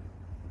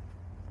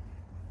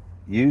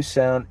 You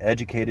sound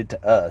educated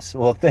to us.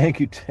 Well, thank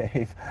you,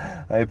 Dave.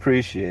 I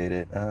appreciate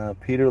it.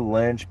 Peter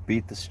Lynch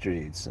beat the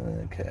streets.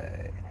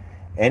 Okay.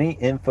 Any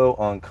info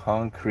on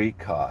concrete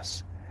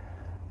costs?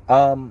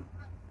 I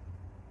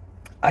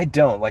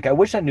don't. Like, I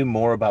wish I knew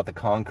more about the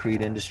concrete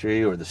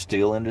industry or the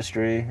steel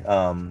industry,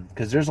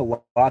 because there's a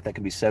lot that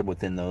can be said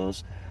within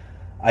those.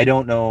 I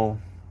don't know.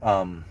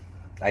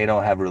 I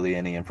don't have really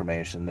any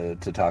information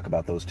to talk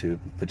about those two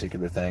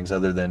particular things,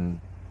 other than,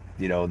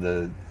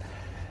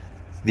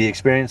 the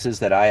experiences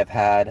that I have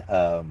had.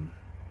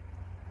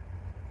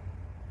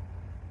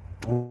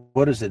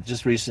 What is it?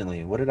 Just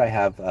recently, what did I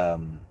have?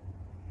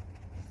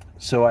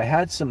 So I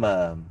had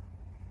some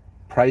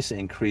price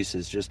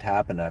increases just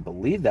happen. I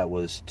believe that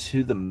was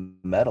to the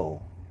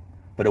metal,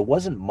 but it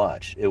wasn't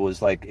much. It was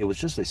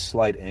just a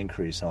slight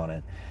increase on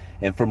it.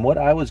 And from what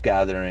I was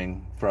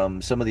gathering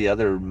from some of the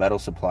other metal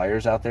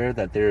suppliers out there,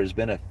 that there has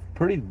been a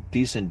pretty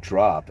decent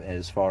drop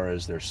as far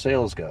as their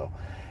sales go.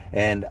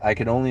 And I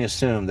can only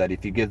assume that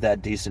if you give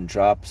that decent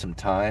drop some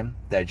time,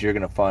 that you're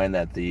going to find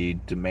that the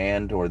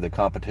demand or the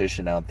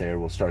competition out there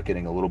will start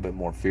getting a little bit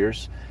more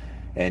fierce.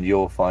 And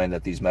you'll find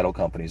that these metal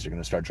companies are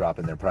going to start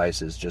dropping their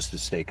prices just to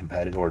stay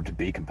competitive, or to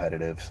be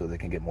competitive, so they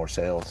can get more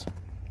sales.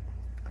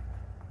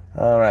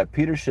 All right,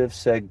 Peter Schiff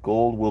said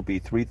gold will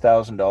be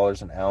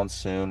 $3,000 an ounce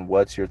soon.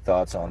 What's your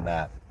thoughts on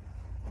that?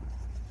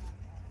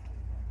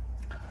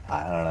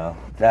 I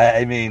don't know.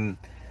 I mean,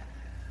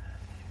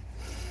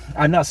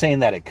 I'm not saying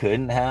that it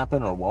couldn't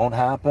happen or won't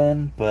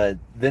happen, but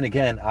then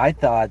again, I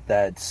thought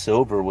that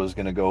silver was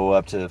going to go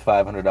up to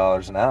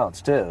 $500 an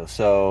ounce too.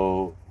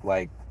 So,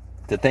 like,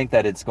 to think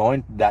that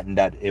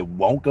that it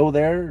won't go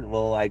there,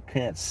 well, I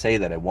can't say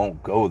that it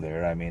won't go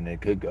there. I mean,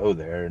 it could go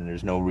there, and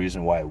there's no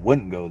reason why it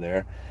wouldn't go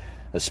there,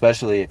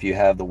 especially if you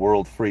have the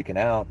world freaking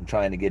out and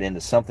trying to get into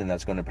something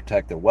that's going to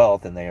protect their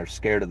wealth, and they are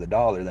scared of the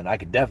dollar. Then I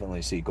could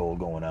definitely see gold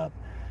going up.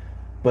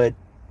 But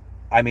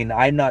I mean,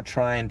 I'm not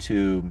trying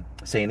to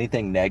say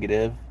anything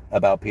negative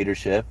about Peter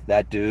Schiff.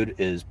 That dude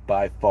is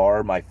by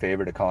far my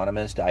favorite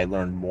economist. I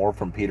learned more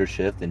from Peter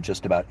Schiff than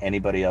just about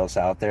anybody else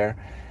out there.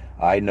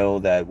 I know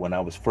that when I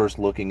was first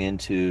looking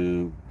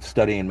into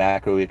studying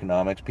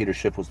macroeconomics, Peter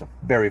Schiff was the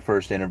very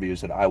first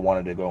interviews that I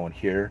wanted to go and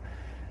hear.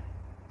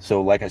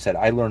 So like I said,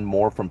 I learned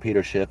more from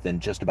Peter Schiff than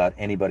just about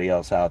anybody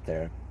else out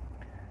there.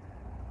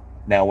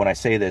 Now, when I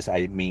say this,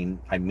 I mean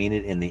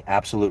it in the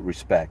absolute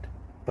respect.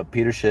 But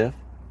Peter Schiff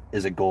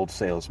is a gold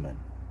salesman.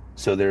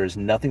 So there is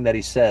nothing that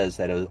he says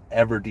that will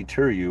ever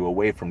deter you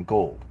away from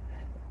gold.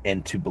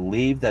 And to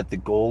believe that the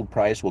gold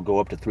price will go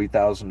up to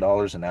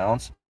 $3,000 an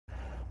ounce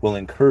will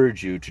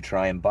encourage you to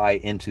try and buy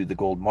into the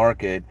gold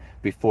market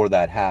before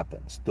that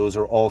happens. Those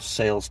are all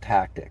sales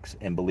tactics.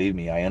 And believe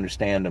me, I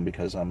understand them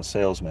because I'm a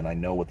salesman. I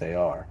know what they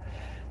are.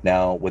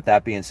 Now, with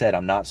that being said,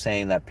 I'm not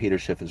saying that Peter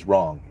Schiff is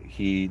wrong.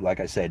 He, like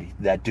I said,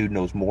 that dude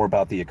knows more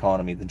about the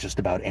economy than just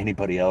about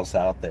anybody else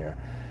out there.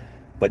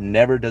 But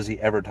never does he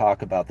ever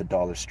talk about the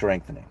dollar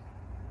strengthening.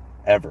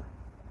 Ever.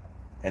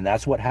 And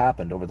that's what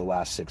happened over the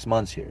last 6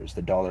 months here, is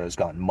the dollar has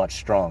gotten much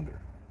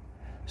stronger.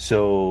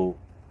 So,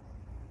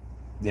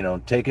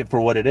 take it for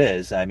what it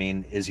is. I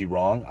mean, is he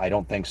wrong? I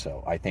don't think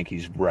so. I think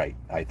he's right.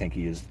 I think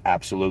he is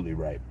absolutely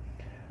right.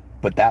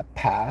 But that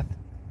path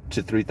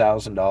to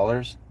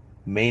 $3,000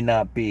 may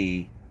not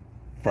be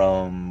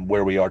from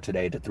where we are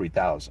today to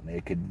 3,000.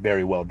 It could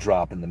very well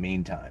drop in the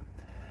meantime.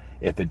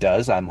 If it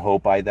does, I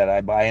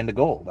buy into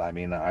gold. I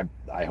mean,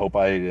 I hope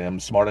I am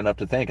smart enough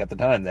to think at the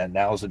time that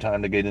now is the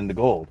time to get into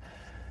gold.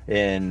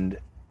 And,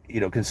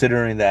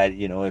 considering that,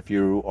 if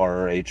you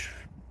are a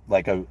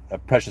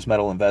precious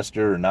metal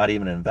investor, or not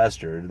even an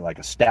investor, like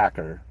a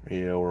stacker,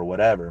 or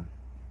whatever,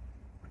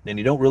 then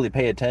you don't really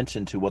pay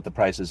attention to what the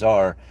prices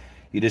are.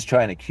 You just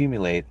try and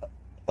accumulate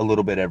a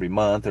little bit every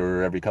month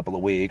or every couple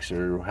of weeks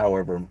or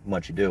however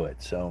much you do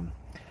it. So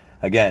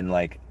again,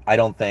 I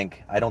don't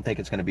think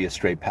it's going to be a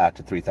straight path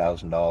to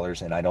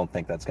 $3,000, and I don't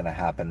think that's going to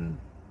happen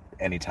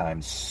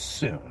anytime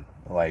soon.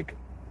 Like,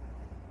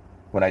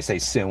 when I say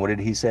soon, what did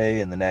he say?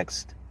 In the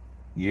next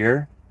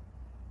year?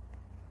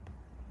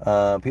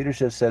 Peter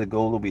Schiff said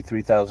gold will be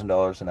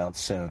 $3,000 an ounce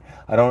soon.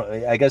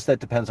 I guess that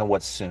depends on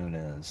what soon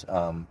is.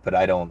 But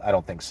I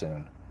don't think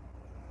soon.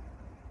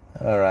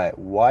 All right.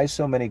 Why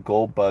so many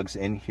gold bugs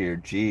in here?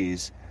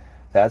 Geez,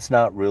 that's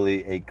not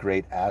really a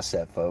great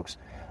asset, folks.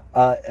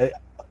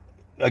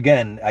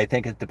 Again, I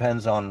think it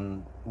depends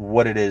on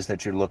what it is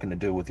that you're looking to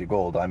do with your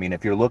gold. I mean,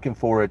 if you're looking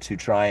for it to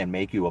try and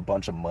make you a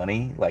bunch of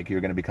money, like you're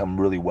going to become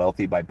really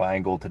wealthy by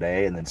buying gold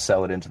today and then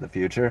sell it into the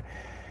future,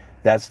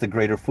 that's the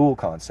greater fool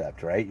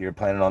concept, right? You're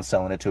planning on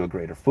selling it to a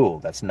greater fool.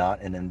 That's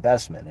not an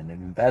investment. An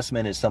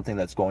investment is something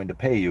that's going to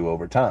pay you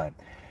over time.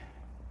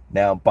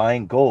 Now,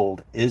 buying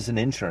gold is an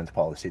insurance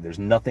policy. There's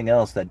nothing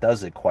else that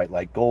does it quite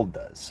like gold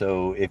does.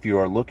 So if you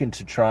are looking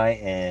to try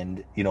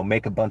and,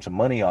 make a bunch of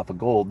money off of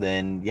gold,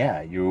 then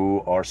yeah,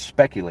 you are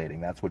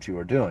speculating. That's what you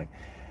are doing.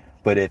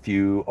 But if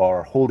you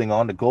are holding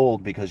on to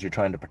gold because you're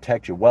trying to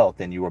protect your wealth,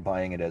 then you are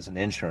buying it as an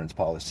insurance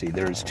policy.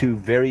 There's two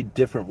very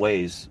different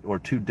ways, or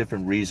two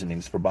different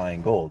reasonings for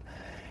buying gold.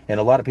 And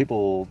a lot of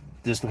people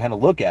just kind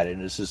of look at it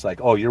and it's just like,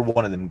 oh, you're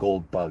one of them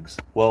gold bugs.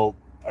 Well,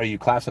 are you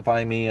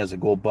classifying me as a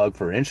gold bug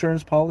for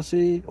insurance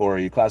policy, or are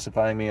you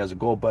classifying me as a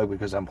gold bug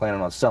because I'm planning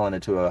on selling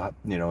it to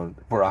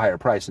for a higher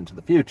price into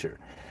the future?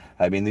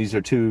 I mean, these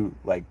are two,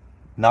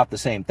 not the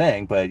same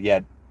thing, but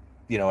yet,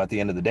 at the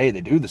end of the day, they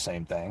do the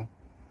same thing,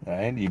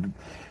 right? You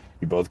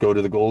both go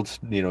to the gold,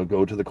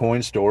 go to the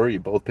coin store,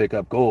 you both pick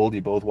up gold,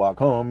 you both walk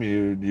home,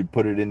 you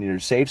put it in your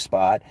safe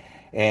spot,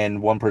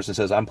 and one person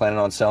says, I'm planning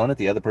on selling it.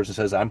 The other person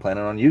says, I'm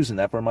planning on using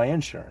that for my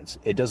insurance.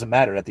 It doesn't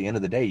matter. At the end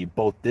of the day, you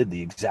both did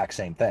the exact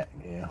same thing.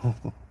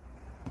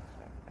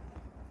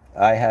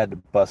 I had to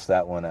bust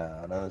that one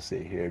out. Let's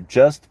see here.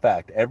 Just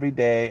fact. Every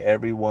day,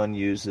 everyone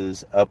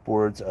uses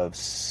upwards of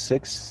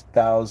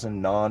 6,000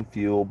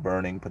 non-fuel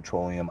burning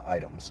petroleum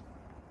items.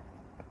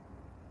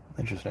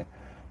 Interesting.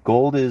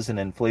 Gold is an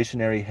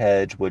inflationary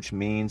hedge, which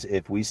means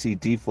if we see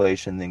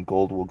deflation, then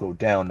gold will go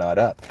down, not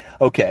up.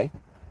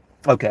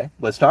 Okay,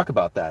 let's talk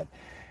about that.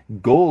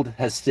 Gold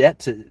has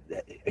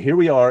here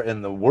we are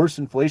in the worst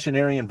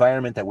inflationary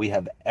environment that we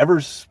have ever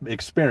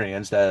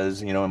experienced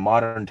as, in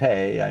modern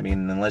day. I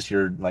mean, unless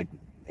you're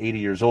 80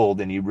 years old,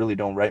 then you really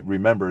don't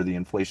remember the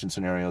inflation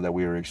scenario that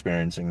we are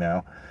experiencing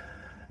now.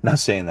 Not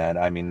saying that.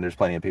 I mean, there's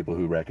plenty of people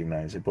who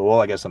recognize it. But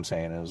all I guess I'm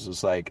saying is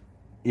it's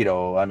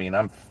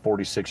I'm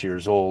 46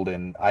 years old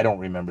and I don't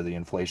remember the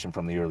inflation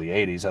from the early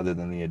 80s other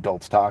than the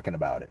adults talking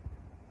about it.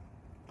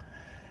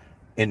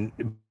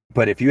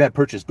 But if you had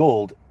purchased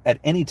gold at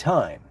any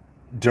time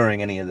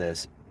during any of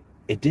this,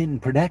 it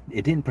didn't protect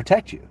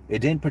you. It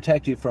didn't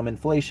protect you from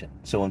inflation.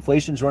 So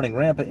inflation's running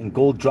rampant and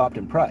gold dropped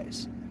in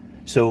price.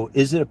 So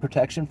is it a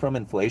protection from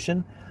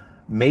inflation?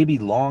 Maybe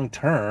long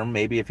term,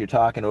 maybe if you're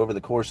talking over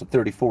the course of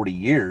 30, 40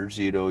 years,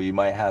 you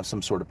might have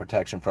some sort of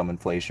protection from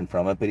inflation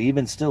from it. But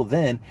even still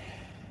then,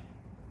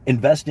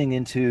 investing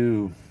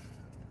into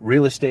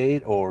real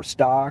estate or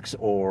stocks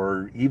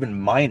or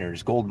even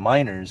gold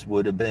miners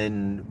would have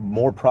been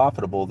more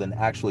profitable than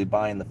actually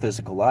buying the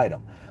physical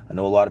item. I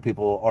know a lot of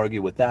people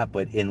argue with that,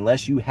 but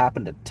unless you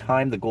happen to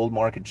time the gold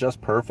market just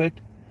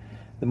perfect,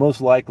 then most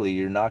likely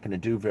you're not going to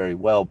do very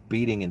well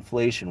beating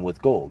inflation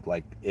with gold.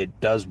 It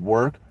does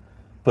work,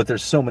 but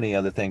there's so many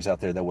other things out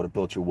there that would have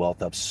built your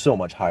wealth up so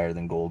much higher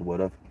than gold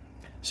would have.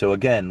 So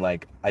again,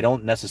 I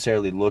don't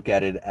necessarily look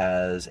at it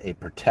as a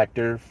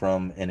protector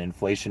from an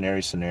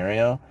inflationary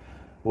scenario.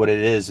 What it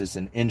is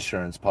an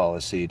insurance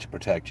policy to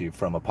protect you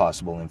from a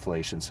possible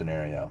inflation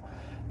scenario.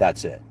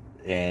 That's it.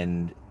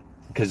 And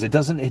because it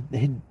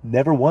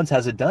never once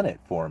has it done it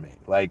for me.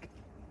 Like,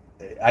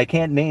 I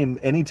can't name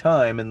any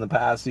time in the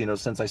past,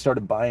 since I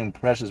started buying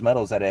precious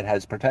metals, that it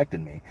has protected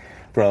me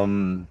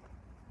from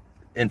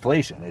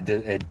inflation.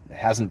 It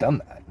hasn't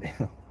done that.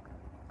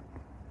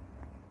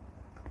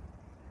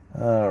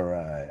 All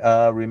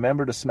right.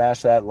 Remember to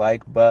smash that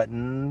like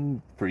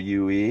button for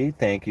UE.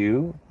 Thank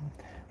you.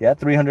 Yeah,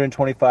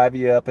 325 of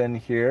you up in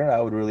here. I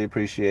would really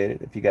appreciate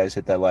it if you guys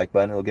hit that like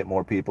button. It'll get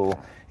more people,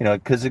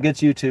 because it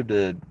gets YouTube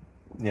to,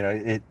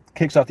 it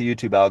kicks off the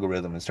YouTube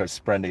algorithm and starts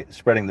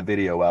spreading the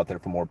video out there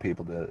for more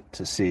people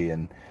to see,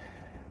 and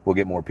we'll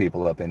get more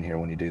people up in here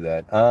when you do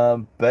that.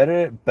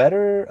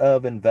 Better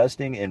of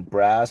investing in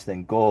brass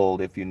than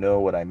gold, if you know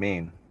what I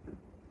mean.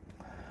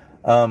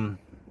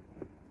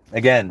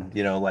 Again,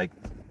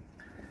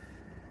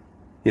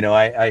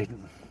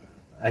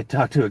 I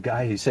talked to a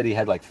guy who said he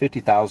had like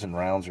 50,000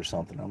 rounds or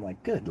something. I'm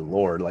like, good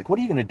Lord, like, what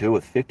are you going to do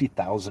with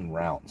 50,000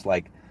 rounds?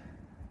 Like,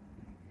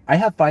 I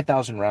have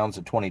 5,000 rounds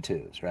of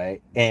 22s, right?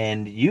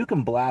 And you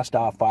can blast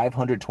off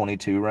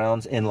 522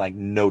 rounds in like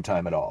no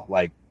time at all.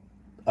 Like,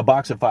 a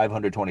box of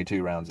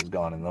 522 rounds is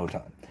gone in no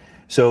time.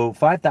 So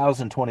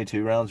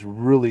 5,022 rounds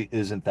really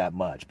isn't that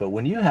much. But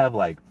when you have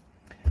like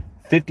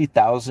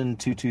 50,000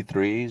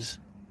 223s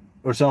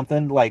or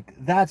something, like,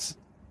 that's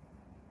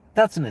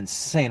an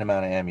insane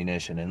amount of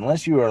ammunition.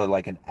 Unless you are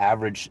like an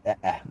avid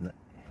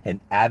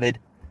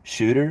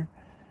shooter,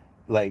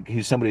 like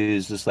who's somebody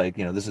who's just like,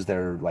 this is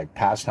their like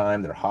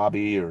pastime, their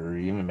hobby, or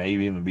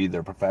maybe even be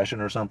their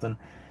profession or something.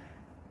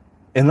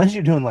 Unless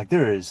you're doing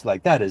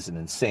that is an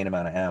insane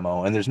amount of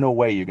ammo, and there's no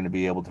way you're going to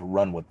be able to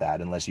run with that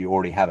unless you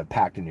already have it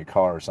packed in your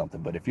car or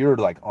something. But if you're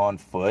like on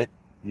foot,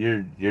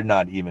 you're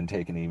not even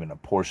taking even a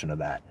portion of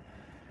that.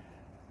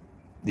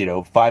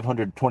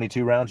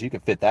 522 rounds, you can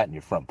fit that in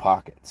your front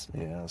pockets.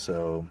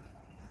 So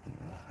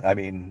I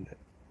mean,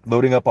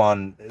 loading up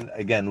on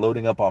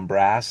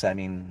brass, I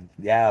mean,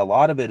 yeah, a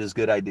lot of it is a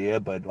good idea,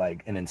 but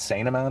like an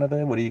insane amount of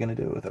it, what are you going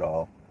to do with it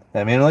all?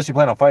 I mean, unless you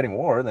plan on fighting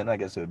war, then I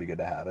guess it would be good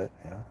to have it.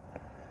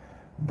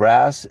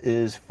 Brass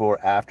is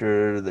for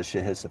after the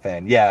shit hits the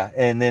fan. Yeah,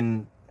 and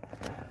then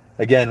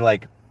again,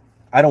 like,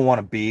 I don't want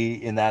to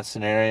be in that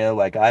scenario.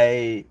 Like,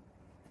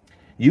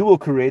 you will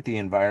create the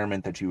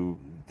environment that you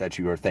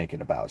are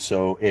thinking about.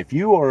 So if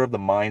you are of the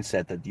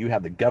mindset that you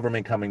have the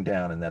government coming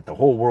down and that the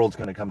whole world's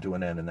going to come to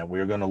an end and that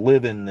we're going to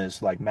live in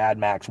this like Mad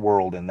Max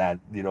world, and that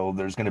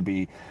there's going to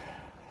be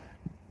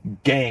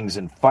gangs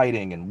and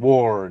fighting and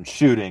war and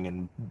shooting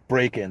and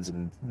break-ins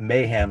and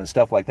mayhem and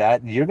stuff like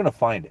that, you're going to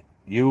find it.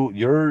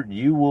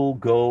 You will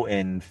go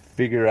and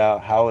figure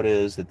out how it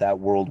is that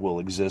world will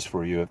exist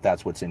for you if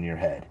that's what's in your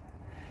head.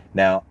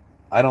 Now,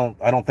 I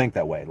don't think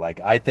that way. Like,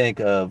 I think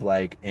of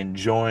like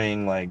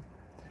enjoying like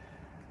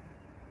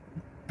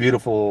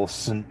beautiful,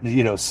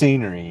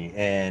 scenery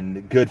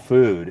and good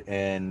food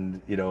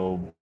and,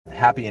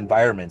 happy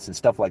environments and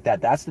stuff like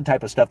that. That's the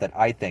type of stuff that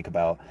I think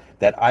about,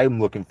 that I'm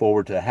looking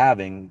forward to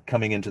having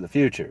coming into the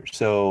future.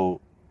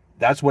 So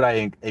that's what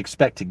I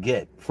expect to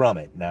get from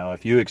it. Now,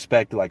 if you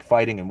expect like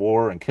fighting and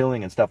war and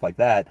killing and stuff like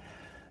that,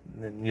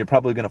 then you're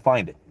probably going to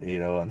find it,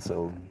 and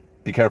so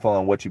be careful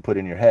on what you put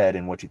in your head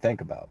and what you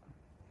think about.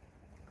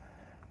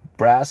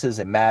 Brass is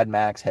a Mad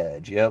Max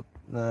hedge. Yep.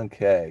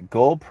 Okay.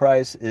 Gold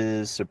price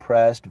is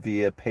suppressed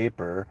via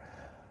paper.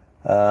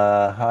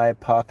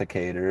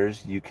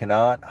 Hypothecators. You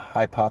cannot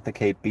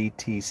hypothecate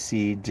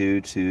BTC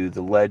due to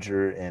the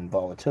ledger and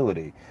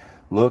volatility.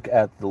 Look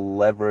at the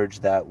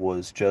leverage that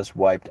was just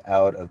wiped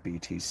out of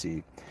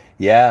BTC.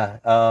 Yeah.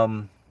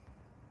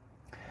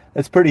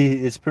 It's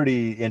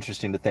pretty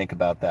interesting to think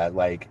about that.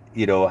 Like,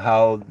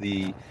 how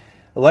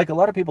like a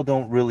lot of people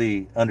don't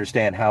really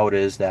understand how it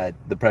is that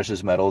the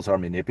precious metals are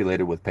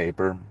manipulated with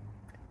paper.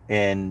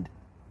 And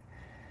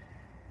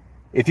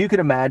if you could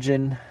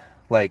imagine,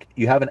 like,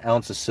 you have an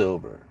ounce of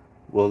silver.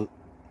 Well,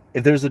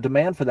 if there's a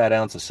demand for that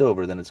ounce of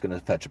silver, then it's going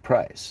to fetch a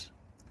price.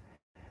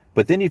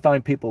 But then you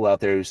find people out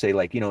there who say,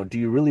 like, do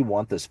you really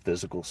want this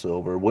physical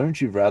silver?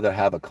 Wouldn't you rather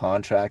have a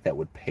contract that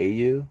would pay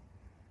you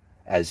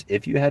as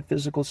if you had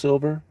physical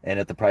silver? And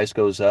if the price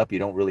goes up, you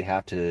don't really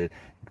have to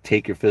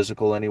take your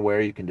physical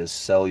anywhere. You can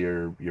just sell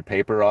your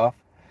paper off,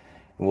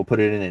 and we'll put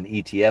it in an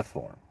ETF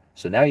form.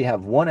 So now you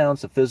have 1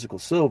 ounce of physical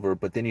silver,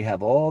 but then you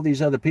have all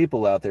these other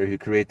people out there who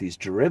create these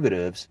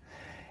derivatives,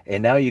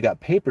 and now you got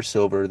paper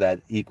silver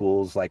that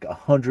equals like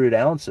 100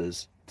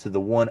 ounces to the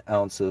 1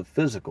 ounce of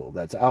physical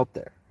that's out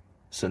there.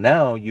 So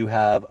now you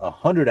have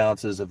 100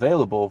 ounces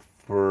available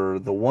for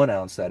the 1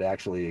 ounce that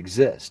actually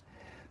exists.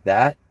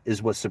 That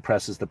is what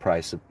suppresses the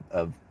price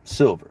of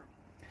silver.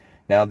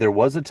 Now, there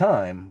was a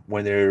time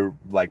when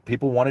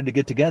people wanted to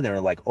get together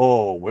and like,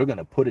 oh, we're going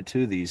to put it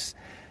to these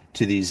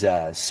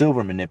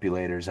silver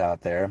manipulators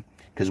out there,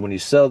 because when you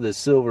sell this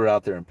silver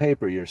out there in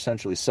paper, you're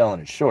essentially selling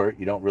it short.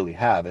 You don't really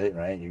have it,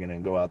 right? You're going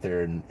to go out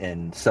there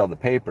and sell the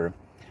paper.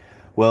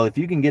 Well, if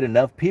you can get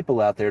enough people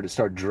out there to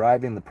start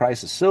driving the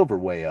price of silver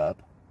way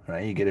up,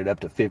 right? You get it up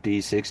to $50,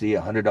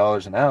 $60,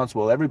 $100 an ounce.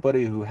 Well,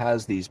 everybody who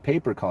has these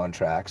paper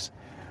contracts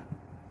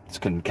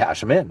can cash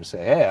them in and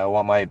say, hey, I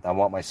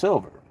want my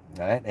silver.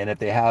 right? And if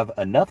they have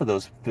enough of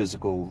those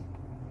physical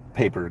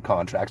paper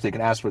contracts, they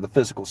can ask for the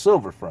physical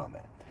silver from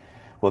it.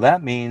 Well,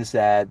 that means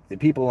that the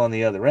people on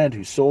the other end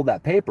who sold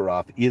that paper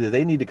off, either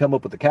they need to come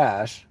up with the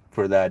cash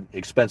for that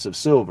expensive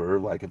silver,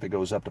 like if it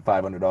goes up to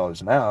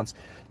 $500 an ounce,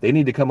 they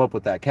need to come up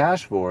with that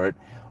cash for it,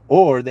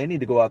 or they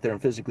need to go out there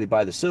and physically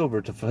buy the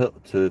silver to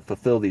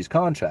fulfill these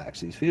contracts,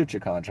 these future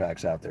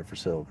contracts out there for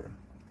silver.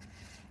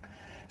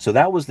 So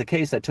that was the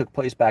case that took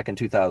place back in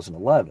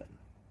 2011.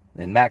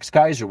 And Max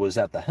Keiser was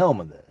at the helm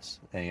of this.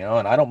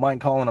 And I don't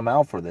mind calling him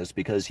out for this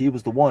because he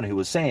was the one who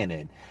was saying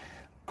it.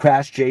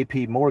 Crash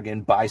JP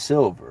Morgan, buy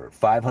silver,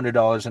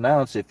 $500 an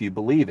ounce if you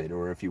believe it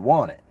or if you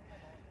want it.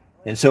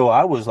 And so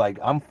I was like,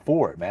 I'm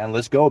for it, man.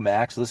 Let's go,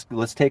 Max.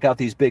 Let's take out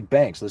these big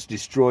banks. Let's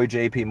destroy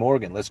JP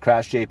Morgan. Let's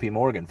crash JP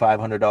Morgan,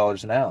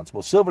 $500 an ounce.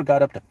 Well, silver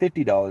got up to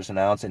 $50 an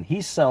ounce, and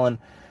he's selling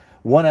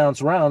 1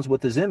 ounce rounds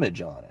with his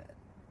image on it.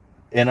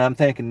 And I'm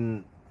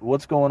thinking,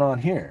 what's going on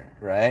here,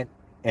 right?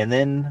 And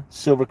then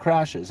silver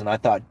crashes, and I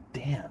thought,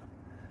 damn,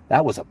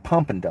 that was a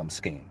pump and dump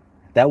scheme.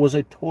 That was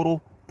a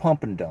total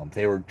pump and dump.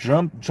 They were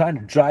trying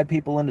to drive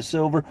people into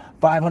silver.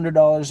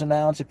 $500 an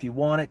ounce if you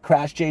want it.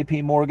 Crash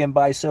JP Morgan,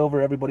 buy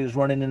silver. Everybody was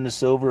running into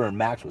silver, and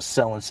Max was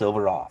selling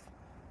silver off.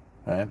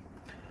 Right?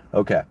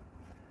 Okay.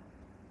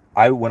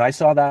 When I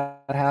saw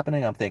that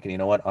happening, I'm thinking, you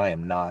know what? I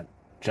am not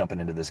jumping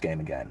into this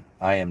game again.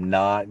 I am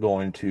not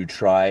going to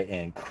try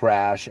and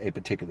crash a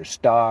particular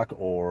stock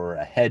or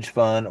a hedge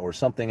fund or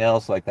something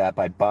else like that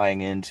by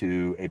buying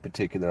into a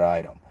particular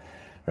item.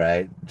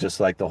 Right? Just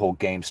like the whole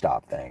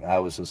GameStop thing. I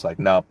was just like,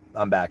 nope,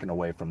 I'm backing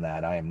away from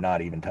that. I am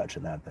not even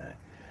touching that thing.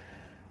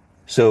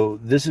 So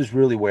this is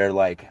really where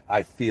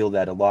I feel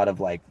that a lot of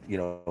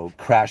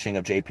crashing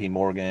of JP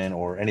Morgan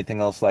or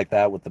anything else like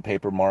that with the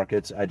paper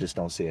markets, I just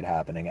don't see it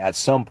happening. At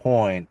some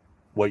point,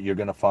 what you're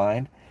going to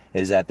find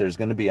is that there's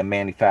going to be a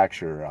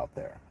manufacturer out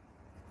there,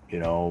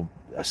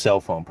 a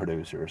cell phone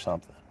producer or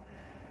something.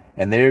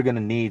 And they're going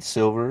to need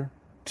silver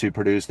to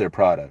produce their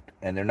product,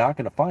 and they're not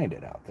going to find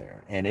it out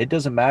there. And it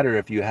doesn't matter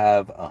if you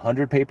have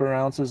 100 paper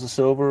ounces of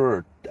silver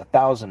or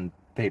 1,000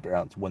 paper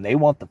ounces. When they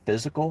want the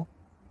physical,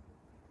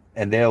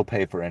 and they'll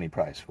pay for any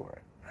price for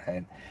it,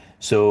 right?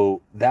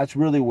 So that's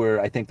really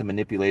where I think the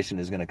manipulation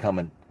is going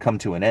to come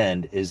to an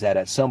end, is that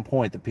at some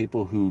point the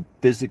people who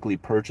physically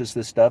purchase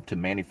this stuff to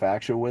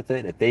manufacture with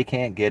it, if they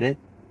can't get it,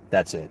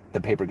 that's it. The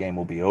paper game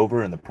will be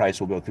over, and the price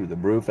will go through the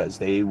roof, as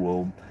they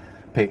will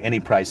pay any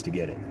price to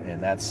get it.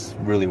 And that's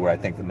really where I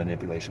think the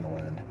manipulation will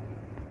end.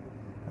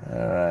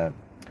 All right.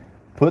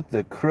 Put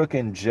the crook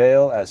in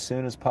jail as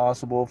soon as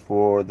possible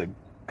for the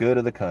good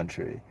of the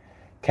country.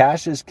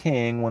 Cash is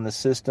king when the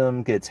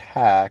system gets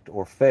hacked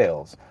or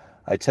fails.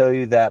 I tell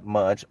you that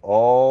much.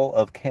 All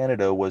of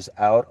Canada was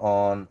out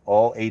on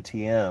all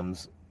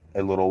ATMs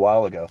a little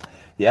while ago.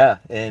 Yeah,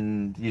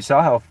 and you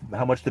saw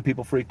how much the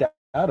people freaked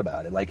out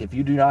about it. Like, if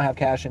you do not have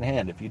cash in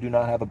hand, if you do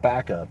not have a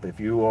backup, if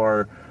you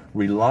are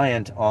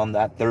reliant on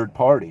that third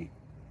party,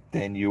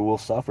 then you will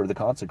suffer the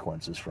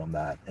consequences from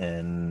that.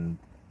 And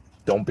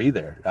don't be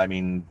there. I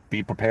mean,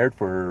 be prepared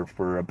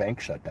for a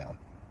bank shutdown.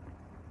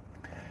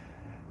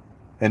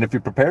 And if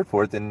you're prepared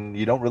for it, then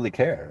you don't really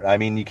care. I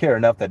mean, you care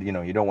enough that, you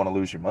don't want to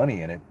lose your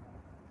money in it,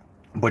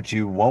 but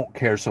you won't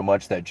care so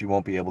much that you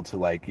won't be able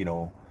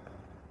to,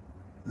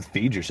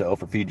 feed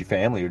yourself or feed your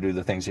family or do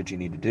the things that you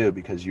need to do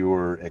because you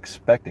were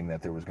expecting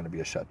that there was going to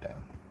be a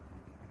shutdown.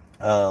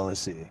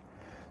 Let's see.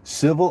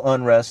 Civil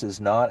unrest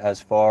is not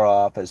as far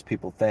off as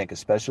people think,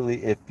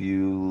 especially if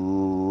you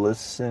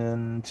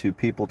listen to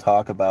people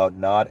talk about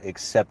not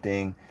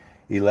accepting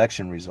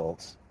election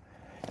results.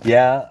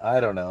 Yeah, I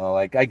don't know.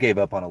 I gave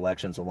up on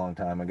elections a long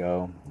time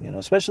ago,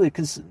 especially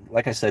because,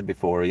 like I said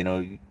before,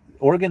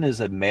 Oregon is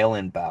a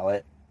mail-in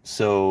ballot.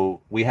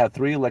 So we have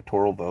 3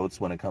 electoral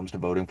votes when it comes to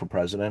voting for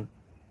president.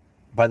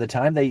 By the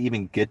time they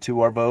even get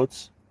to our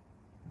votes,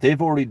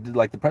 they've already,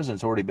 the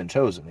president's already been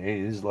chosen.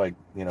 He's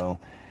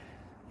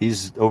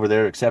he's over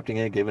there accepting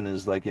it, giving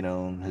his,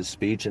 his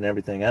speech and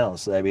everything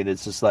else. I mean,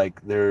 it's just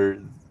they're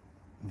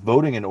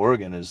voting in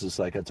Oregon is just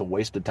it's a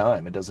waste of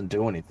time. It doesn't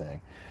do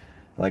anything.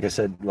 Like I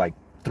said,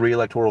 3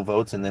 electoral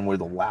votes, and then we're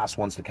the last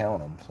ones to count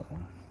them. So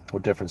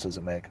what difference does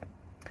it make?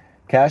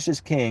 Cash is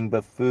king,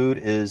 but food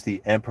is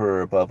the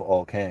emperor above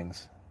all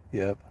kings.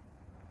 Yep.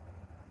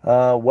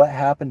 What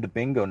happened to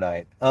bingo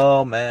night?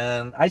 Oh,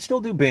 man. I still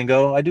do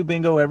bingo. I do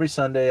bingo every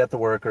Sunday at the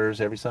Workers,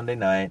 every Sunday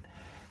night.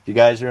 If you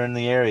guys are in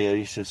the area,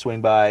 you should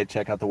swing by,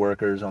 check out the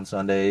Workers on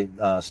Sunday.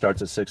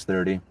 Starts at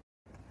 6:30.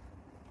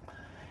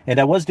 And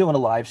I was doing a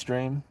live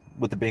stream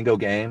with the bingo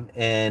game,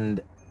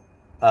 and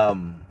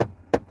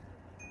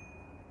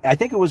I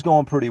think it was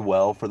going pretty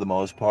well for the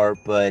most part,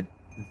 but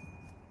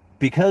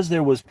because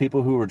there was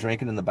people who were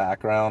drinking in the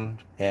background,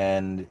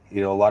 and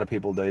a lot of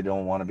people, they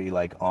don't want to be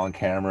on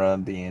camera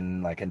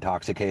being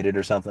intoxicated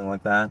or something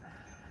like that,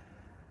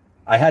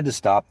 I had to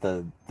stop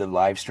the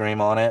live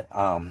stream on it.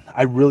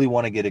 I really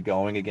want to get it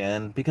going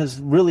again, because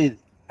really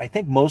I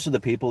think most of the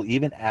people,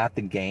 even at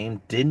the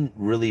game, didn't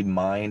really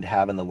mind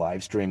having the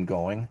live stream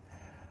going,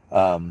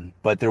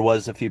 but there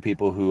was a few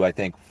people who I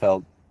think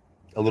felt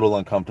a little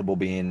uncomfortable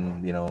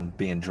being,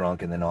 being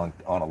drunk and then on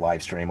a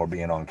live stream or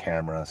being on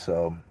camera.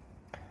 So,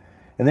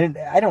 and then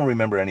I don't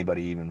remember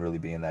anybody even really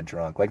being that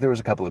drunk. Like there was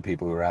a couple of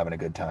people who were having a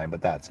good time,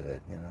 but that's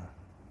it.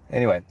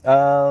 Anyway,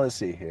 let's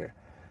see here.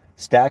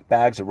 Stack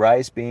bags of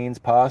rice, beans,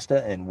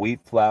 pasta, and wheat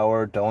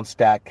flour. Don't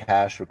stack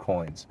cash or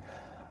coins.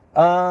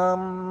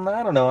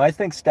 I don't know. I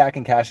think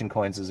stacking cash and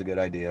coins is a good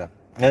idea.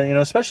 And,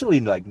 especially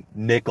like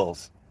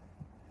nickels,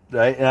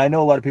 right? And I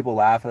know a lot of people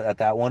laugh at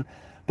that one,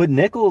 but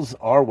nickels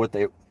are what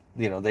they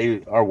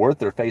are worth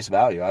their face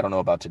value. I don't know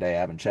about today. I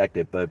haven't checked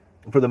it, but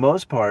for the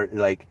most part,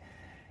 like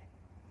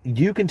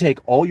you can take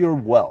all your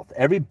wealth,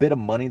 every bit of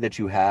money that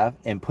you have,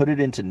 and put it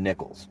into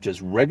nickels,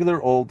 just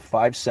regular old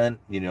 5 cent,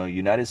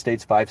 United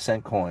States 5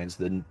 cent coins,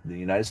 the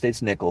United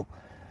States nickel,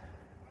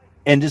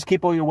 and just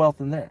keep all your wealth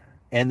in there.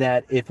 And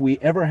that if we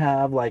ever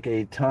have like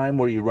a time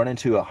where you run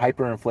into a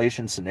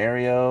hyperinflation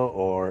scenario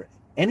or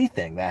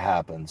anything that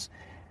happens,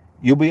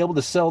 you'll be able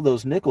to sell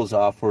those nickels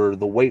off for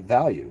the weight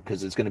value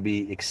because it's going to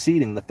be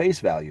exceeding the face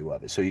value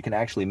of it. So you can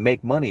actually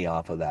make money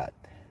off of that.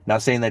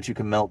 Not saying that you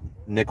can melt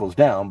nickels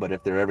down, but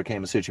if there ever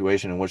came a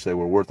situation in which they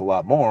were worth a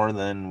lot more,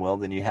 then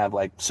you have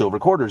like silver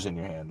quarters in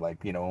your hand.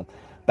 Like,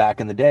 back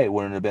in the day,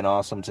 wouldn't it have been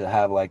awesome to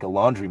have like a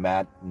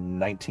laundromat in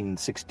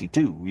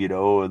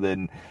 1962,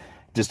 then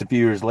just a few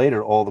years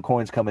later, all the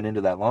coins coming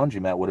into that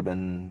laundromat would have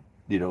been,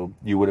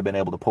 you would have been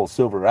able to pull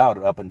silver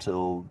out up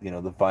until,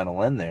 the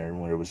final end there,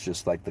 where it was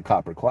just like the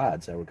copper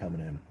clads that were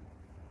coming in.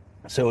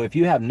 So if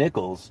you have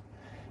nickels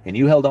and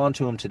you held on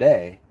to them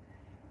today,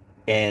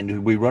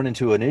 and we run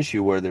into an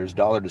issue where there's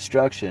dollar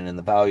destruction and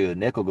the value of the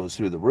nickel goes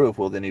through the roof,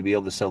 well, then you'd be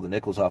able to sell the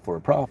nickels off for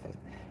a profit.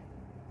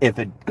 If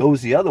it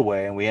goes the other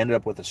way and we end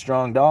up with a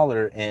strong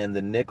dollar and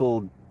the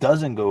nickel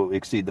doesn't go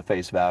exceed the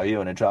face value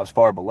and it drops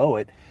far below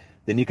it,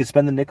 then you could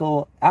spend the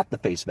nickel at the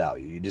face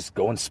value. You just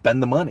go and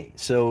spend the money.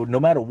 So no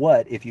matter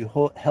what, if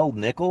you held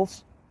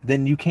nickels,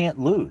 then you can't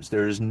lose.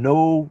 There's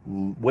no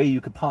way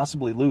you could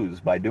possibly lose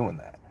by doing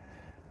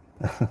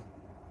that.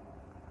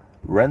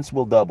 Rents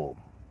will double.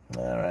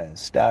 All right,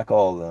 stack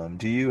all of them.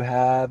 Do you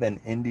have an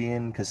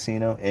Indian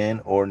casino in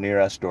or near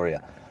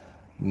Astoria?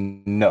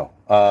 No.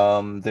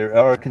 There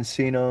are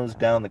casinos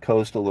down the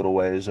coast a little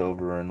ways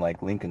over in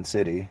like Lincoln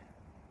City.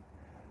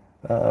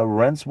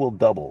 Rents will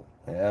double.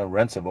 Yeah,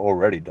 rents have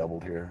already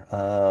doubled here.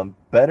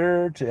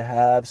 Better to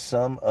have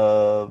some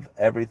of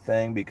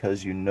everything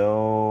because you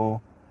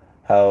know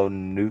how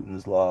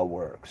Newton's law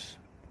works.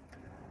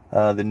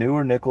 The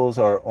newer nickels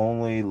are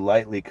only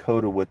lightly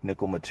coated with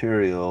nickel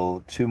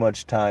material. Too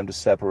much time to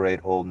separate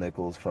old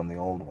nickels from the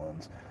old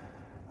ones.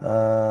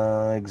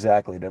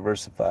 Exactly.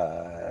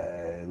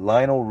 Diversify.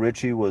 Lionel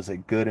Richie was a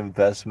good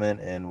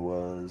investment and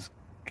was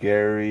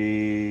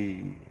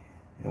Gary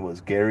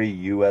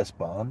U.S.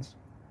 bonds.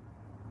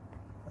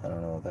 I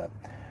don't know that.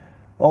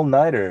 All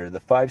nighter. The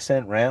 5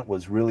 cent rant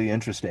was really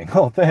interesting.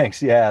 Oh,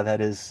 thanks. Yeah,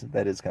 that is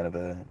kind of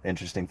an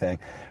interesting thing.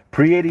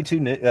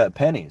 Pre-82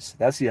 pennies.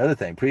 That's the other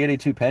thing.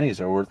 Pre-82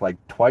 pennies are worth like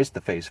twice the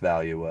face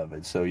value of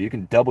it. So you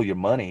can double your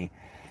money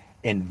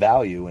in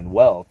value and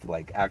wealth,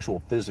 like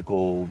actual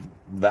physical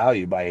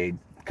value, by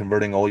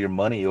converting all your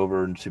money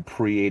over into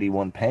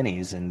pre-81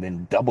 pennies, and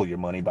then double your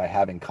money by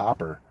having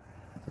copper.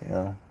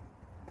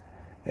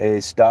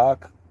 A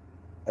stock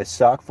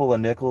full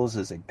of nickels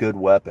is a good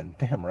weapon.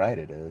 Damn right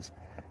it is.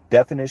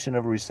 Definition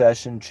of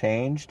recession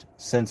changed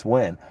since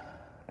when?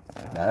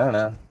 I don't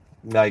know.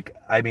 Like,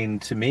 I mean,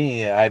 to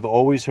me, I've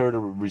always heard a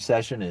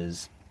recession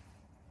is,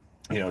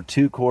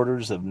 2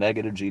 quarters of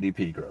negative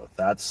GDP growth.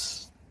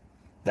 That's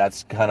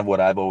kind of what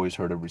I've always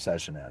heard a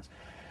recession as.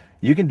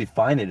 You can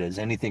define it as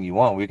anything you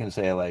want. We can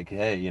say like,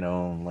 hey, you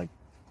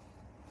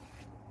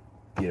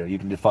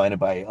can define it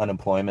by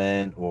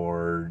unemployment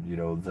or,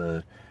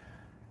 the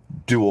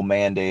dual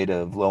mandate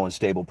of low and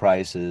stable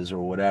prices or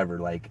whatever.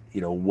 Like,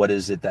 what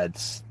is it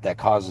that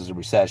causes a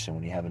recession?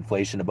 When you have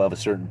inflation above a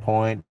certain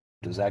point,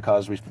 does that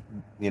cause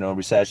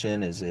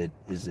recession? Is it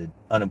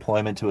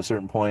unemployment to a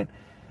certain point?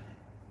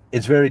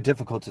 It's very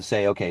difficult to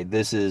say, okay,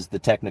 this is the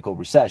technical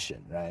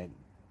recession, right?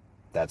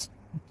 That's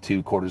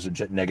 2 quarters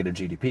of negative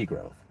GDP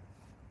growth.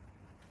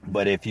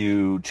 But if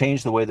you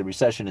change the way the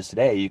recession is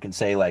today, you can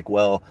say like,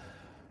 well,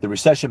 the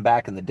recession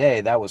back in the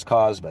day, that was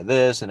caused by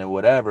this and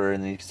whatever.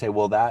 And then you can say,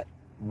 well, that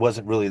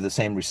wasn't really the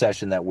same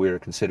recession that we're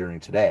considering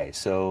today.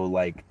 So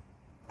like,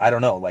 I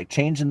don't know, like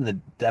changing the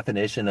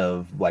definition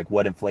of like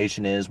what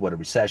inflation is, what a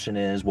recession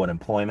is, what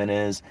employment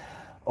is,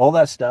 all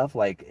that stuff,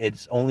 like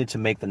it's only to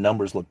make the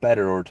numbers look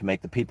better or to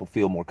make the people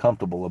feel more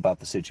comfortable about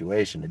the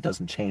situation. It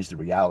doesn't change the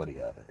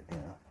reality of it.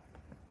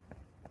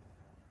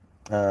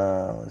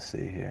 Let's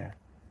see here.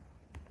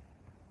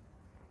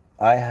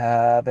 I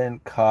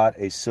haven't caught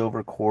a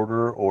silver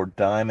quarter or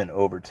dime in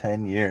over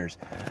 10 years.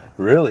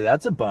 Really,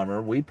 that's a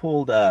bummer. We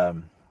pulled, I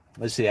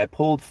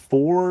pulled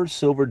 4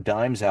 silver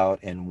dimes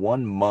out in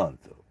 1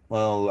 month.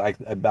 Well,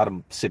 about a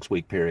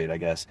 6-week period, I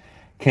guess.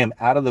 Came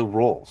out of the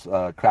rolls,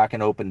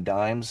 cracking open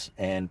dimes,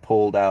 and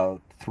pulled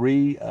out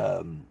 3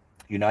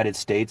 United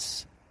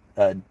States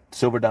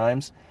silver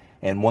dimes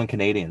and one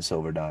Canadian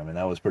silver diamond.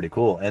 That was pretty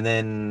cool. And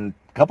then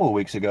a couple of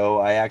weeks ago,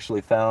 I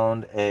actually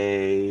found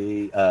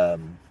a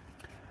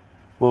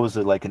what was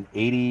it, like an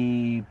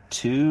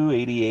 82,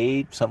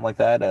 88, something like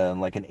that,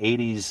 like an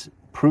 80s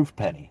proof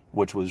penny,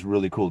 which was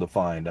really cool to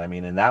find. I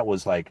mean, and that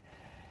was like,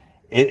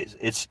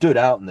 it stood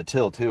out in the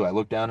till too. I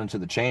looked down into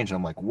the change and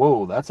I'm like,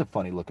 whoa, that's a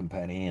funny looking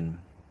penny. And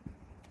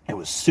it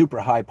was super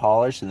high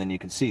polished. And then you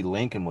can see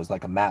Lincoln was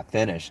like a matte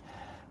finish.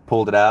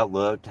 Pulled it out,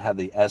 looked, had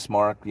the S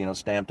mark,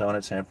 stamped on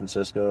it, San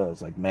Francisco. I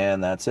was like,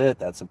 man, that's it.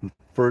 That's the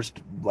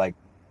first like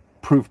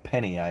proof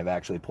penny I've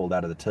actually pulled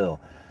out of the till.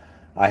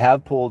 I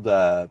have pulled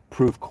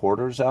proof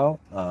quarters out,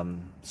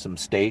 some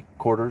state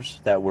quarters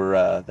that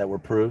were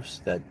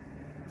proofs that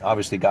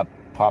obviously got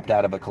popped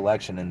out of a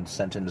collection and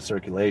sent into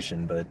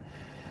circulation. But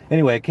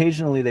anyway,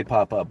 occasionally they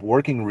pop up.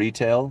 Working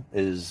retail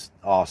is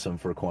awesome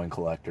for coin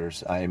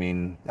collectors. I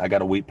mean, I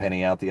got a wheat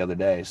penny out the other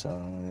day,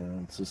 so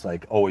it's just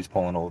like always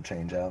pulling old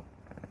change out.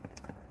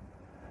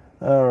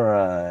 All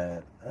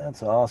right,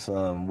 that's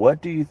awesome.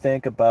 What do you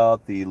think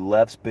about the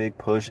left's big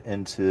push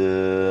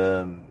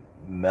into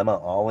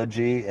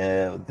memology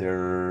and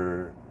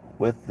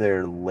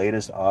their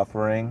latest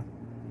offering?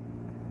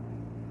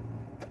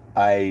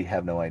 I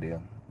have no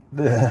idea.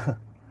 The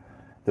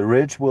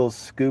rich will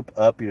scoop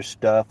up your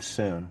stuff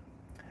soon.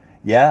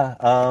 Yeah,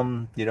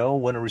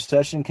 when a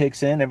recession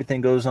kicks in, everything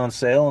goes on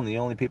sale, and the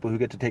only people who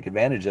get to take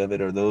advantage of it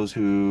are those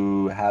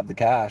who have the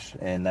cash,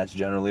 and that's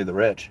generally the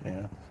rich.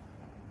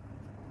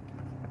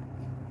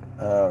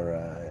 All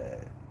right.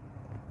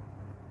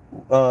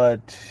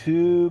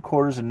 2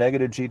 quarters of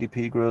negative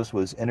GDP growth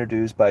was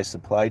introduced by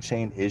supply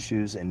chain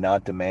issues and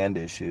not demand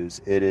issues.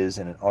 It is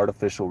an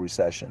artificial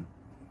recession.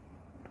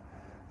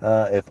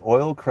 If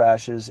oil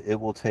crashes, it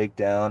will take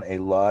down a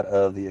lot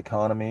of the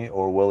economy,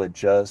 or will it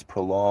just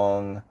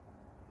escalate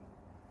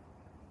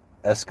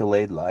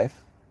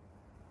life?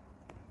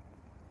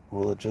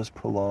 Will it just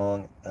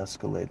prolong,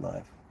 escalate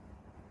life?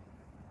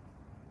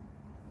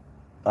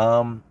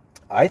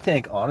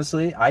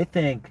 Honestly, I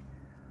think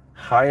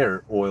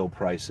higher oil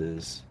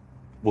prices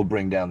will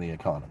bring down the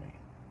economy.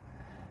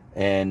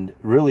 And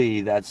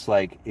really, that's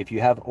like, if you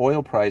have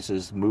oil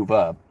prices move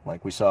up,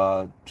 like we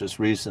saw just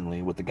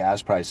recently with the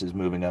gas prices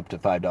moving up to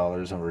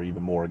 $5 or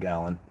even more a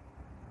gallon,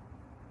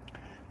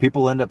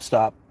 people end up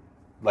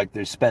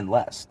they spend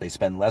less. They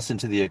spend less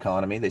into the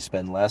economy. They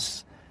spend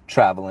less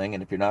traveling.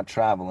 And if you're not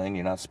traveling,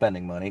 you're not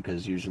spending money,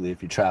 because usually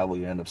if you travel,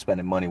 you end up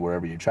spending money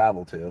wherever you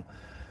travel to.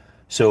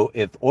 So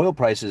if oil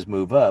prices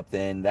move up,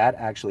 then that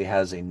actually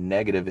has a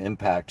negative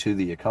impact to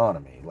the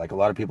economy. Like, a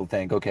lot of people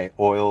think, okay,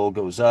 oil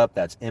goes up,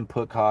 that's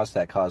input cost,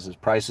 that causes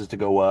prices to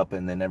go up,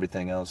 and then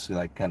everything else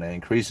like kind of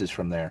increases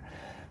from there.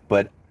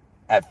 But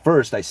at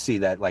first I see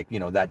that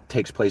that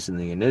takes place in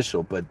the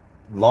initial, but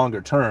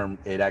longer term,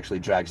 it actually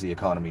drags the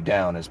economy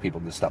down as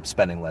people just stop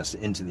spending less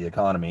into the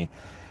economy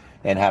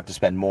and have to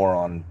spend more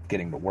on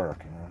getting to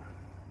work.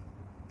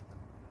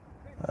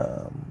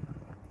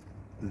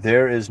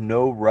 There is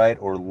no right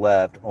or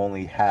left,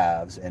 only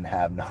haves and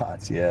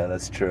have-nots. Yeah,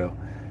 that's true.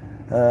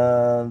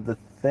 The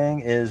thing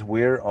is,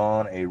 we're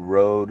on a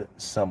road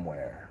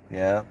somewhere.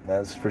 Yeah,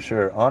 that's for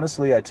sure.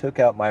 Honestly, I took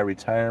out my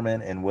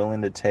retirement and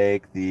willing to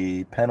take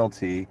the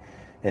penalty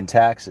in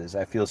taxes.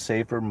 I feel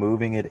safer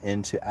moving it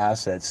into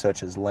assets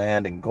such as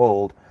land and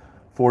gold.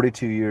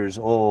 42 years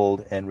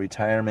old, and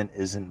retirement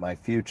isn't my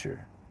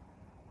future.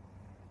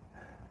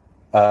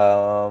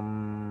 Wow.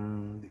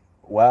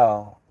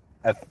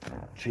 At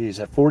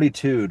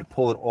 42, to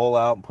pull it all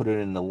out and put it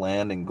in the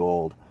land and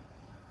gold.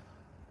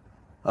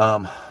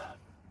 At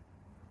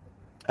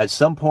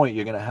some point,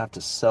 you're going to have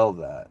to sell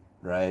that,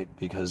 right?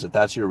 Because if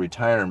that's your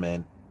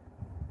retirement,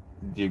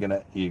 you're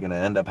gonna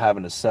end up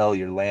having to sell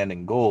your land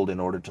and gold in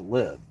order to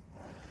live.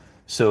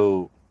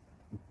 So,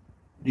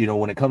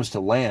 when it comes to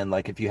land,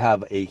 like, if you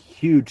have a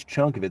huge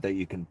chunk of it that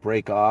you can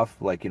break off,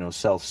 like,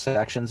 sell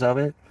sections of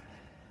it,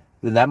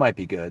 then that might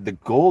be good. The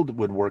gold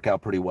would work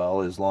out pretty well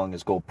as long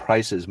as gold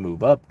prices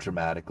move up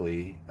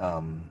dramatically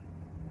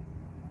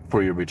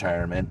for your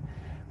retirement.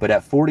 But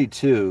at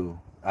 42,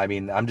 I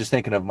mean, I'm just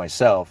thinking of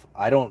myself.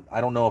 I don't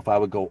know if I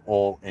would go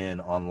all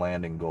in on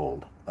land and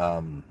gold.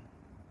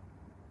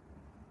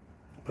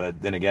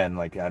 But then again,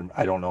 like,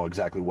 I don't know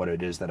exactly what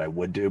it is that I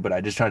would do, but I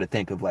just try to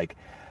think of, like,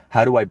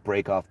 how do I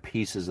break off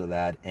pieces of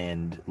that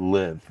and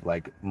live,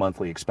 like,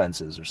 monthly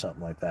expenses or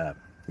something like that.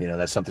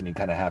 That's something you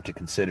kind of have to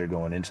consider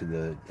going into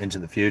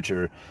the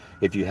future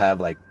if you have,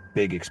 like,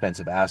 big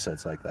expensive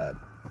assets like that.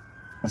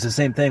 It's the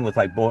same thing with,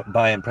 like,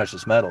 buying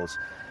precious metals.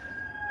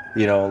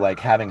 Like,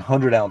 having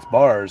 100-ounce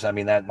bars. I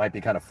mean, that might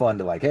be kind of fun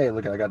to, like, hey,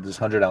 look, I got this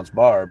 100-ounce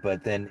bar.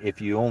 But then if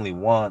you only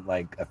want,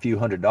 like, a few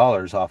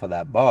 $100s off of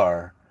that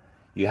bar,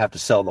 you have to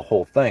sell the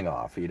whole thing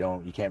off.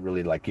 You can't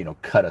really, like,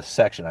 cut a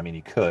section. I mean,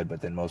 you could,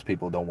 but then most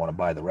people don't want to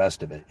buy the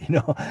rest of it,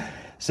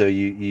 So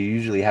you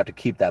usually have to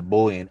keep that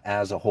bullion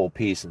as a whole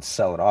piece and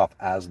sell it off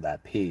as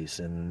that piece.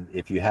 And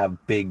if you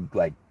have big,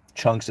 like,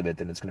 chunks of it,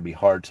 then it's going to be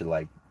hard to,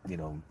 like,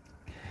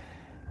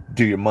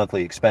 do your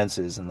monthly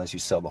expenses unless you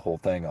sell the whole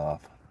thing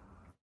off.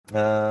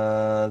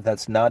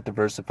 That's not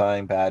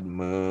diversifying, bad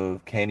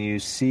move. Can you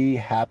see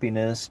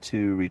happiness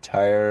to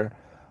retire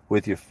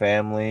with your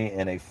family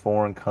in a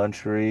foreign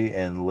country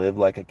and live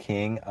like a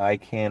king? I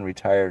can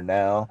retire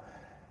now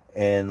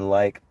and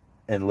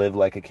live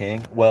like a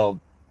king. Well,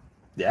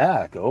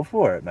 yeah, go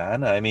for it,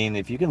 man. I mean,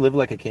 if you can live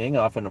like a king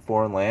off in a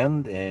foreign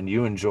land and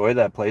you enjoy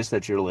that place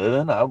that you're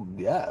living,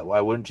 yeah, why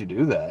wouldn't you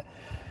do that?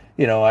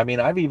 I mean,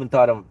 I've even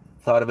thought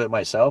of it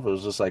myself. It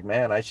was just like,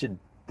 man, I should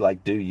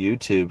like do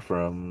YouTube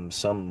from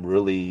some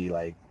really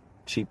like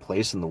cheap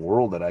place in the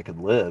world that I could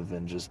live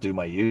and just do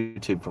my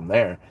YouTube from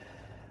there.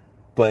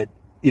 But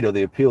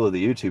the appeal of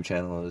the YouTube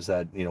channel is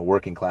that,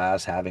 working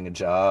class, having a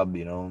job,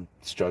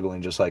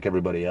 struggling just like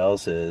everybody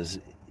else is,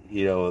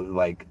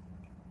 like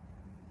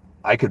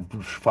I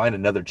could find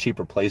another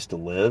cheaper place to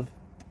live,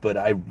 but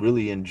I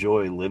really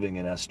enjoy living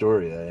in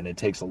Astoria, and it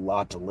takes a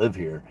lot to live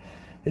here.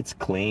 It's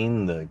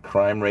clean, the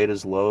crime rate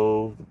is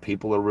low, the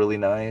people are really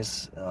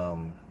nice.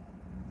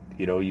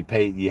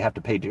 You have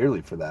to pay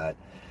dearly for that,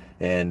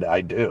 and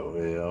I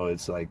do.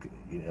 It's like,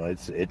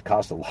 it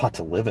costs a lot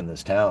to live in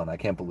this town. I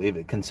can't believe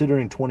it.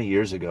 Considering 20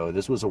 years ago,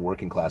 this was a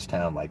working class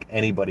town. Like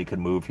anybody could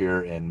move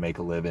here and make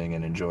a living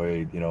and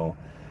enjoy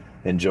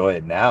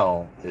it.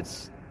 Now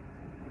it's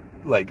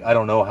like, I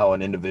don't know how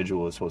an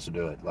individual is supposed to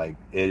do it. Like,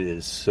 it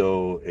is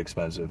so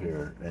expensive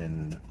here,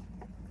 and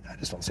I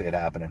just don't see it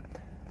happening.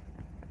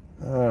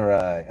 All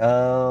right,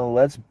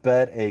 let's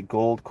bet a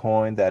gold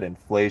coin that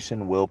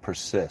inflation will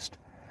persist.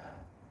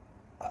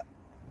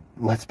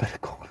 Let's bet a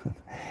gold.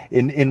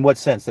 In what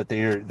sense? That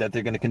they're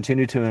going to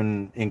continue to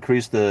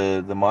increase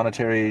the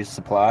monetary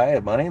supply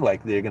of money?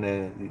 Like they're going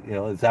to,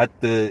 is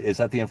that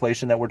the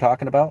inflation that we're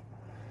talking about?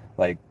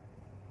 Like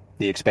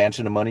the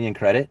expansion of money and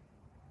credit?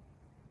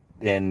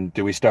 And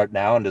do we start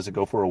now and does it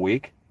go for a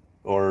week?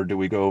 Or do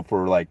we go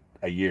for like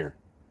a year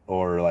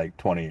or like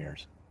 20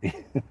 years?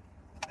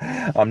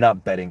 I'm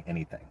not betting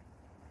anything.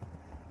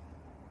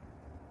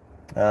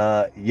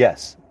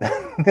 Yes.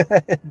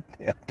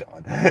 Yeah,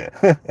 Dawn.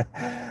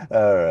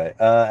 All right.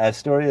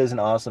 Astoria is an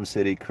awesome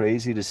city.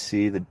 Crazy to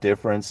see the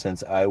difference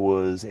since I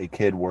was a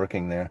kid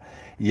working there.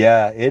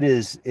 Yeah, it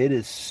is. It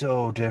is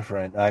so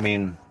different. I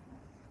mean,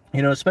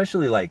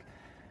 especially like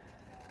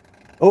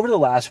over the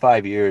last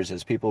 5 years,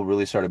 as people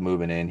really started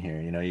moving in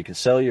here, you can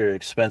sell your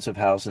expensive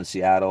house in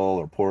Seattle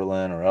or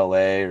Portland or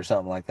LA or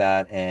something like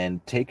that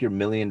and take your $1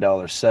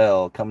 million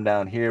sell, come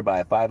down here, buy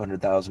a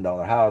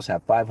 $500,000 house,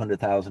 have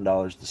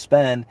 $500,000 to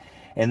spend,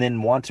 and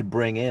then want to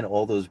bring in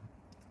all those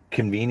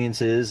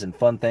conveniences and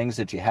fun things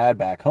that you had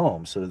back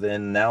home. So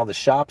then now the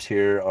shops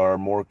here are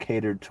more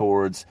catered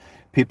towards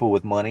people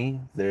with money.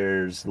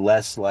 There's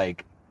less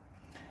like,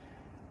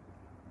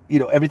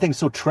 everything's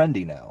so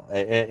trendy now.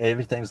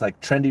 Everything's like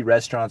trendy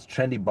restaurants,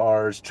 trendy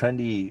bars,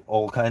 trendy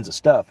all kinds of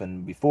stuff.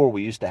 And before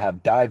we used to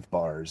have dive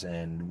bars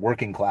and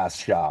working class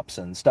shops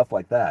and stuff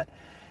like that.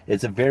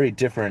 It's a very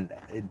different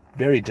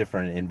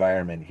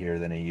environment here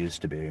than it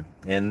used to be.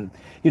 And,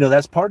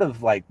 that's part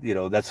of like,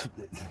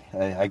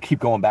 I keep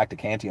going back to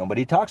Cantillon, but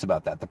he talks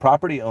about that. The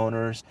property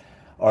owners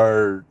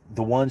are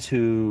the ones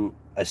who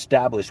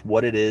establish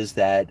what it is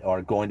that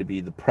are going to be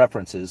the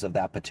preferences of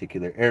that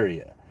particular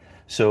area.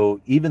 So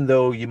even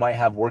though you might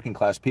have working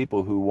class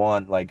people who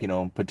want like,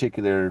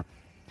 particular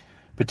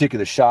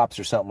shops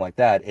or something like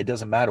that, it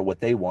doesn't matter what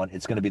they want.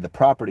 It's going to be the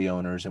property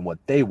owners and what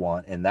they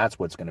want, and that's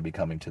what's going to be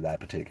coming to that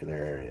particular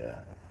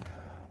area.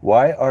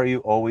 Why are you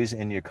always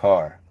in your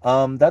car?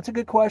 That's a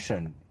good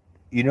question.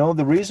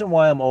 The reason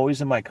why I'm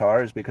always in my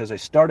car is because I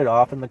started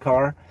off in the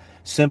car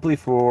simply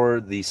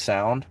for the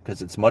sound,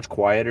 because it's much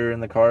quieter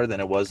in the car than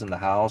it was in the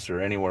house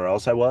or anywhere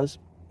else I was.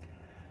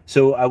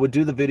 So I would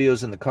do the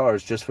videos in the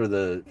cars just for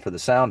the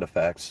sound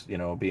effects,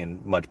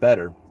 being much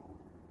better.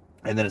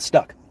 And then it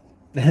stuck.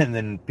 And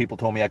then people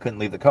told me I couldn't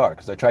leave the car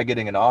because I tried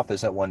getting an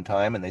office at one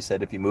time and they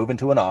said, if you move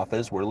into an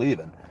office, we're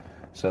leaving.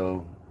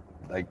 So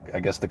I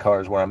guess the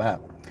car is where I'm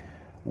at.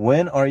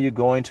 When are you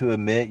going to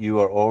admit you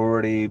are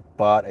already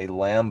bought a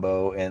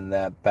Lambo and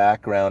that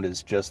background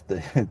is just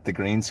the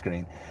green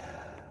screen?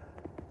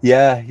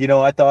 Yeah,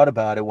 I thought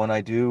about it when I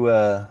do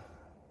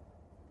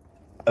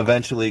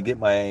eventually get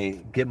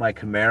my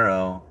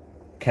Camaro.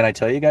 Can I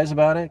tell you guys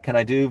about it? Can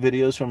I do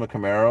videos from a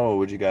Camaro, or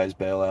would you guys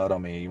bail out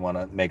on me? You want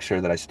to make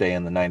sure that I stay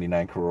in the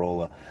 99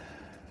 Corolla?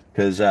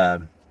 Because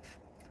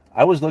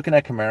I was looking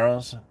at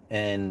Camaros,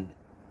 and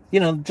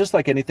just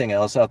like anything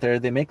else out there,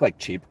 they make like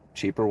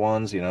cheaper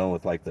ones,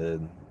 with like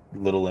the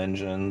little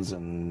engines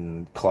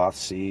and cloth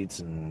seats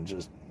and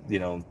just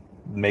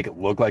make it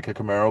look like a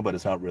Camaro, but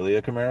it's not really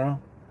a Camaro.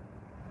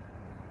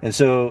 And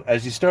so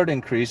as you start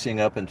increasing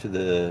up into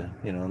the,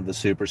 the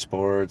super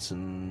sports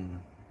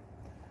and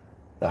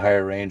the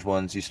higher range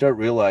ones, you start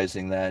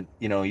realizing that,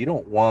 you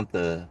don't want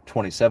the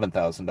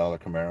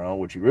 $27,000 Camaro.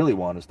 What you really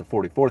want is the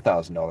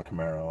 $44,000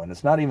 Camaro. And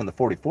it's not even the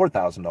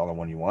 $44,000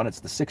 one you want. It's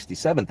the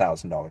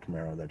 $67,000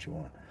 Camaro that you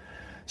want.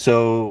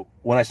 So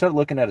when I start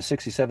looking at a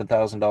 $67,000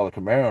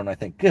 Camaro and I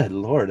think, good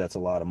Lord, that's a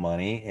lot of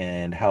money,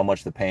 and how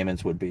much the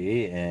payments would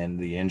be and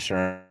the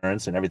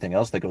insurance and everything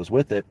else that goes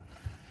with it,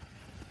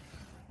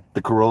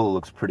 the Corolla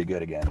looks pretty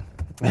good again.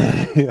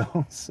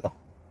 So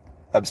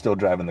I'm still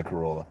driving the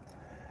Corolla.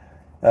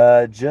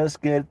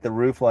 Just get the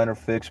roof liner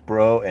fixed,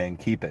 bro, and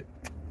keep it.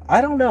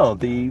 I don't know.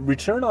 The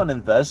return on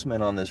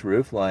investment on this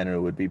roof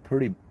liner would be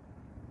pretty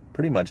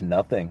much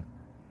nothing.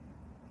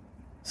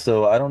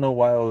 So I don't know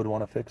why I would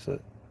want to fix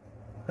it.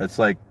 It's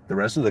like the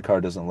rest of the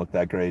car doesn't look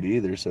that great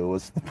either. So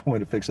what's the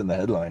point of fixing the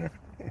headliner?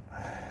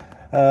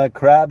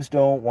 Crabs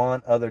don't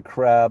want other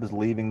crabs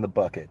leaving the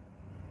bucket.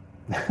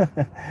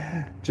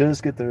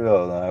 Just get through.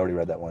 Oh, no, I already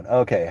read that one.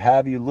 Okay,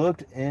 have you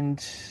looked at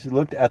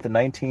the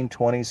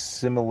 1920s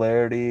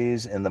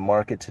similarities in the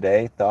market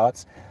today?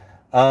 Thoughts?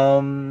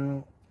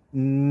 Um,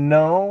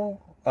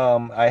 no.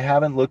 I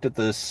haven't looked at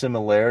the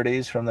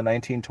similarities from the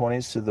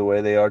 1920s to the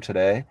way they are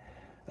today.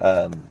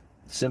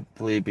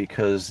 Simply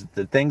because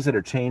the things that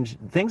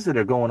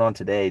are going on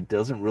today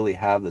doesn't really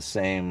have the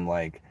same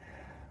like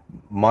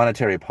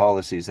monetary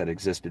policies that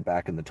existed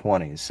back in the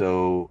 20s.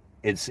 So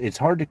it's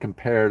hard to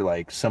compare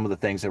like some of the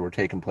things that were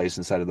taking place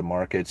inside of the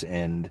markets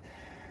and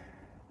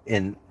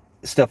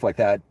stuff like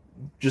that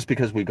just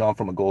because we've gone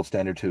from a gold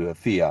standard to a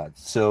fiat.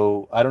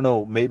 So I don't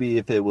know, maybe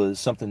if it was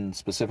something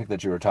specific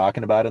that you were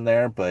talking about in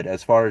there, but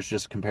as far as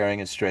just comparing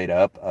it straight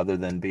up, other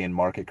than being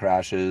market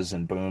crashes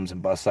and booms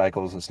and bust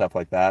cycles and stuff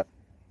like that,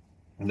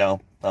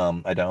 no,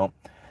 I don't.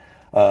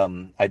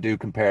 I do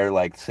compare,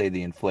 like, say,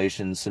 the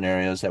inflation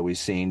scenarios that we've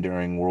seen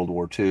during World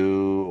War II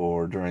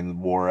or during the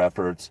war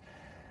efforts,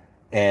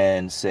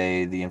 and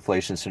say the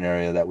inflation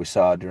scenario that we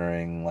saw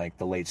during like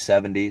the late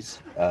 70s.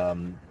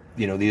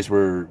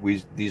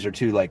 These are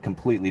two like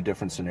completely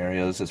different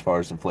scenarios as far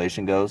as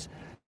inflation goes.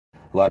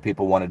 A lot of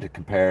people wanted to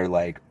compare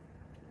like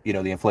the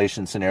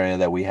inflation scenario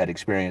that we had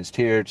experienced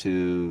here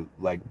to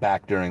like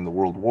back during the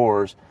world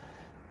wars,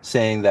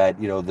 saying that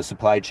the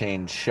supply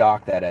chain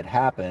shock that had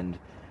happened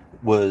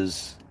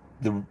was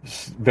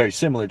very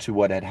similar to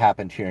what had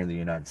happened here in the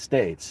United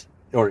States,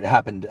 or it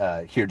happened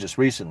here just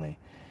recently.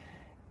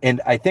 And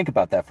I think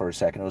about that for a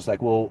second. It was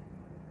like, well,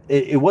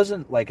 it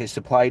wasn't like a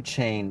supply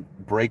chain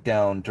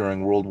breakdown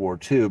during World War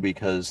II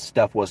because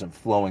stuff wasn't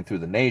flowing through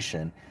the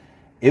nation.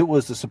 It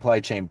was the supply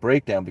chain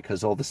breakdown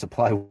because all the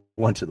supply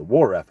went to the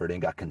war effort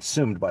and got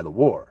consumed by the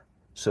war.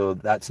 So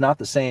that's not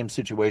the same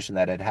situation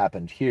that had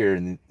happened here,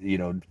 and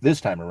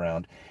this time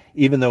around,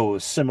 even though it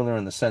was similar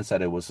in the sense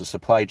that it was a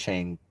supply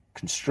chain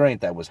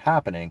constraint that was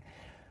happening.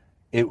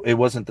 It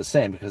wasn't the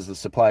same because the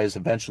supplies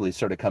eventually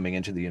started coming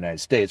into the United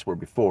States, where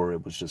before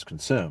it was just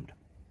consumed.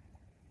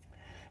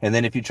 And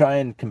then if you try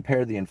and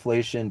compare the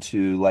inflation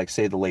to, like,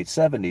 say, the late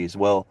 70s,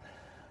 well,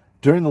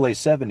 during the late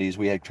 70s,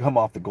 we had come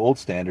off the gold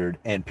standard,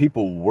 and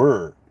people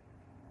were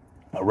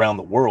around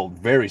the world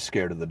very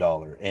scared of the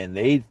dollar, and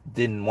they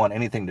didn't want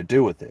anything to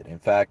do with it. In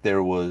fact,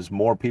 there was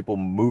more people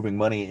moving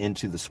money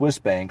into the Swiss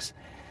banks,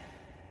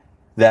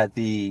 that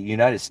the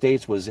United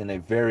States was in a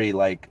very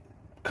like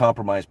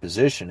compromised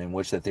position in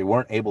which that they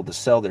weren't able to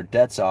sell their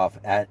debts off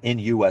in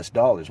US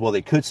dollars. Well,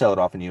 they could sell it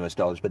off in US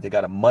dollars, but they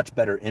got a much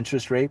better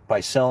interest rate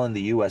by selling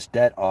the US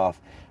debt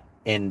off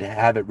and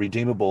have it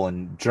redeemable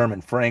in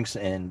German francs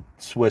and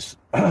Swiss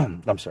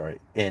I'm sorry,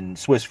 in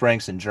Swiss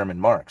francs and German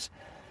marks.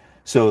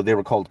 So they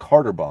were called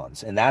Carter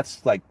bonds, and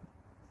that's like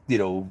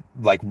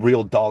like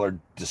real dollar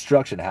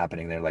destruction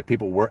happening there. Like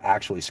people were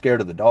actually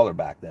scared of the dollar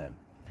back then.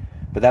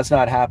 But that's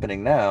not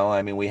happening now.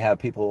 I mean, we have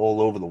people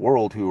all over the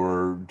world who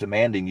are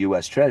demanding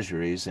U.S.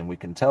 treasuries, and we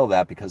can tell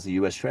that because the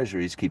U.S.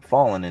 treasuries keep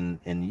falling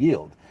in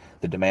yield.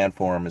 The demand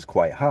for them is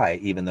quite high,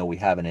 even though we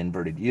have an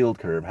inverted yield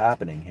curve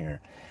happening here.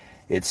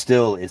 It's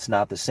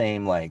not the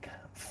same like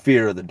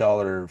fear of the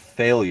dollar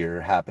failure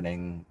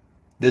happening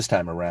this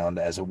time around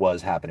as it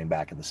was happening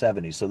back in the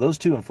 70s. So those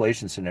two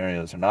inflation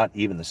scenarios are not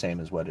even the same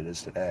as what it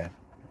is today.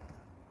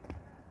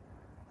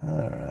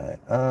 All right.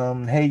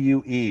 Hey,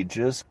 UE,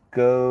 just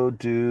go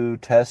do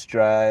test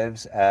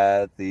drives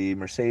at the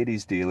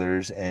Mercedes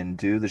dealers and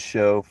do the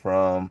show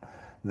from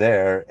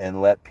there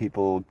and let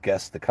people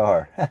guess the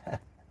car.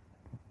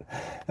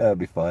 That'd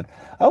be fun.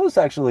 I was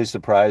actually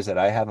surprised that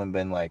I haven't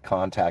been like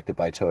contacted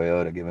by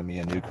Toyota giving me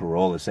a new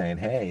Corolla saying,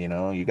 hey,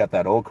 you got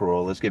that old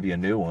Corolla, let's give you a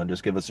new one.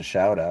 Just give us a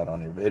shout out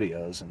on your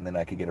videos and then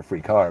I could get a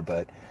free car.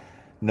 But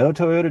no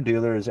Toyota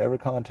dealer has ever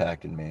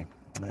contacted me.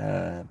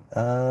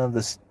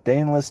 The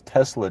stainless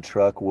Tesla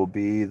truck will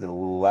be the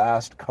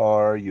last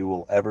car you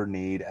will ever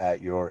need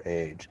at your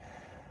age.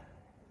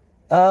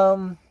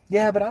 Yeah,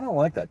 but I don't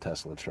like that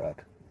Tesla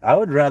truck. I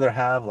would rather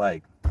have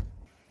like,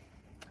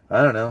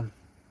 I don't know,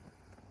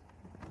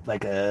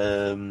 like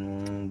a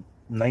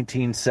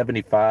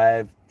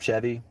 1975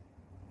 Chevy.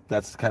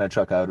 That's the kind of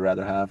truck I would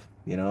rather have,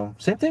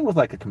 Same thing with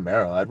like a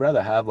Camaro. I'd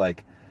rather have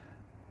like,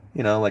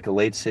 like a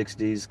late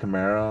 60s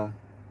Camaro.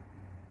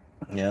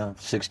 Yeah,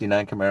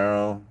 69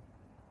 Camaro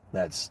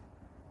that's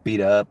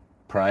beat up,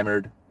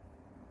 primered,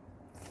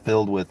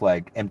 filled with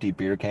like empty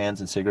beer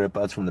cans and cigarette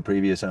butts from the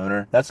previous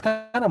owner. That's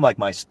kind of like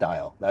my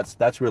style.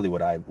 That's really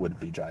what I would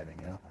be driving,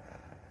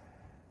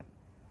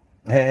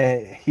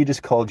 Hey, he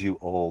just called you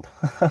old.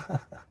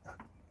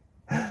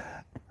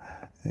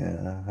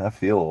 Yeah, I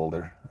feel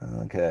older.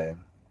 Okay.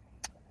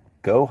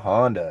 Go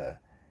Honda.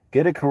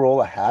 Get a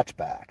Corolla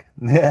hatchback.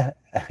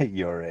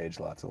 Your age,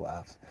 lots of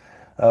laughs.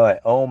 All right.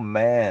 Oh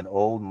man,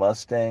 old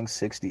Mustang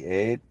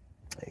 68.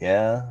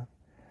 Yeah.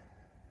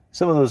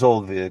 Some of those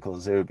old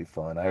vehicles, they would be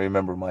fun. I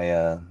remember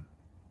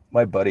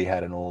my buddy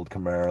had an old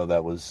Camaro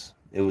that was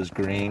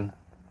green,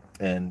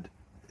 and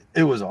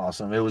it was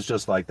awesome. It was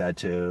just like that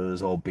too. It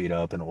was all beat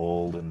up and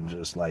old and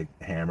just like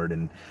hammered,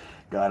 and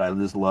God, I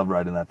just love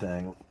riding that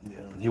thing. Yeah.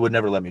 He would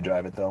never let me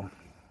drive it though.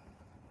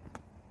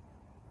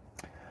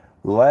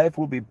 Life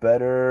will be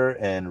better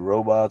and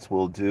robots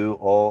will do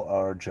all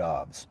our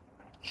jobs.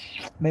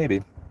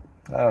 Maybe.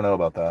 I don't know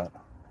about that.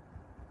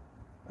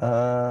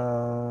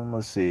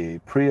 Let's see.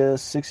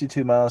 Prius,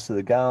 62 miles to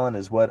the gallon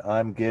is what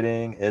I'm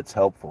getting. It's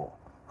helpful.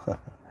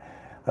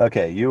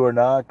 Okay, you are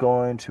not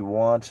going to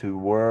want to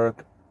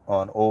work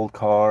on old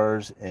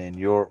cars in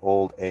your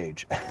old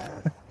age.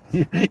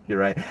 You're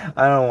right.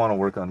 I don't want to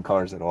work on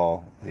cars at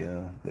all.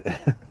 Yeah.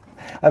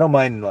 I don't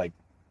mind, like,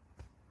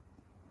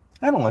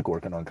 I don't like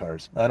working on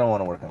cars. I don't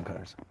want to work on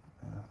cars.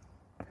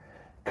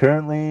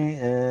 Currently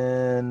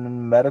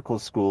in medical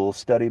school,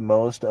 study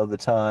most of the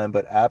time,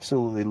 but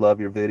absolutely love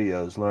your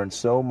videos. Learn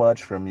so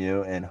much from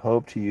you and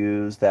hope to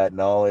use that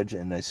knowledge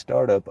in a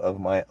startup of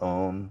my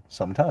own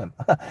sometime.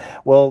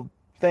 Well,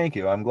 thank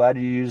you. I'm glad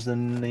you're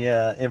using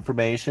the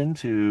information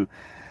to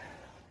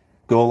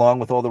go along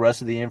with all the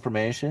rest of the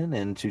information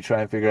and to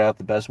try and figure out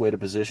the best way to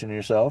position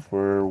yourself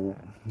for,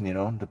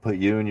 to put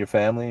you and your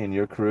family and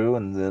your crew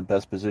in the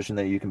best position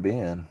that you can be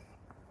in.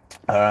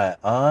 All right,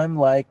 I'm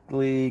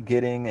likely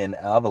getting an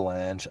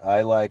Avalanche.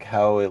 I like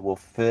how it will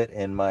fit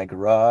in my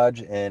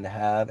garage and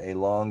have a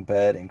long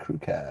bed and crew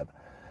cab.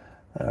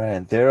 All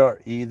right, there are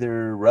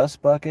either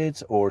rust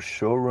buckets or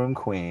showroom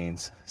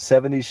queens.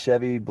 70s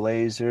Chevy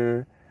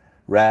Blazer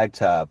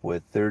ragtop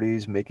with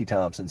 30s Mickey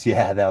Thompsons.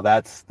 Yeah, now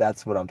that's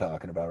what I'm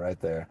talking about right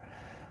there.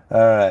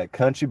 All right,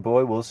 country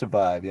boy will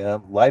survive. Yeah,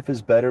 life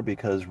is better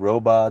because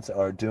robots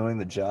are doing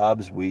the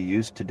jobs we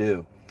used to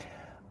do.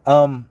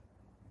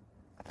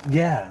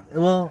 Yeah,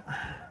 well,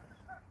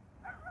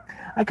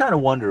 I kind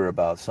of wonder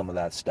about some of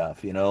that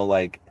stuff,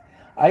 like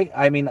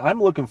I mean,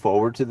 I'm looking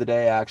forward to the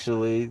day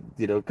actually,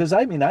 because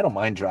I mean, I don't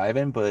mind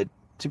driving, but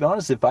to be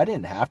honest, if I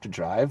didn't have to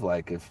drive,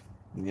 like if,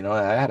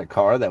 I had a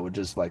car that would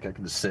just like, I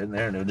could just sit in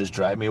there and it would just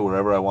drive me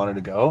wherever I wanted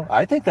to go.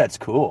 I think that's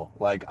cool.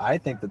 Like, I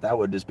think that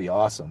would just be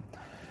awesome.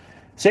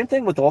 Same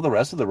thing with all the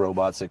rest of the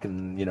robots that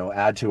can,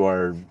 add to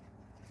our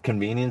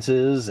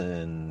conveniences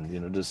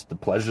and just the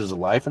pleasures of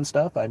life and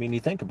stuff. I mean, you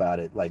think about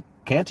it, like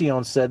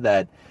Cantillon said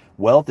that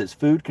wealth is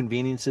food,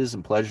 conveniences,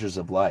 and pleasures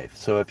of life.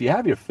 So if you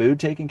have your food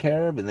taken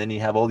care of and then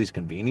you have all these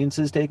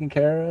conveniences taken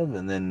care of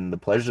and then the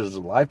pleasures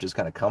of life just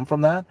kind of come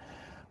from that,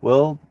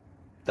 well,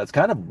 that's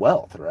kind of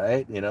wealth,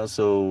 right?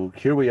 So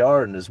here we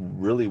are in this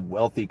really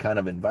wealthy kind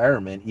of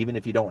environment, even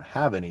if you don't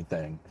have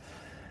anything.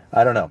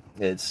 I don't know,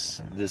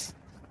 it's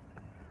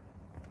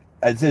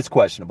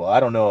questionable. I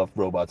don't know if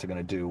robots are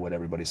going to do what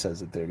everybody says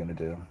that they're going to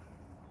do.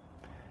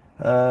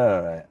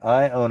 All right.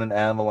 I own an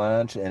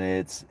Avalanche, and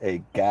it's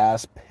a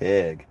gas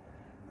pig.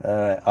 All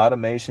right.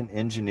 Automation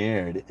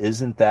engineered.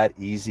 Isn't that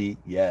easy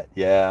yet?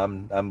 Yeah,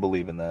 I'm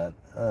believing that.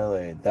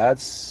 Wait,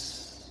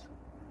 let's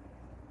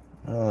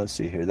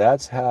see here.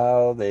 That's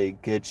how they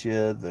get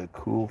you the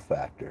cool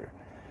factor.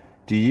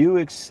 Do you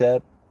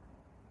accept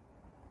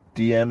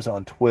DMs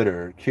on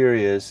Twitter?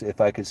 Curious if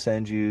I could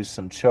send you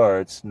some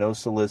charts. No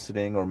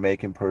soliciting or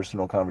making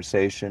personal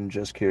conversation.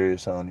 Just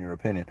curious on your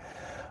opinion.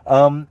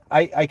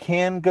 I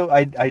can go.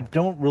 I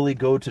don't really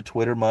go to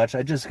Twitter much.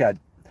 I just got,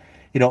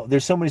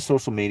 there's so many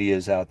social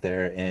medias out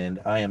there, and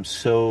I am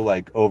so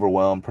like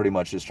overwhelmed pretty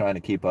much just trying to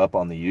keep up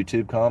on the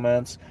YouTube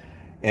comments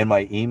and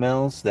my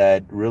emails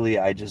that really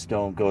I just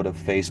don't go to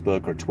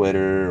Facebook or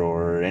Twitter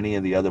or any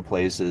of the other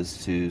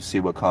places to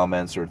see what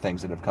comments or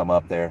things that have come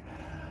up there.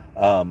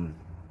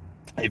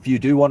 If you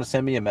do want to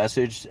send me a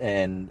message,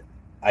 and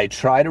I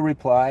try to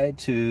reply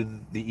to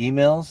the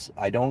emails,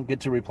 I don't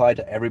get to reply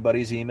to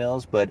everybody's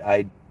emails, but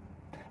I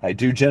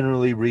do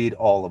generally read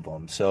all of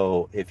them.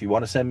 So if you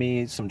want to send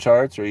me some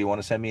charts, or you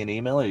want to send me an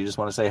email, or you just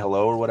want to say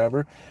hello or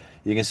whatever,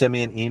 you can send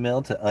me an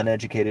email to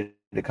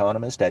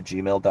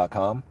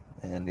uneducatedeconomist@gmail.com.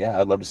 And yeah,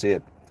 I'd love to see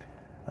it.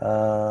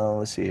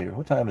 Let's see here.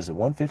 What time is it?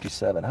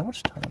 1:57. How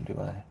much time do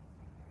I?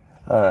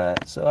 All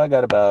right. So I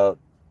got about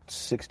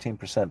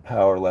 16%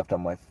 power left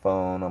on my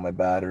phone, on my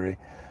battery.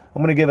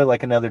 I'm going to give it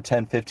like another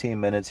 10-15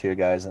 minutes here,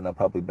 guys, and I'll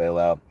probably bail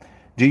out.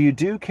 Do you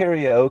do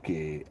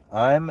karaoke?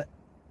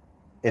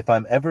 If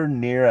I'm ever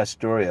near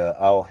Astoria,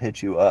 I'll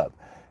hit you up.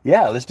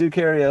 Yeah, let's do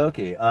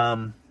karaoke.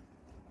 I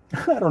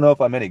don't know if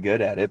I'm any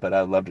good at it, but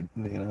I'd love to,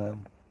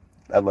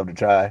 I'd love to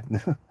try.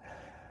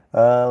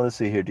 Let's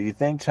see here. Do you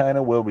think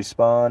China will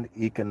respond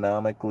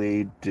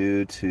economically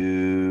due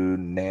to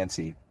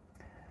Nancy?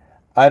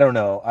 I don't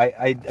know.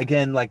 I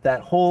again, like,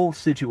 that whole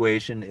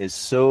situation is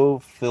so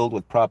filled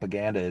with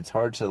propaganda. It's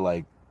hard to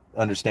like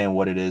understand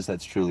what it is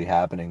that's truly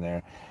happening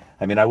there.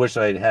 I mean, I wish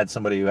I had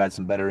somebody who had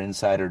some better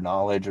insider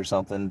knowledge or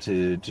something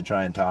to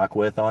try and talk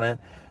with on it.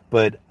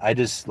 But I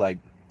just, like,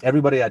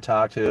 everybody I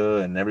talk to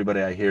and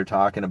everybody I hear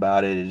talking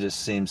about it, it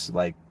just seems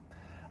like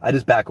I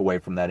just back away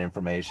from that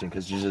information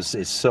because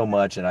it's so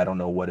much, and I don't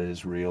know what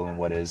is real and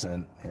what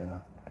isn't.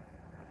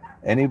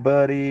 Any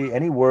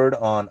word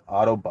on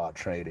Autobot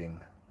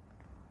trading?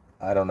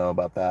 I don't know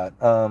about that.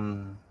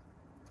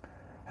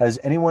 Has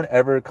anyone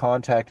ever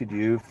contacted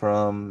you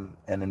from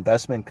an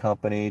investment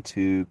company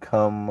to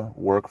come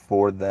work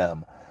for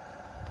them?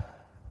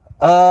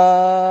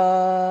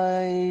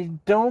 I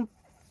don't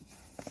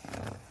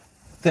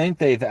think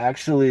they've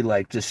actually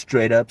like just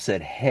straight up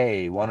said,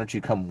 "Hey, why don't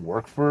you come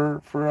work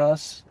for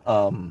us?"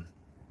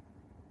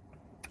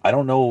 I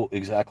don't know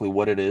exactly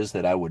what it is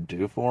that I would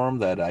do for them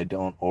that I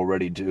don't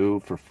already do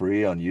for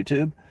free on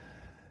YouTube.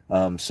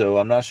 So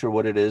I'm not sure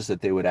what it is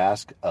that they would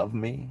ask of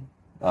me.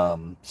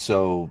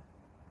 So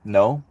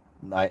no,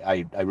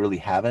 I really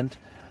haven't.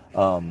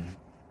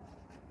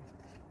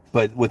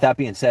 But with that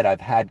being said,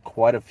 I've had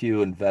quite a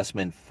few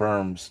investment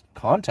firms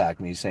contact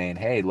me saying,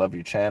 "Hey, love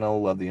your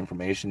channel, love the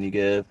information you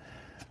give."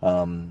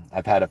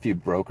 I've had a few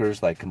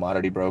brokers, like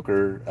Commodity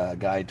Broker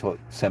guy,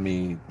 send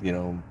me,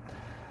 an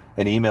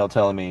email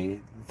telling me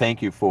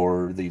thank you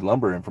for the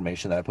lumber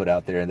information that I put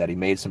out there, and that he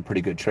made some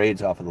pretty good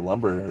trades off of the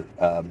lumber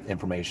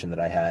information that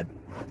I had.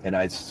 And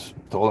I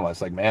told him, I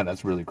was like, "Man,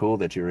 that's really cool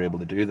that you were able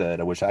to do that.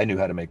 I wish I knew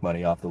how to make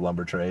money off the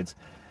lumber trades."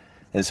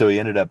 And so he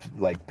ended up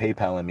like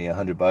PayPaling me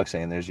 $100,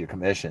 saying, "There's your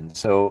commission."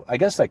 So I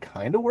guess I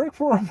kind of work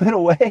for him in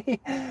a way.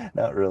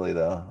 Not really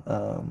though.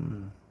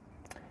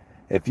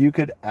 If you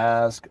could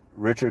ask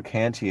Richard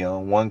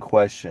Cantillon one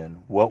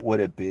question, what would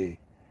it be?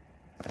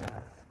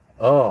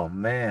 Oh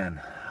man.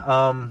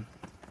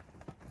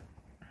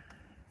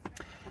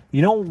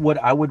 You know what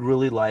I would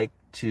really like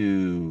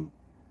to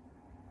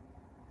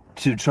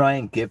try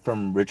and get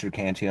from Richard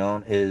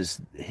Cantillon is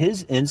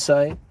his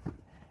insight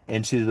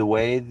into the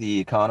way the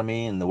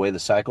economy and the way the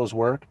cycles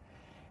work,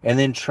 and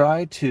then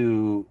try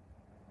to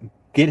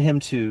get him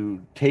to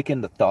take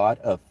in the thought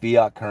of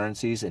fiat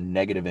currencies and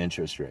negative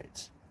interest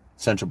rates,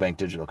 central bank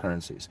digital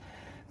currencies.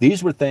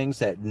 These were things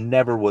that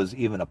never was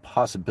even a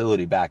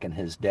possibility back in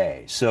his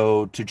day.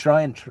 So to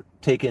try and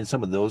take in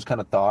some of those kind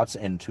of thoughts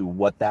into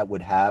what that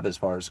would have as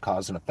far as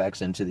cause and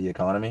effects into the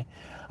economy,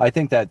 I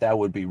think that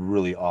would be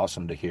really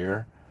awesome to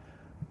hear.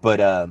 But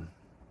I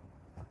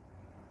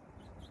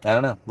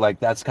don't know,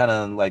 like that's kind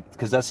of like,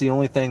 because that's the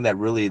only thing that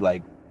really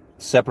like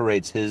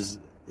separates his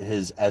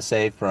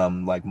essay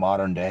from like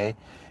modern day,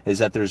 is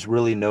that there's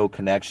really no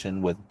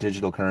connection with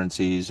digital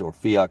currencies or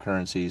fiat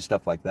currencies,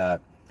 stuff like that.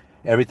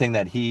 Everything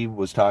that he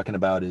was talking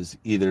about is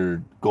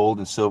either gold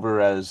and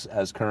silver as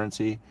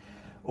currency,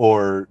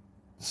 or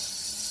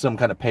some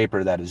kind of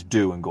paper that is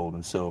due in gold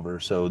and silver.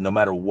 So no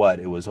matter what,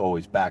 it was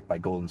always backed by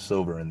gold and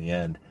silver in the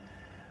end.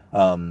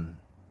 The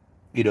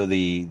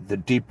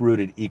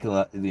deep-rooted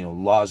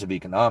laws of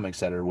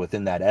economics that are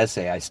within that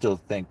essay, I still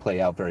think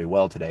play out very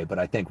well today. But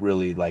I think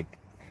really, like,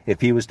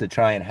 if he was to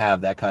try and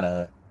have that kind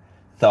of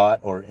thought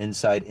or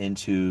insight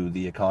into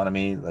the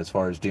economy as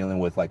far as dealing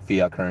with like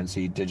fiat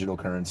currency, digital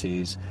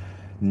currencies,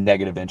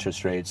 negative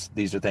interest rates,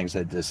 these are things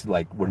that just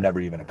like were never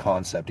even a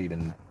concept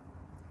even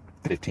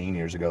 15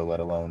 years ago, let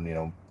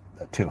alone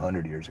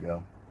 200 years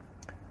ago.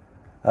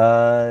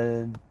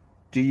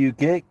 Do you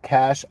get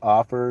cash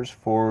offers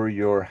for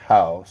your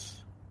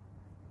house?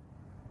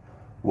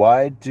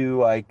 Why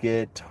do I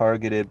get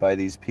targeted by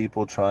these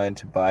people trying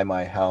to buy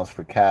my house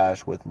for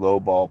cash with low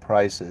ball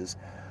prices?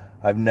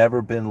 I've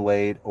never been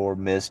late or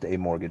missed a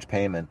mortgage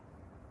payment.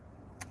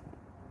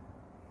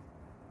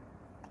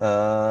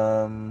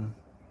 I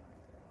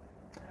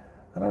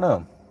don't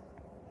know.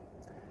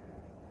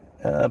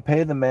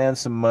 Pay the man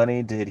some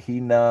money. Did he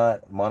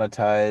not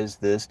monetize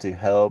this to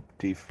help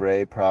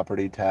defray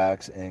property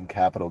tax and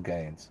capital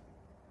gains?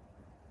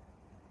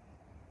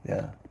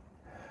 Yeah.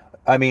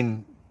 I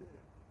mean,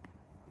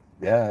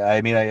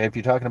 if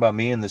you're talking about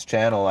me and this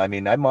channel, I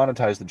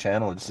monetized the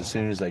channel just as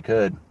soon as I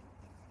could.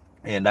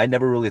 And I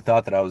never really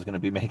thought that I was going to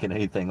be making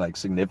anything like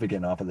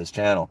significant off of this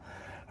channel.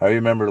 I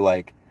remember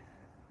like,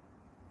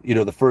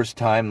 the first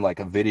time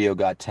like a video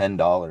got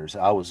 $10,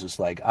 I was just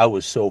like, I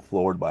was so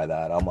floored by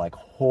that. I'm like,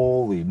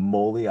 holy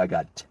moly, I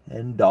got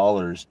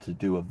 $10 to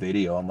do a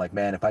video. I'm like,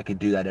 man, if I could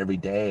do that every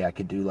day, I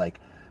could do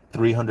like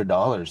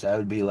 $300. That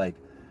would be like,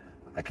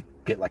 I could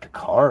get like a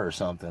car or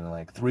something,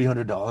 like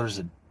 $300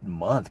 a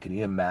month. Can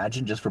you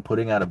imagine, just for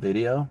putting out a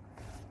video?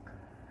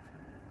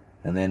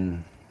 And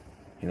then,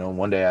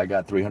 one day I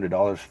got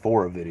 $300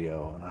 for a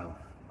video, and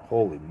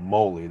holy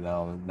moly,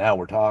 now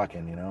we're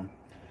talking,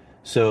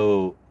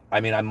 So, I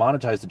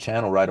monetized the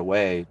channel right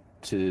away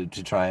to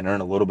try and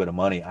earn a little bit of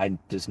money. I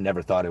just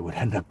never thought it would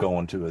end up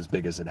going to as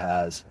big as it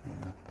has.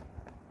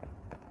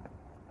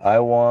 I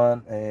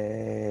want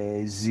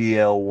a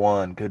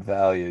ZL1, good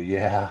value.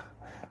 Yeah.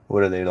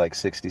 What are they, like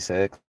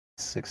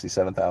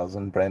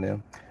 67,000 brand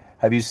new?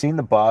 Have you seen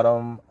the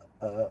bottom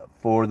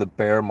for the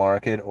bear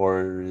market,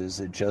 or is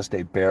it just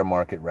a bear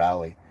market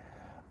rally?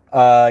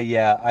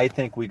 Yeah, I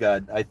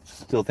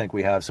still think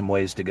we have some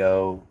ways to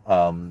go.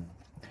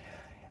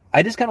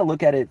 I just kind of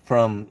look at it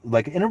from,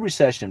 like, in a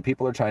recession,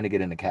 people are trying to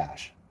get into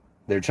cash.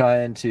 They're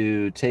trying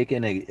to take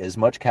in as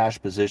much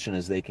cash position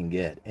as they can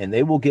get, and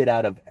they will get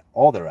out of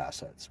all their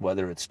assets,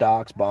 whether it's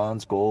stocks,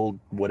 bonds, gold,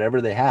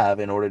 whatever they have,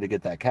 in order to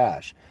get that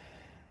cash.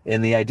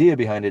 And the idea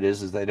behind it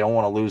is they don't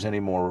want to lose any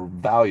more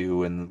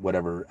value in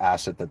whatever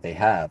asset that they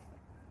have.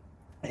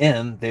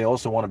 And they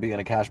also want to be in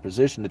a cash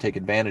position to take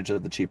advantage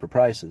of the cheaper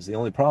prices. The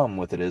only problem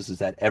with it is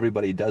that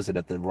everybody does it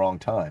at the wrong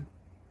time.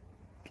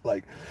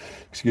 Like,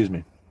 excuse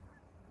me,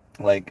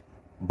 like,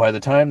 by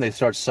the time they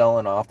start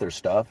selling off their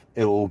stuff,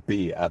 it will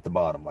be at the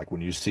bottom. Like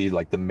when you see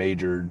like the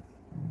major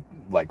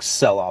like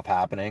sell-off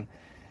happening,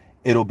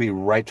 it'll be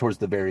right towards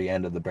the very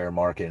end of the bear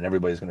market, and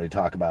everybody's going to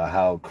talk about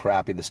how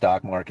crappy the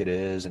stock market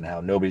is and how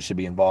nobody should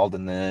be involved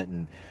in it.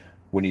 And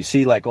when you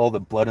see like all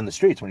the blood in the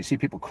streets, when you see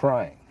people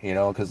crying,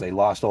 because they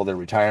lost all their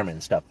retirement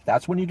and stuff,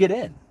 that's when you get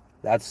in.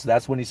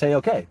 That's when you say,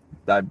 okay,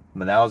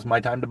 now is my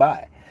time to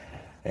buy.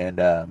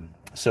 And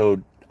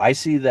so I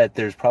see that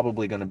there's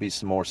probably going to be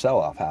some more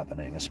sell-off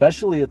happening,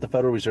 especially if the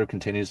Federal Reserve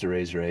continues to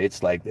raise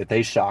rates. Like if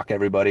they shock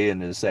everybody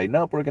and just say,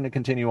 nope, we're going to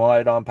continue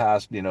right on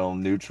past,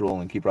 neutral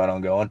and keep right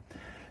on going,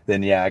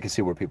 then yeah, I can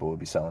see where people would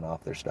be selling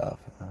off their stuff.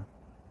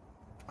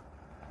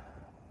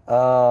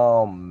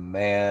 Oh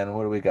man,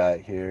 what do we got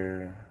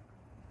here?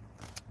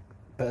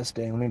 Best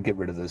day. Let me get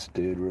rid of this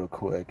dude real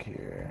quick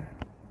here.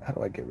 How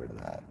do I get rid of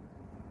that?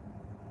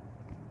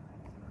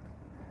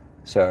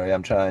 Sorry,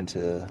 I'm trying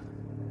to...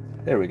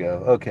 There we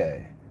go.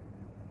 Okay.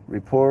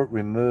 Report,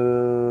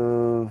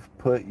 remove,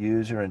 put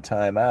user in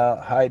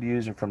timeout, hide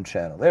user from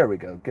channel. There we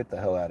go. Get the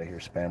hell out of here,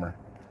 spammer.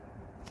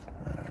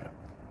 All right.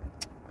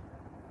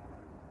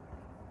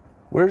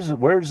 Where's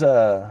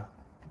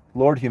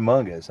Lord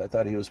Humongous? I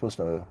thought he was supposed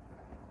to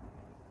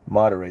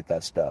moderate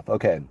that stuff.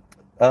 Okay.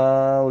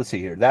 Let's see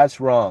here. That's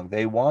wrong.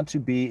 They want to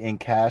be in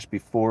cash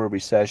before a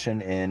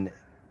recession, and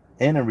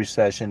in a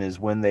recession is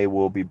when they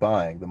will be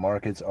buying. The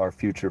markets are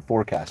future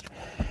forecast.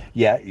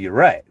 Yeah, you're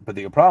right. But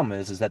the problem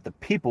is that the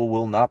people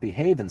will not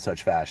behave in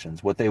such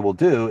fashions. What they will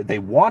do, they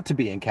want to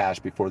be in cash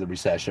before the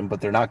recession,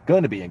 but they're not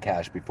going to be in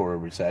cash before a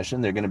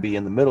recession. They're going to be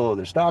in the middle of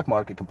their stock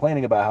market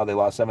complaining about how they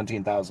lost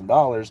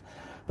 $17,000,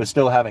 but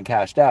still haven't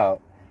cashed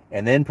out.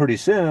 And then pretty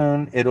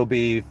soon it'll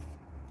be,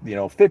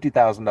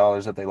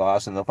 $50,000 that they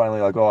lost, and they'll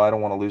finally like, oh, I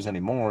don't want to lose any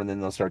more, and then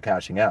they'll start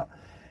cashing out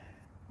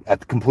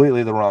at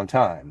completely the wrong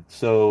time.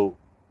 So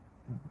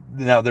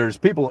now there's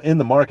people in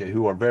the market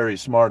who are very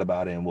smart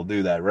about it and will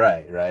do that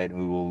right?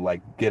 Who will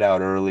like get out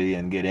early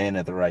and get in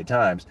at the right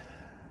times.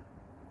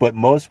 But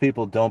most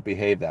people don't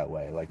behave that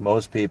way. Like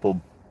most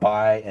people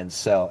buy and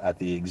sell at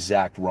the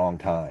exact wrong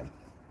time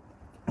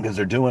because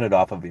they're doing it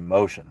off of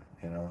emotion,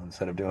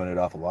 instead of doing it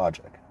off of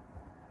logic.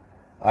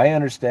 I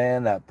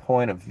understand that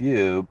point of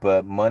view,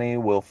 but money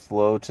will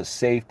flow to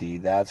safety.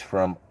 That's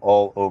from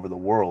all over the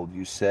world.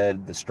 You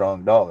said the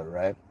strong dollar,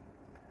 right?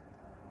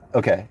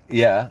 Okay,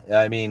 yeah.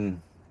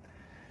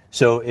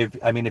 So if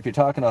you're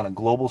talking on a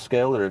global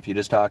scale, or if you're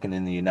just talking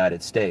in the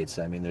United States,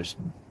 there's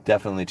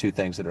definitely two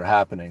things that are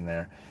happening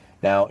there.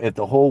 Now, if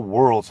the whole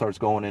world starts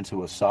going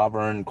into a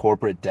sovereign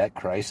corporate debt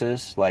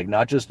crisis, like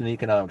not just an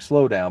economic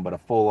slowdown, but a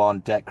full-on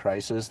debt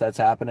crisis that's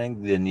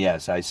happening, then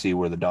yes, I see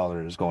where the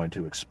dollar is going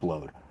to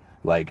explode.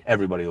 Like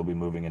everybody will be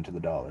moving into the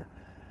dollar.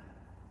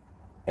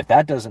 If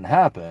that doesn't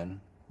happen,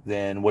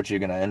 then what you're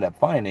going to end up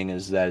finding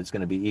is that it's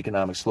going to be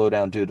economic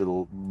slowdown due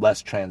to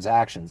less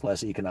transactions,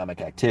 less economic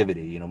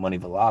activity, money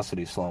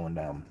velocity slowing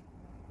down.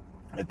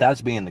 If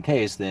that's being the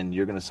case, then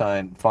you're going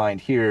to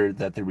find here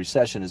that the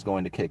recession is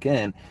going to kick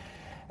in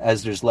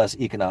as there's less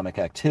economic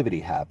activity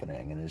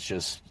happening. And it's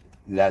just,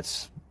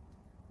 that's,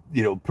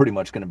 pretty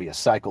much going to be a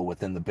cycle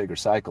within the bigger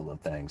cycle of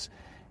things.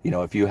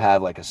 If you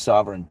have like a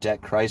sovereign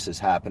debt crisis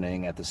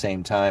happening at the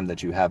same time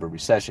that you have a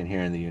recession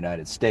here in the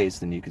United States,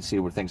 then you can see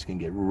where things can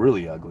get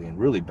really ugly and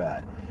really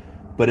bad.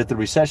 But if the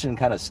recession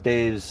kind of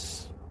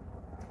stays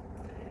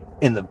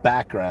in the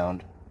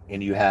background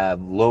and you have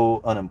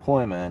low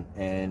unemployment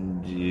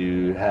and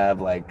you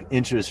have like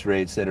interest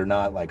rates that are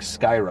not like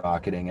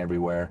skyrocketing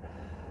everywhere,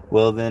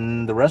 well,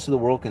 then the rest of the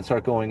world can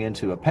start going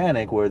into a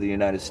panic where the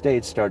United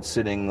States starts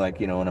sitting like,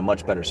 in a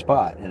much better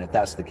spot. And if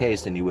that's the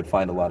case, then you would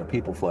find a lot of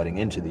people flooding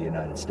into the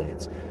United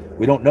States.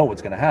 We don't know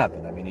what's going to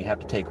happen. You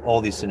have to take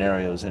all these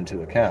scenarios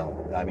into account.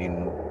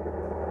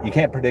 You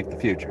can't predict the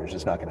future. It's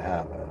just not going to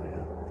happen.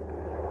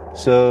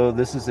 So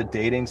this is a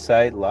dating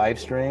site live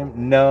stream?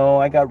 No,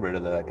 I got rid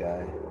of that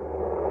guy.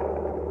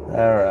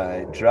 All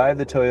right. Drive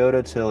the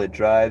Toyota till it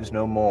drives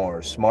no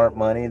more. Smart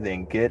money,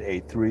 then get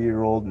a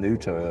 3-year-old new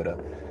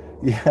Toyota.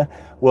 Yeah,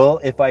 well,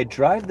 if I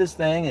drive this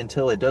thing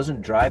until it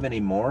doesn't drive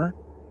anymore,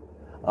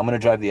 I'm going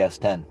to drive the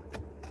S10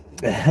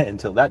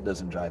 until that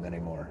doesn't drive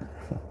anymore.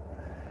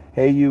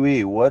 Hey,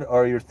 UE, what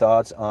are your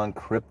thoughts on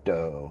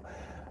crypto?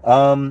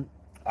 I'm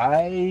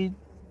a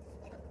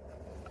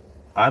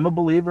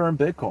believer in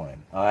Bitcoin.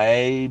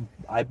 I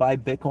buy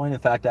Bitcoin. In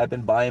fact, I've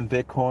been buying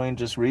Bitcoin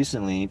just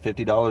recently,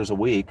 $50 a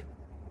week.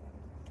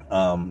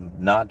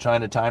 Not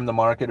trying to time the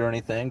market or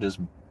anything, just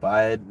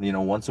buy it,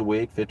 once a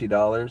week,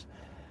 $50.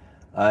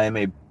 I'm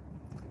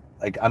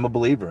a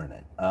believer in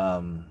it.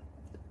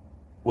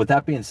 with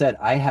that being said,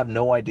 I have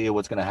no idea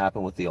what's going to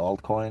happen with the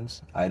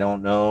altcoins. I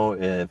don't know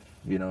if,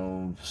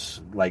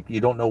 like,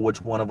 you don't know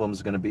which one of them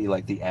is going to be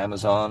like the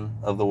Amazon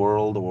of the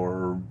world,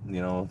 or,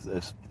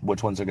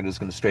 which ones are just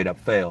going to straight up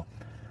fail.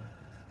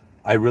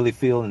 I really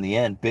feel in the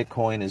end,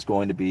 Bitcoin is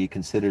going to be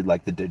considered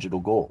like the digital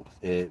gold.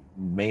 It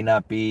may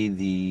not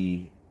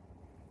be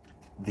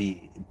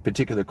the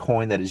particular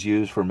coin that is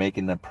used for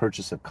making the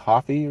purchase of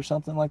coffee or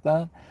something like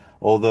that.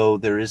 Although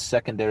there is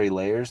secondary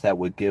layers that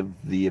would give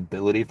the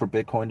ability for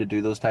Bitcoin to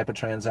do those type of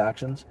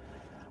transactions.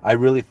 I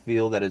really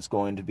feel that it's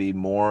going to be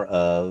more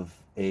of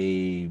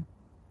a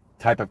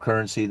type of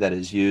currency that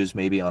is used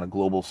maybe on a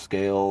global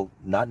scale,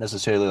 not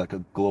necessarily like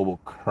a global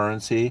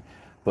currency,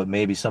 but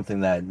maybe something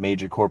that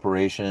major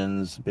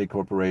corporations, big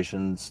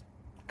corporations,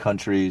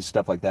 countries,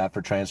 stuff like that,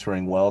 for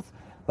transferring wealth,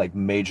 like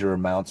major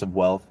amounts of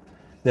wealth.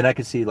 Then I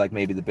could see like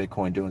maybe the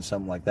Bitcoin doing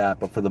something like that.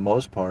 But for the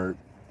most part,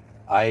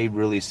 I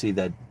really see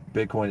that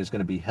Bitcoin is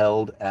going to be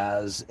held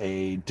as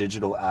a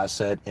digital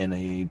asset in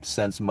a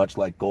sense much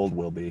like gold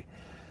will be.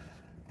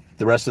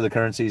 The rest of the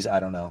currencies, I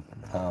don't know.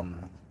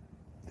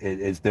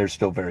 They're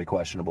still very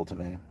questionable to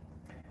me.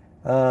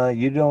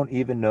 You don't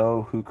even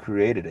know who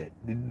created it.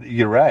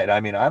 You're right. I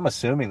mean, I'm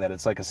assuming that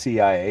it's like a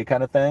CIA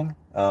kind of thing,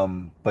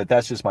 but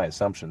that's just my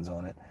assumptions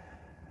on it.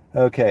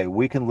 Okay,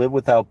 we can live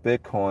without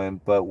Bitcoin,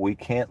 but we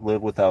can't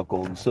live without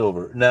gold and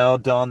silver. Now,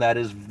 Don, that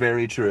is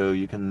very true.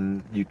 You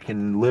can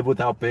live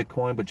without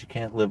Bitcoin, but you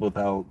can't live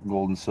without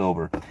gold and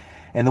silver.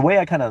 And the way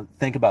I kind of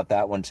think about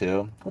that one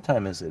too. What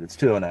time is it? It's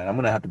 2:09. I'm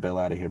gonna have to bail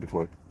out of here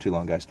before too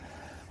long, guys.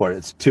 Or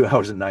it's 2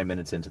 hours and 9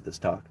 minutes into this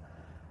talk.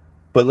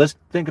 But let's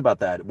think about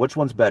that. Which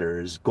one's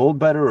better? Is gold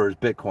better or is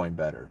Bitcoin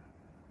better?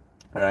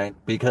 All right,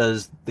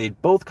 because they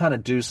both kind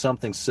of do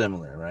something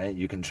similar, right?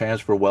 You can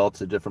transfer wealth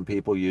to different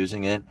people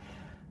using it.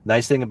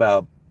 Nice thing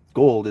about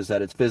gold is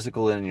that it's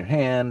physical in your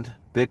hand.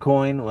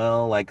 Bitcoin,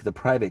 well, like the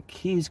private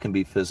keys can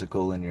be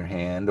physical in your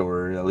hand,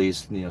 or at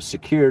least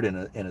secured in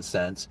a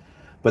sense,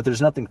 but there's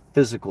nothing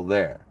physical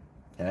there.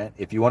 Okay?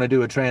 If you want to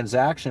do a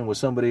transaction with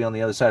somebody on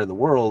the other side of the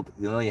world,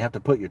 you have to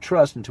put your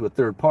trust into a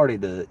third party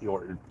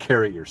or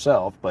carry it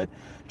yourself. But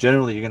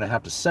generally, you're going to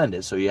have to send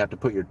it, so you have to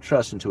put your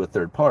trust into a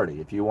third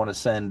party. If you want to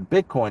send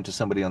Bitcoin to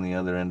somebody on the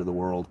other end of the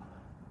world,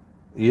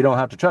 you don't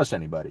have to trust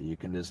anybody. You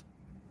can just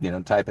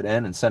type it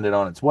in and send it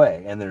on its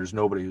way, and there's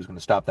nobody who's going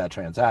to stop that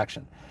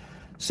transaction.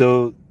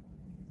 So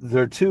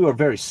the two are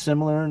very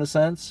similar in a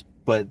sense,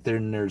 but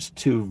then there's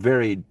two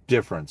very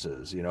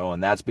differences,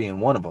 and that's being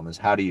one of them, is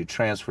how do you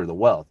transfer the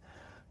wealth?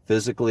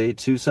 Physically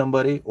to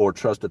somebody, or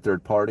trust a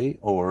third party,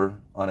 or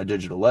on a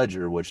digital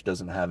ledger, which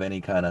doesn't have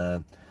any kind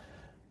of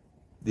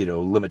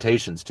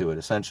limitations to it.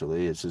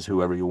 Essentially, it's just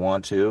whoever you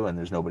want to, and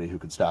there's nobody who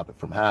can stop it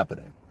from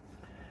happening.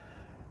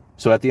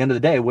 So at the end of the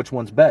day, which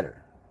one's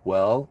better?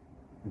 Well,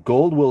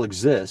 gold will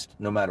exist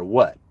no matter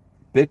what.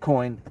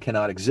 Bitcoin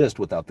cannot exist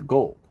without the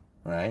gold,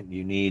 right?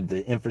 You need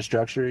the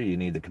infrastructure, you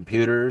need the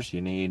computers,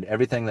 you need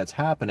everything that's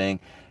happening,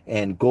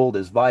 and gold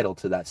is vital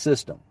to that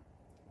system.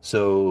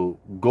 So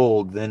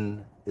gold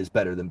then is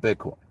better than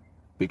Bitcoin,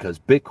 because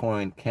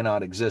Bitcoin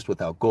cannot exist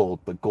without gold,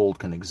 but gold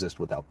can exist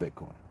without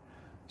Bitcoin.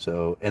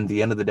 So at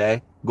the end of the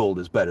day, gold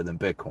is better than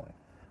Bitcoin.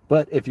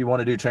 But if you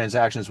want to do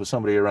transactions with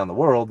somebody around the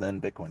world, then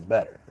Bitcoin's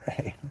better,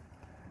 right?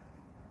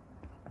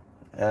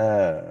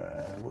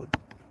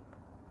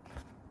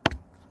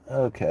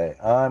 Okay,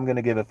 I'm going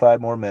to give it 5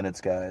 more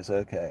minutes, guys.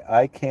 Okay,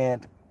 I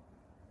can't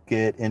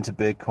get into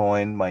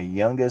Bitcoin. My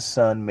youngest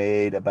son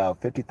made about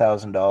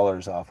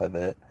 $50,000 off of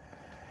it.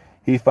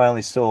 He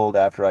finally sold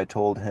after I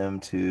told him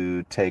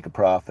to take a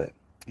profit.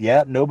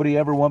 Yeah, nobody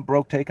ever went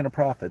broke taking a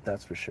profit,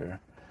 that's for sure.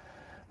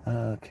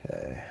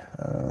 Okay.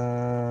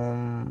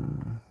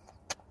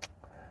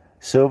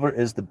 Silver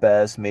is the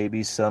best.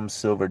 Maybe some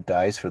silver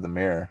dice for the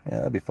mirror. Yeah,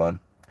 that'd be fun.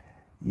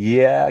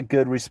 Yeah,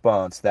 good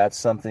response. That's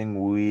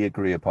something we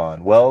agree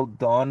upon. Well,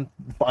 Dawn,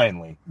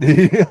 finally.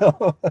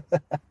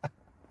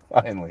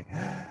 Finally.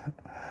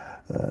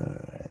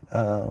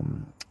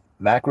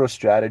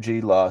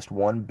 MacroStrategy lost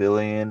 $1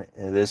 billion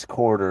this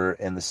quarter,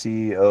 and the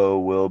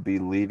CEO will be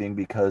leaving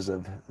because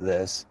of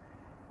this.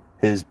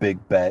 His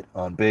big bet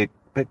on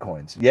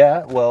Bitcoins.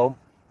 Yeah, well,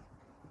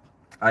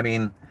 I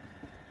mean,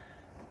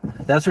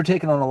 that's for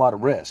taking on a lot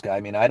of risk. I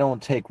mean, I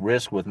don't take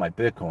risk with my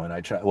Bitcoin.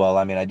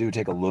 I do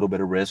take a little bit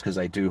of risk because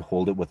I do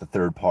hold it with a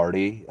third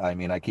party. I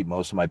mean, I keep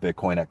most of my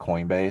Bitcoin at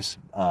Coinbase.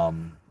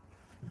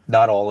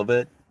 Not all of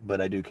it,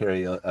 but I do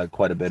carry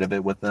quite a bit of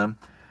it with them.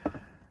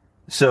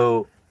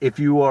 So if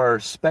you are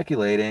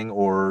speculating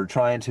or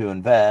trying to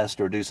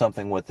invest or do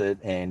something with it,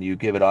 and you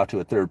give it off to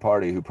a third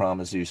party who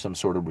promises you some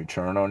sort of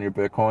return on your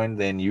Bitcoin,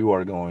 then you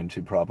are going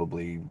to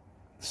probably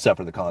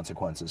suffer the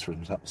consequences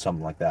from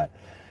something like that.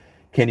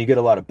 Can you get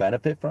a lot of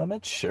benefit from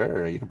it?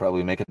 Sure, you can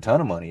probably make a ton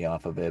of money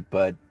off of it,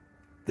 but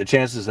the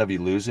chances of you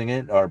losing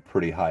it are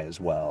pretty high as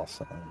well.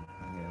 So,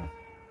 yeah.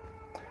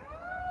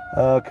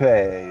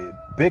 Okay,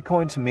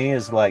 Bitcoin to me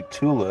is like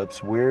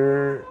tulips.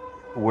 We're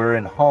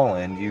in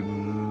Holland. You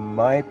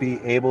might be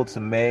able to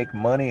make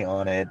money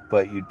on it,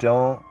 but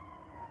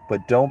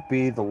but don't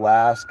be the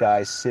last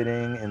guy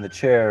sitting in the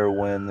chair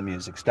when the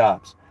music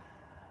stops.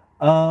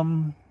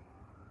 Um,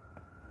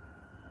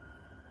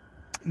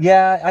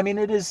 yeah, I mean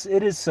it is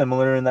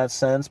similar in that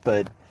sense,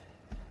 but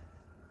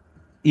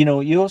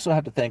you also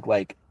have to think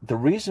like the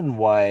reason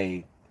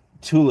why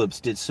tulips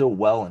did so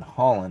well in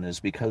Holland is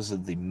because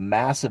of the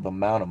massive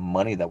amount of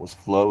money that was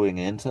flowing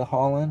into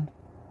Holland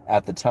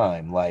at the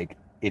time. Like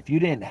if you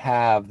didn't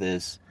have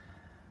this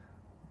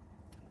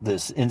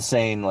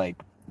insane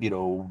like, you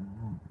know,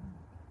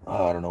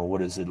 I don't know,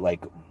 what is it,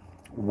 like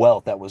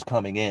wealth that was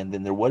coming in,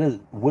 then there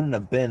wouldn't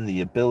have been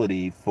the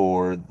ability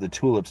for the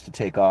tulips to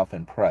take off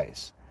in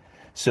price.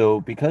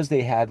 So because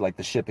they had like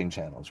the shipping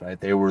channels, right?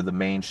 They were the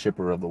main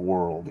shipper of the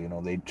world.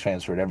 They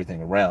transferred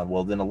everything around.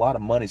 Well, then a lot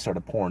of money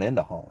started pouring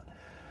into Holland.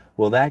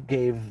 Well, that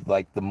gave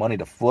like the money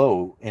to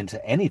flow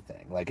into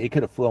anything. Like it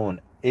could have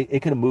flown,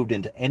 it could have moved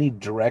into any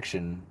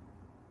direction.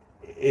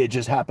 It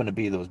just happened to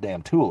be those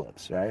damn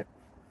tulips, right?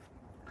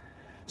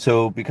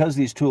 So because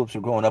these tulips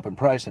were going up in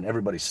price and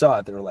everybody saw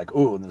it, they were like,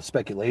 oh, and the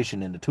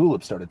speculation into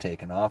tulips started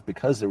taking off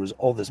because there was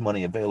all this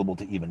money available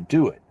to even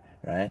do it,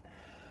 right?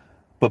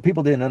 But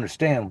people didn't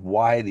understand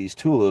why these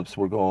tulips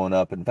were going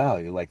up in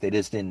value. Like they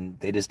just didn't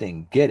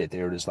get it.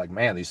 They were just like,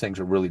 man, these things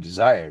are really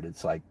desired.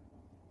 It's like,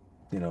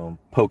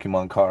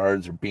 Pokemon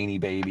cards or Beanie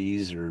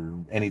Babies or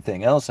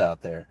anything else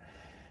out there.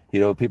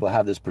 People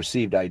have this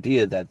perceived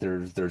idea that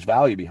there's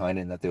value behind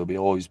it and that they'll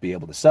always be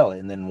able to sell it.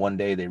 And then one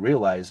day they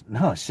realize,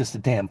 no, it's just a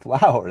damn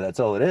flower. That's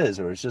all it is.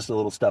 Or it's just a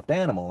little stuffed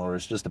animal, or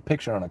it's just a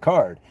picture on a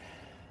card.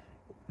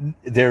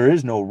 There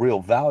is no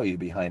real value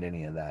behind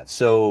any of that.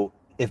 So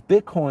if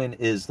Bitcoin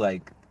is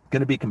like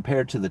going to be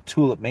compared to the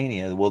tulip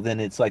mania, well,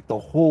 then it's like the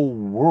whole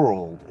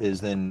world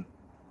is then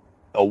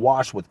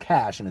awash with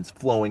cash and it's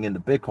flowing into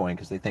Bitcoin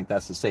because they think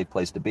that's the safe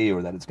place to be,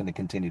 or that it's going to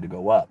continue to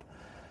go up.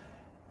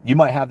 You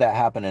might have that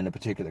happen in a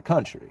particular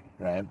country,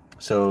 right?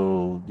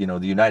 So, the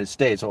United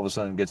States all of a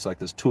sudden gets like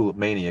this tulip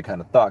mania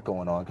kind of thought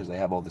going on because they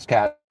have all this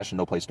cash and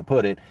no place to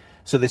put it.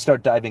 So they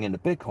start diving into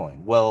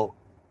Bitcoin. Well,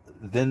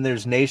 then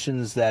there's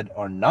nations that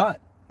are not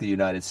the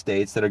United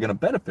States that are going to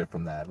benefit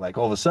from that. Like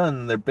all of a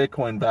sudden their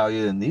Bitcoin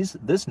value in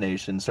this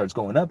nation starts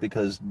going up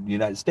because the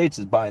United States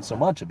is buying so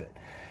much of it.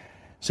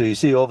 So you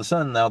see all of a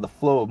sudden now the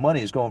flow of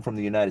money is going from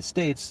the United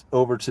States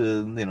over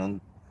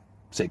to,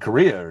 say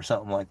Korea or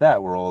something like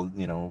that,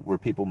 where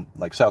people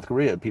like South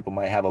Korea, people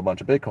might have a bunch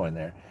of Bitcoin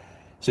there.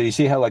 So you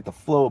see how like the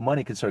flow of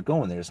money can start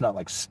going there. It's not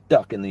like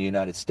stuck in the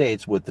United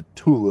States with the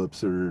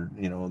tulips or,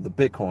 the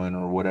Bitcoin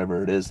or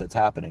whatever it is that's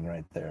happening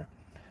right there.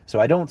 So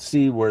I don't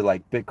see where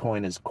like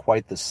Bitcoin is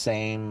quite the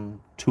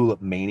same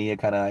tulip mania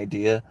kind of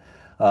idea.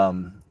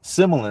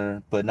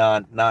 Similar, but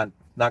not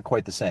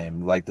quite the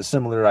same. Like the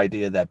similar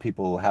idea that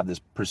people have this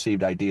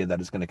perceived idea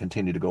that it's going to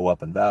continue to go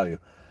up in value.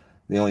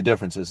 The only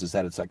difference is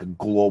that it's like a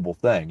global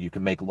thing. You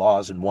can make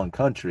laws in one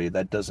country.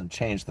 That doesn't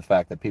change the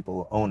fact that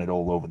people own it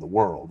all over the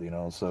world,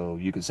 So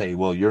you could say,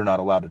 well, you're not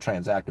allowed to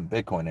transact in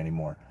Bitcoin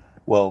anymore.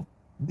 Well,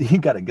 you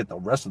got to get the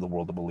rest of the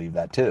world to believe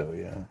that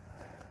too,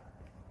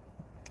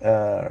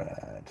 All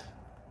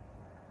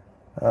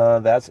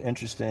right. That's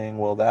interesting.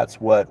 Well, that's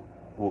what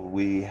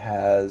we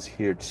has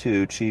here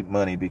too. Cheap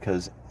money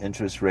because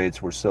interest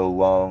rates were so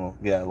long.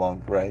 Yeah,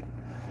 long, right?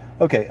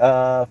 Okay,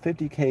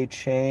 50K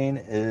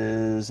chain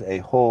is a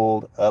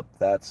hold up,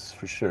 that's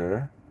for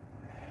sure.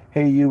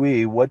 Hey,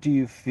 UE, what do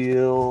you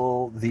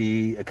feel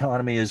the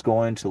economy is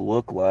going to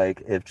look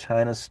like if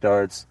China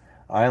starts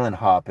island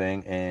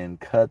hopping and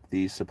cut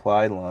the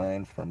supply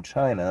line from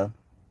China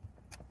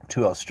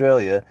to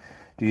Australia?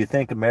 Do you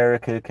think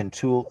America can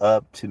tool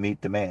up to meet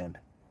demand?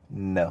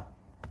 No.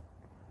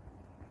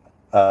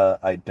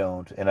 I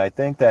don't. And I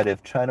think that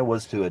if China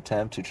was to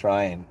attempt to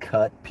try and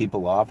cut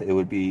people off, it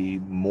would be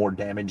more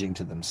damaging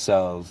to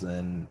themselves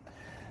than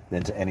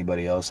to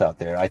anybody else out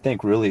there. I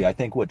think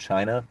China's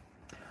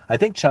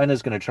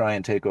going to try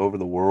and take over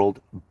the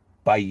world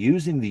by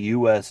using the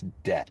U.S.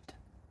 debt,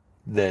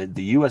 the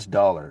U.S.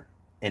 dollar,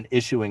 and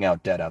issuing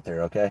out debt out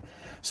there, okay?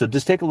 So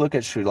just take a look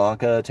at Sri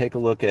Lanka. Take a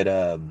look at,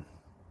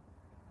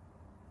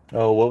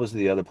 what was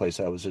the other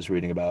place I was just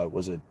reading about?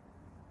 Was it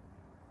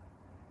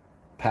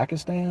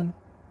Pakistan?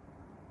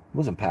 It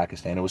wasn't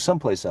Pakistan. It was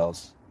someplace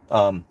else.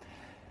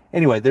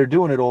 Anyway, they're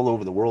doing it all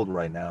over the world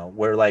right now,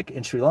 where like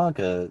in Sri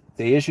Lanka,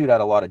 they issued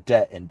out a lot of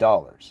debt in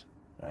dollars,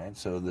 right?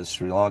 So the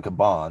Sri Lanka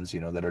bonds,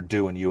 that are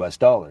due in US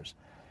dollars.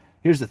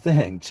 Here's the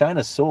thing.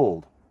 China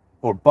sold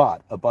or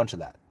bought a bunch of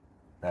that,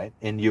 right,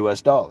 in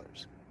US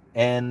dollars.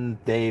 And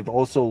they've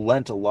also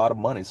lent a lot of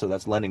money. So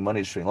that's lending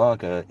money to Sri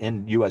Lanka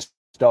in US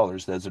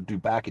dollars. That's due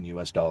back in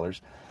US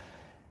dollars.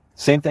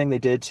 Same thing they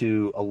did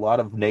to a lot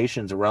of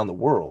nations around the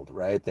world,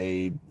 right?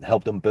 They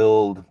helped them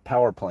build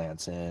power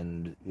plants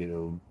and,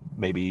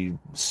 maybe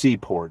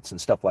seaports and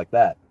stuff like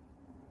that.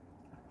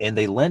 And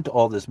they lent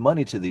all this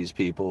money to these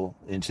people,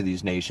 into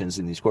these nations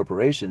and these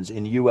corporations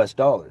in US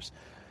dollars.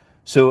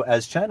 So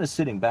as China's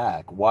sitting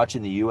back,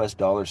 watching the US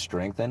dollar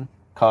strengthen,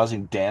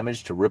 causing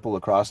damage to ripple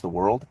across the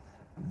world,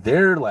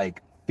 they're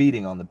like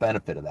feeding on the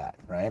benefit of that,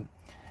 right?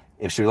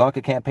 If Sri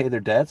Lanka can't pay their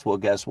debts, well,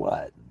 guess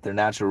what? Their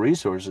natural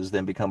resources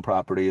then become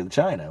property of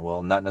China.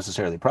 Well, not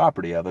necessarily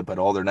property of it, but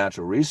all their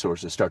natural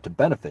resources start to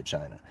benefit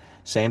China.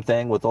 Same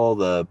thing with all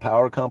the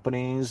power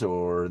companies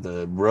or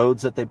the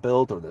roads that they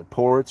built or the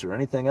ports or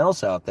anything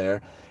else out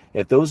there.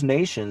 If those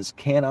nations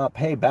cannot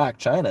pay back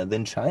China,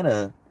 then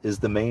China is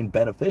the main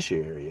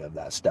beneficiary of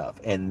that stuff.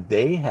 And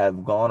they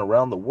have gone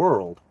around the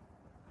world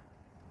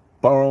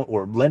borrowing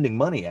or lending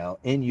money out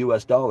in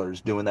US dollars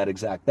doing that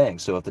exact thing.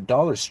 So if the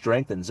dollar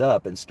strengthens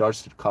up and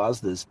starts to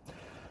cause this,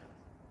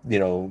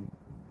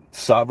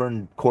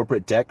 sovereign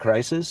corporate debt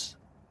crisis,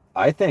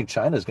 I think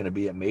China is going to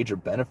be a major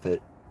benefit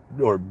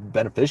or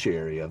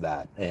beneficiary of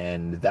that.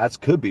 And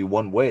that could be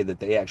one way that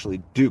they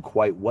actually do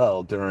quite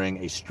well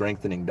during a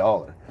strengthening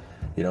dollar.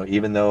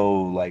 Even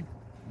though like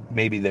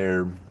maybe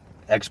their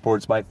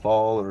exports might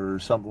fall or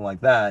something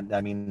like that.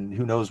 I mean,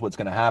 who knows what's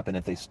going to happen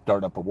if they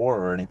start up a war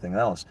or anything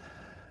else.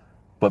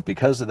 But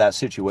because of that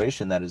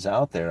situation that is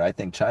out there, I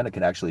think China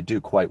can actually do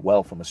quite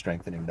well from a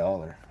strengthening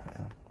dollar.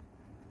 Yeah.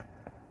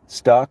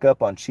 Stock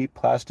up on cheap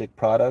plastic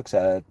products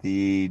at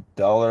the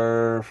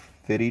dollar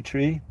fitty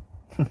tree.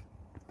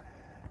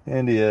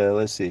 India,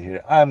 let's see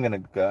here. I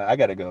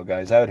gotta go,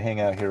 guys. I would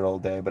hang out here all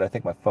day, but I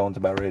think my phone's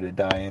about ready to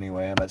die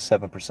anyway. I'm at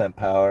 7%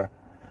 power.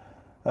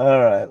 All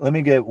right, let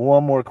me get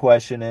one more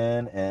question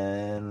in,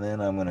 and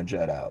then I'm gonna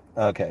jet out.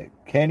 Okay,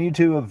 can you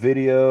do a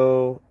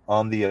video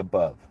on the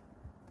above?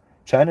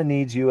 China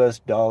needs US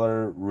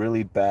dollar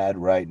really bad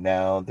right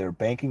now. Their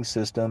banking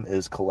system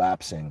is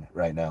collapsing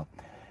right now.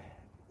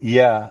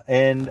 Yeah,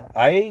 and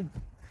I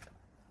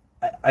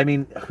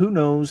mean, who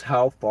knows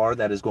how far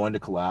that is going to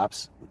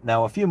collapse?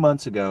 Now, a few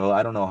months ago,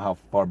 I don't know how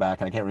far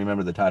back, I can't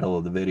remember the title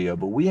of the video,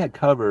 but we had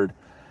covered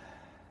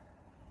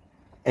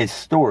a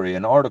story,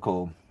 an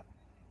article,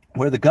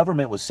 where the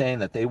government was saying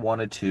that they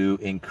wanted to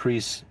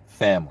increase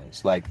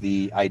families, like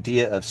the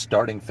idea of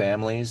starting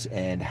families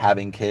and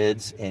having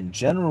kids. And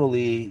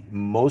generally,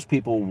 most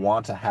people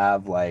want to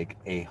have like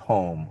a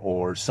home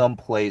or some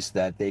place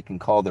that they can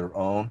call their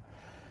own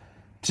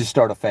to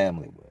start a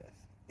family with.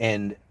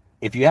 And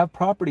if you have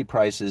property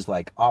prices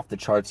like off the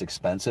charts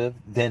expensive,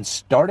 then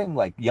starting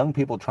like young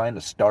people trying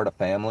to start a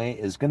family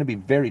is going to be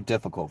very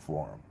difficult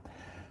for them.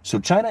 So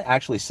China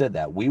actually said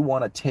that we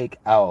want to take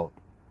out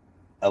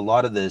a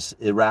lot of this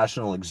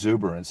irrational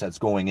exuberance that's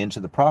going into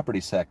the property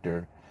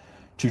sector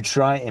to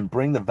try and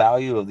bring the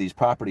value of these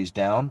properties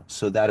down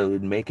so that it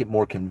would make it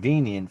more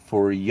convenient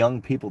for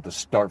young people to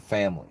start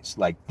families.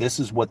 Like, this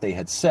is what they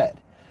had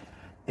said.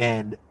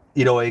 And,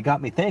 it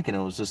got me thinking.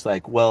 It was just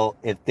like, well,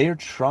 if they're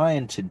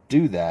trying to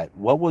do that,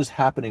 what was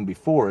happening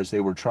before is they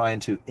were trying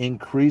to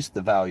increase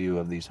the value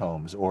of these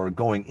homes or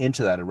going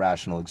into that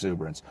irrational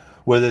exuberance.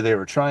 Whether they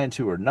were trying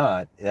to or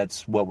not,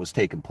 that's what was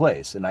taking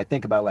place. And I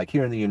think about like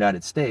here in the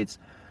United States,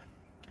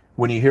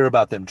 when you hear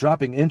about them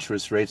dropping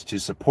interest rates to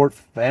support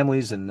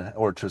families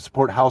or to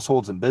support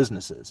households and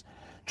businesses,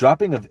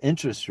 dropping of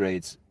interest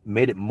rates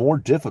made it more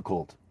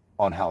difficult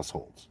on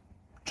households.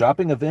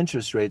 Dropping of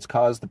interest rates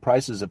caused the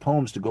prices of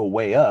homes to go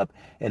way up,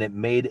 and it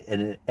made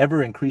an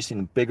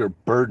ever-increasing bigger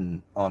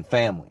burden on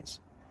families.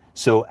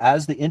 So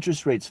as the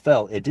interest rates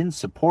fell, it didn't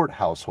support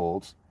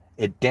households,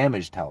 it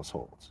damaged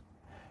households.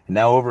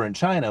 Now over in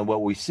China,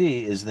 what we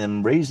see is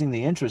them raising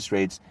the interest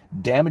rates,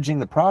 damaging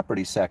the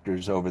property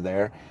sectors over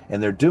there,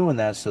 and they're doing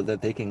that so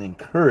that they can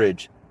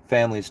encourage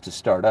families to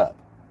start up.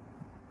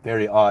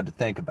 Very odd to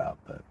think about,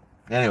 but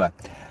anyway,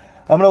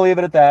 I'm going to leave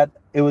it at that.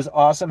 It was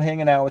awesome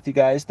hanging out with you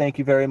guys. Thank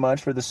you very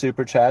much for the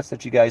super chats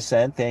that you guys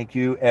sent. Thank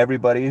you,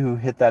 everybody who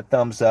hit that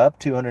thumbs up.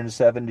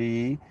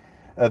 270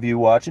 of you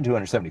watching,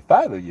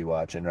 275 of you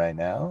watching right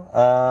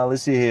now.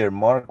 Let's see here.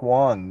 Mark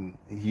Wong,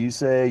 you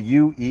say,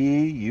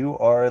 you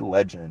are a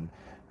legend.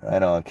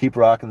 Right on. Keep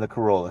rocking the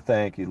Corolla.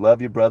 Thank you.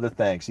 Love you, brother.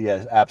 Thanks.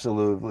 Yes,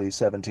 absolutely.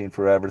 17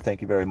 forever.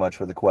 Thank you very much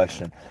for the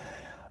question.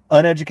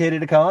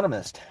 Uneducated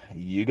economist.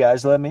 You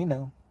guys let me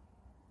know.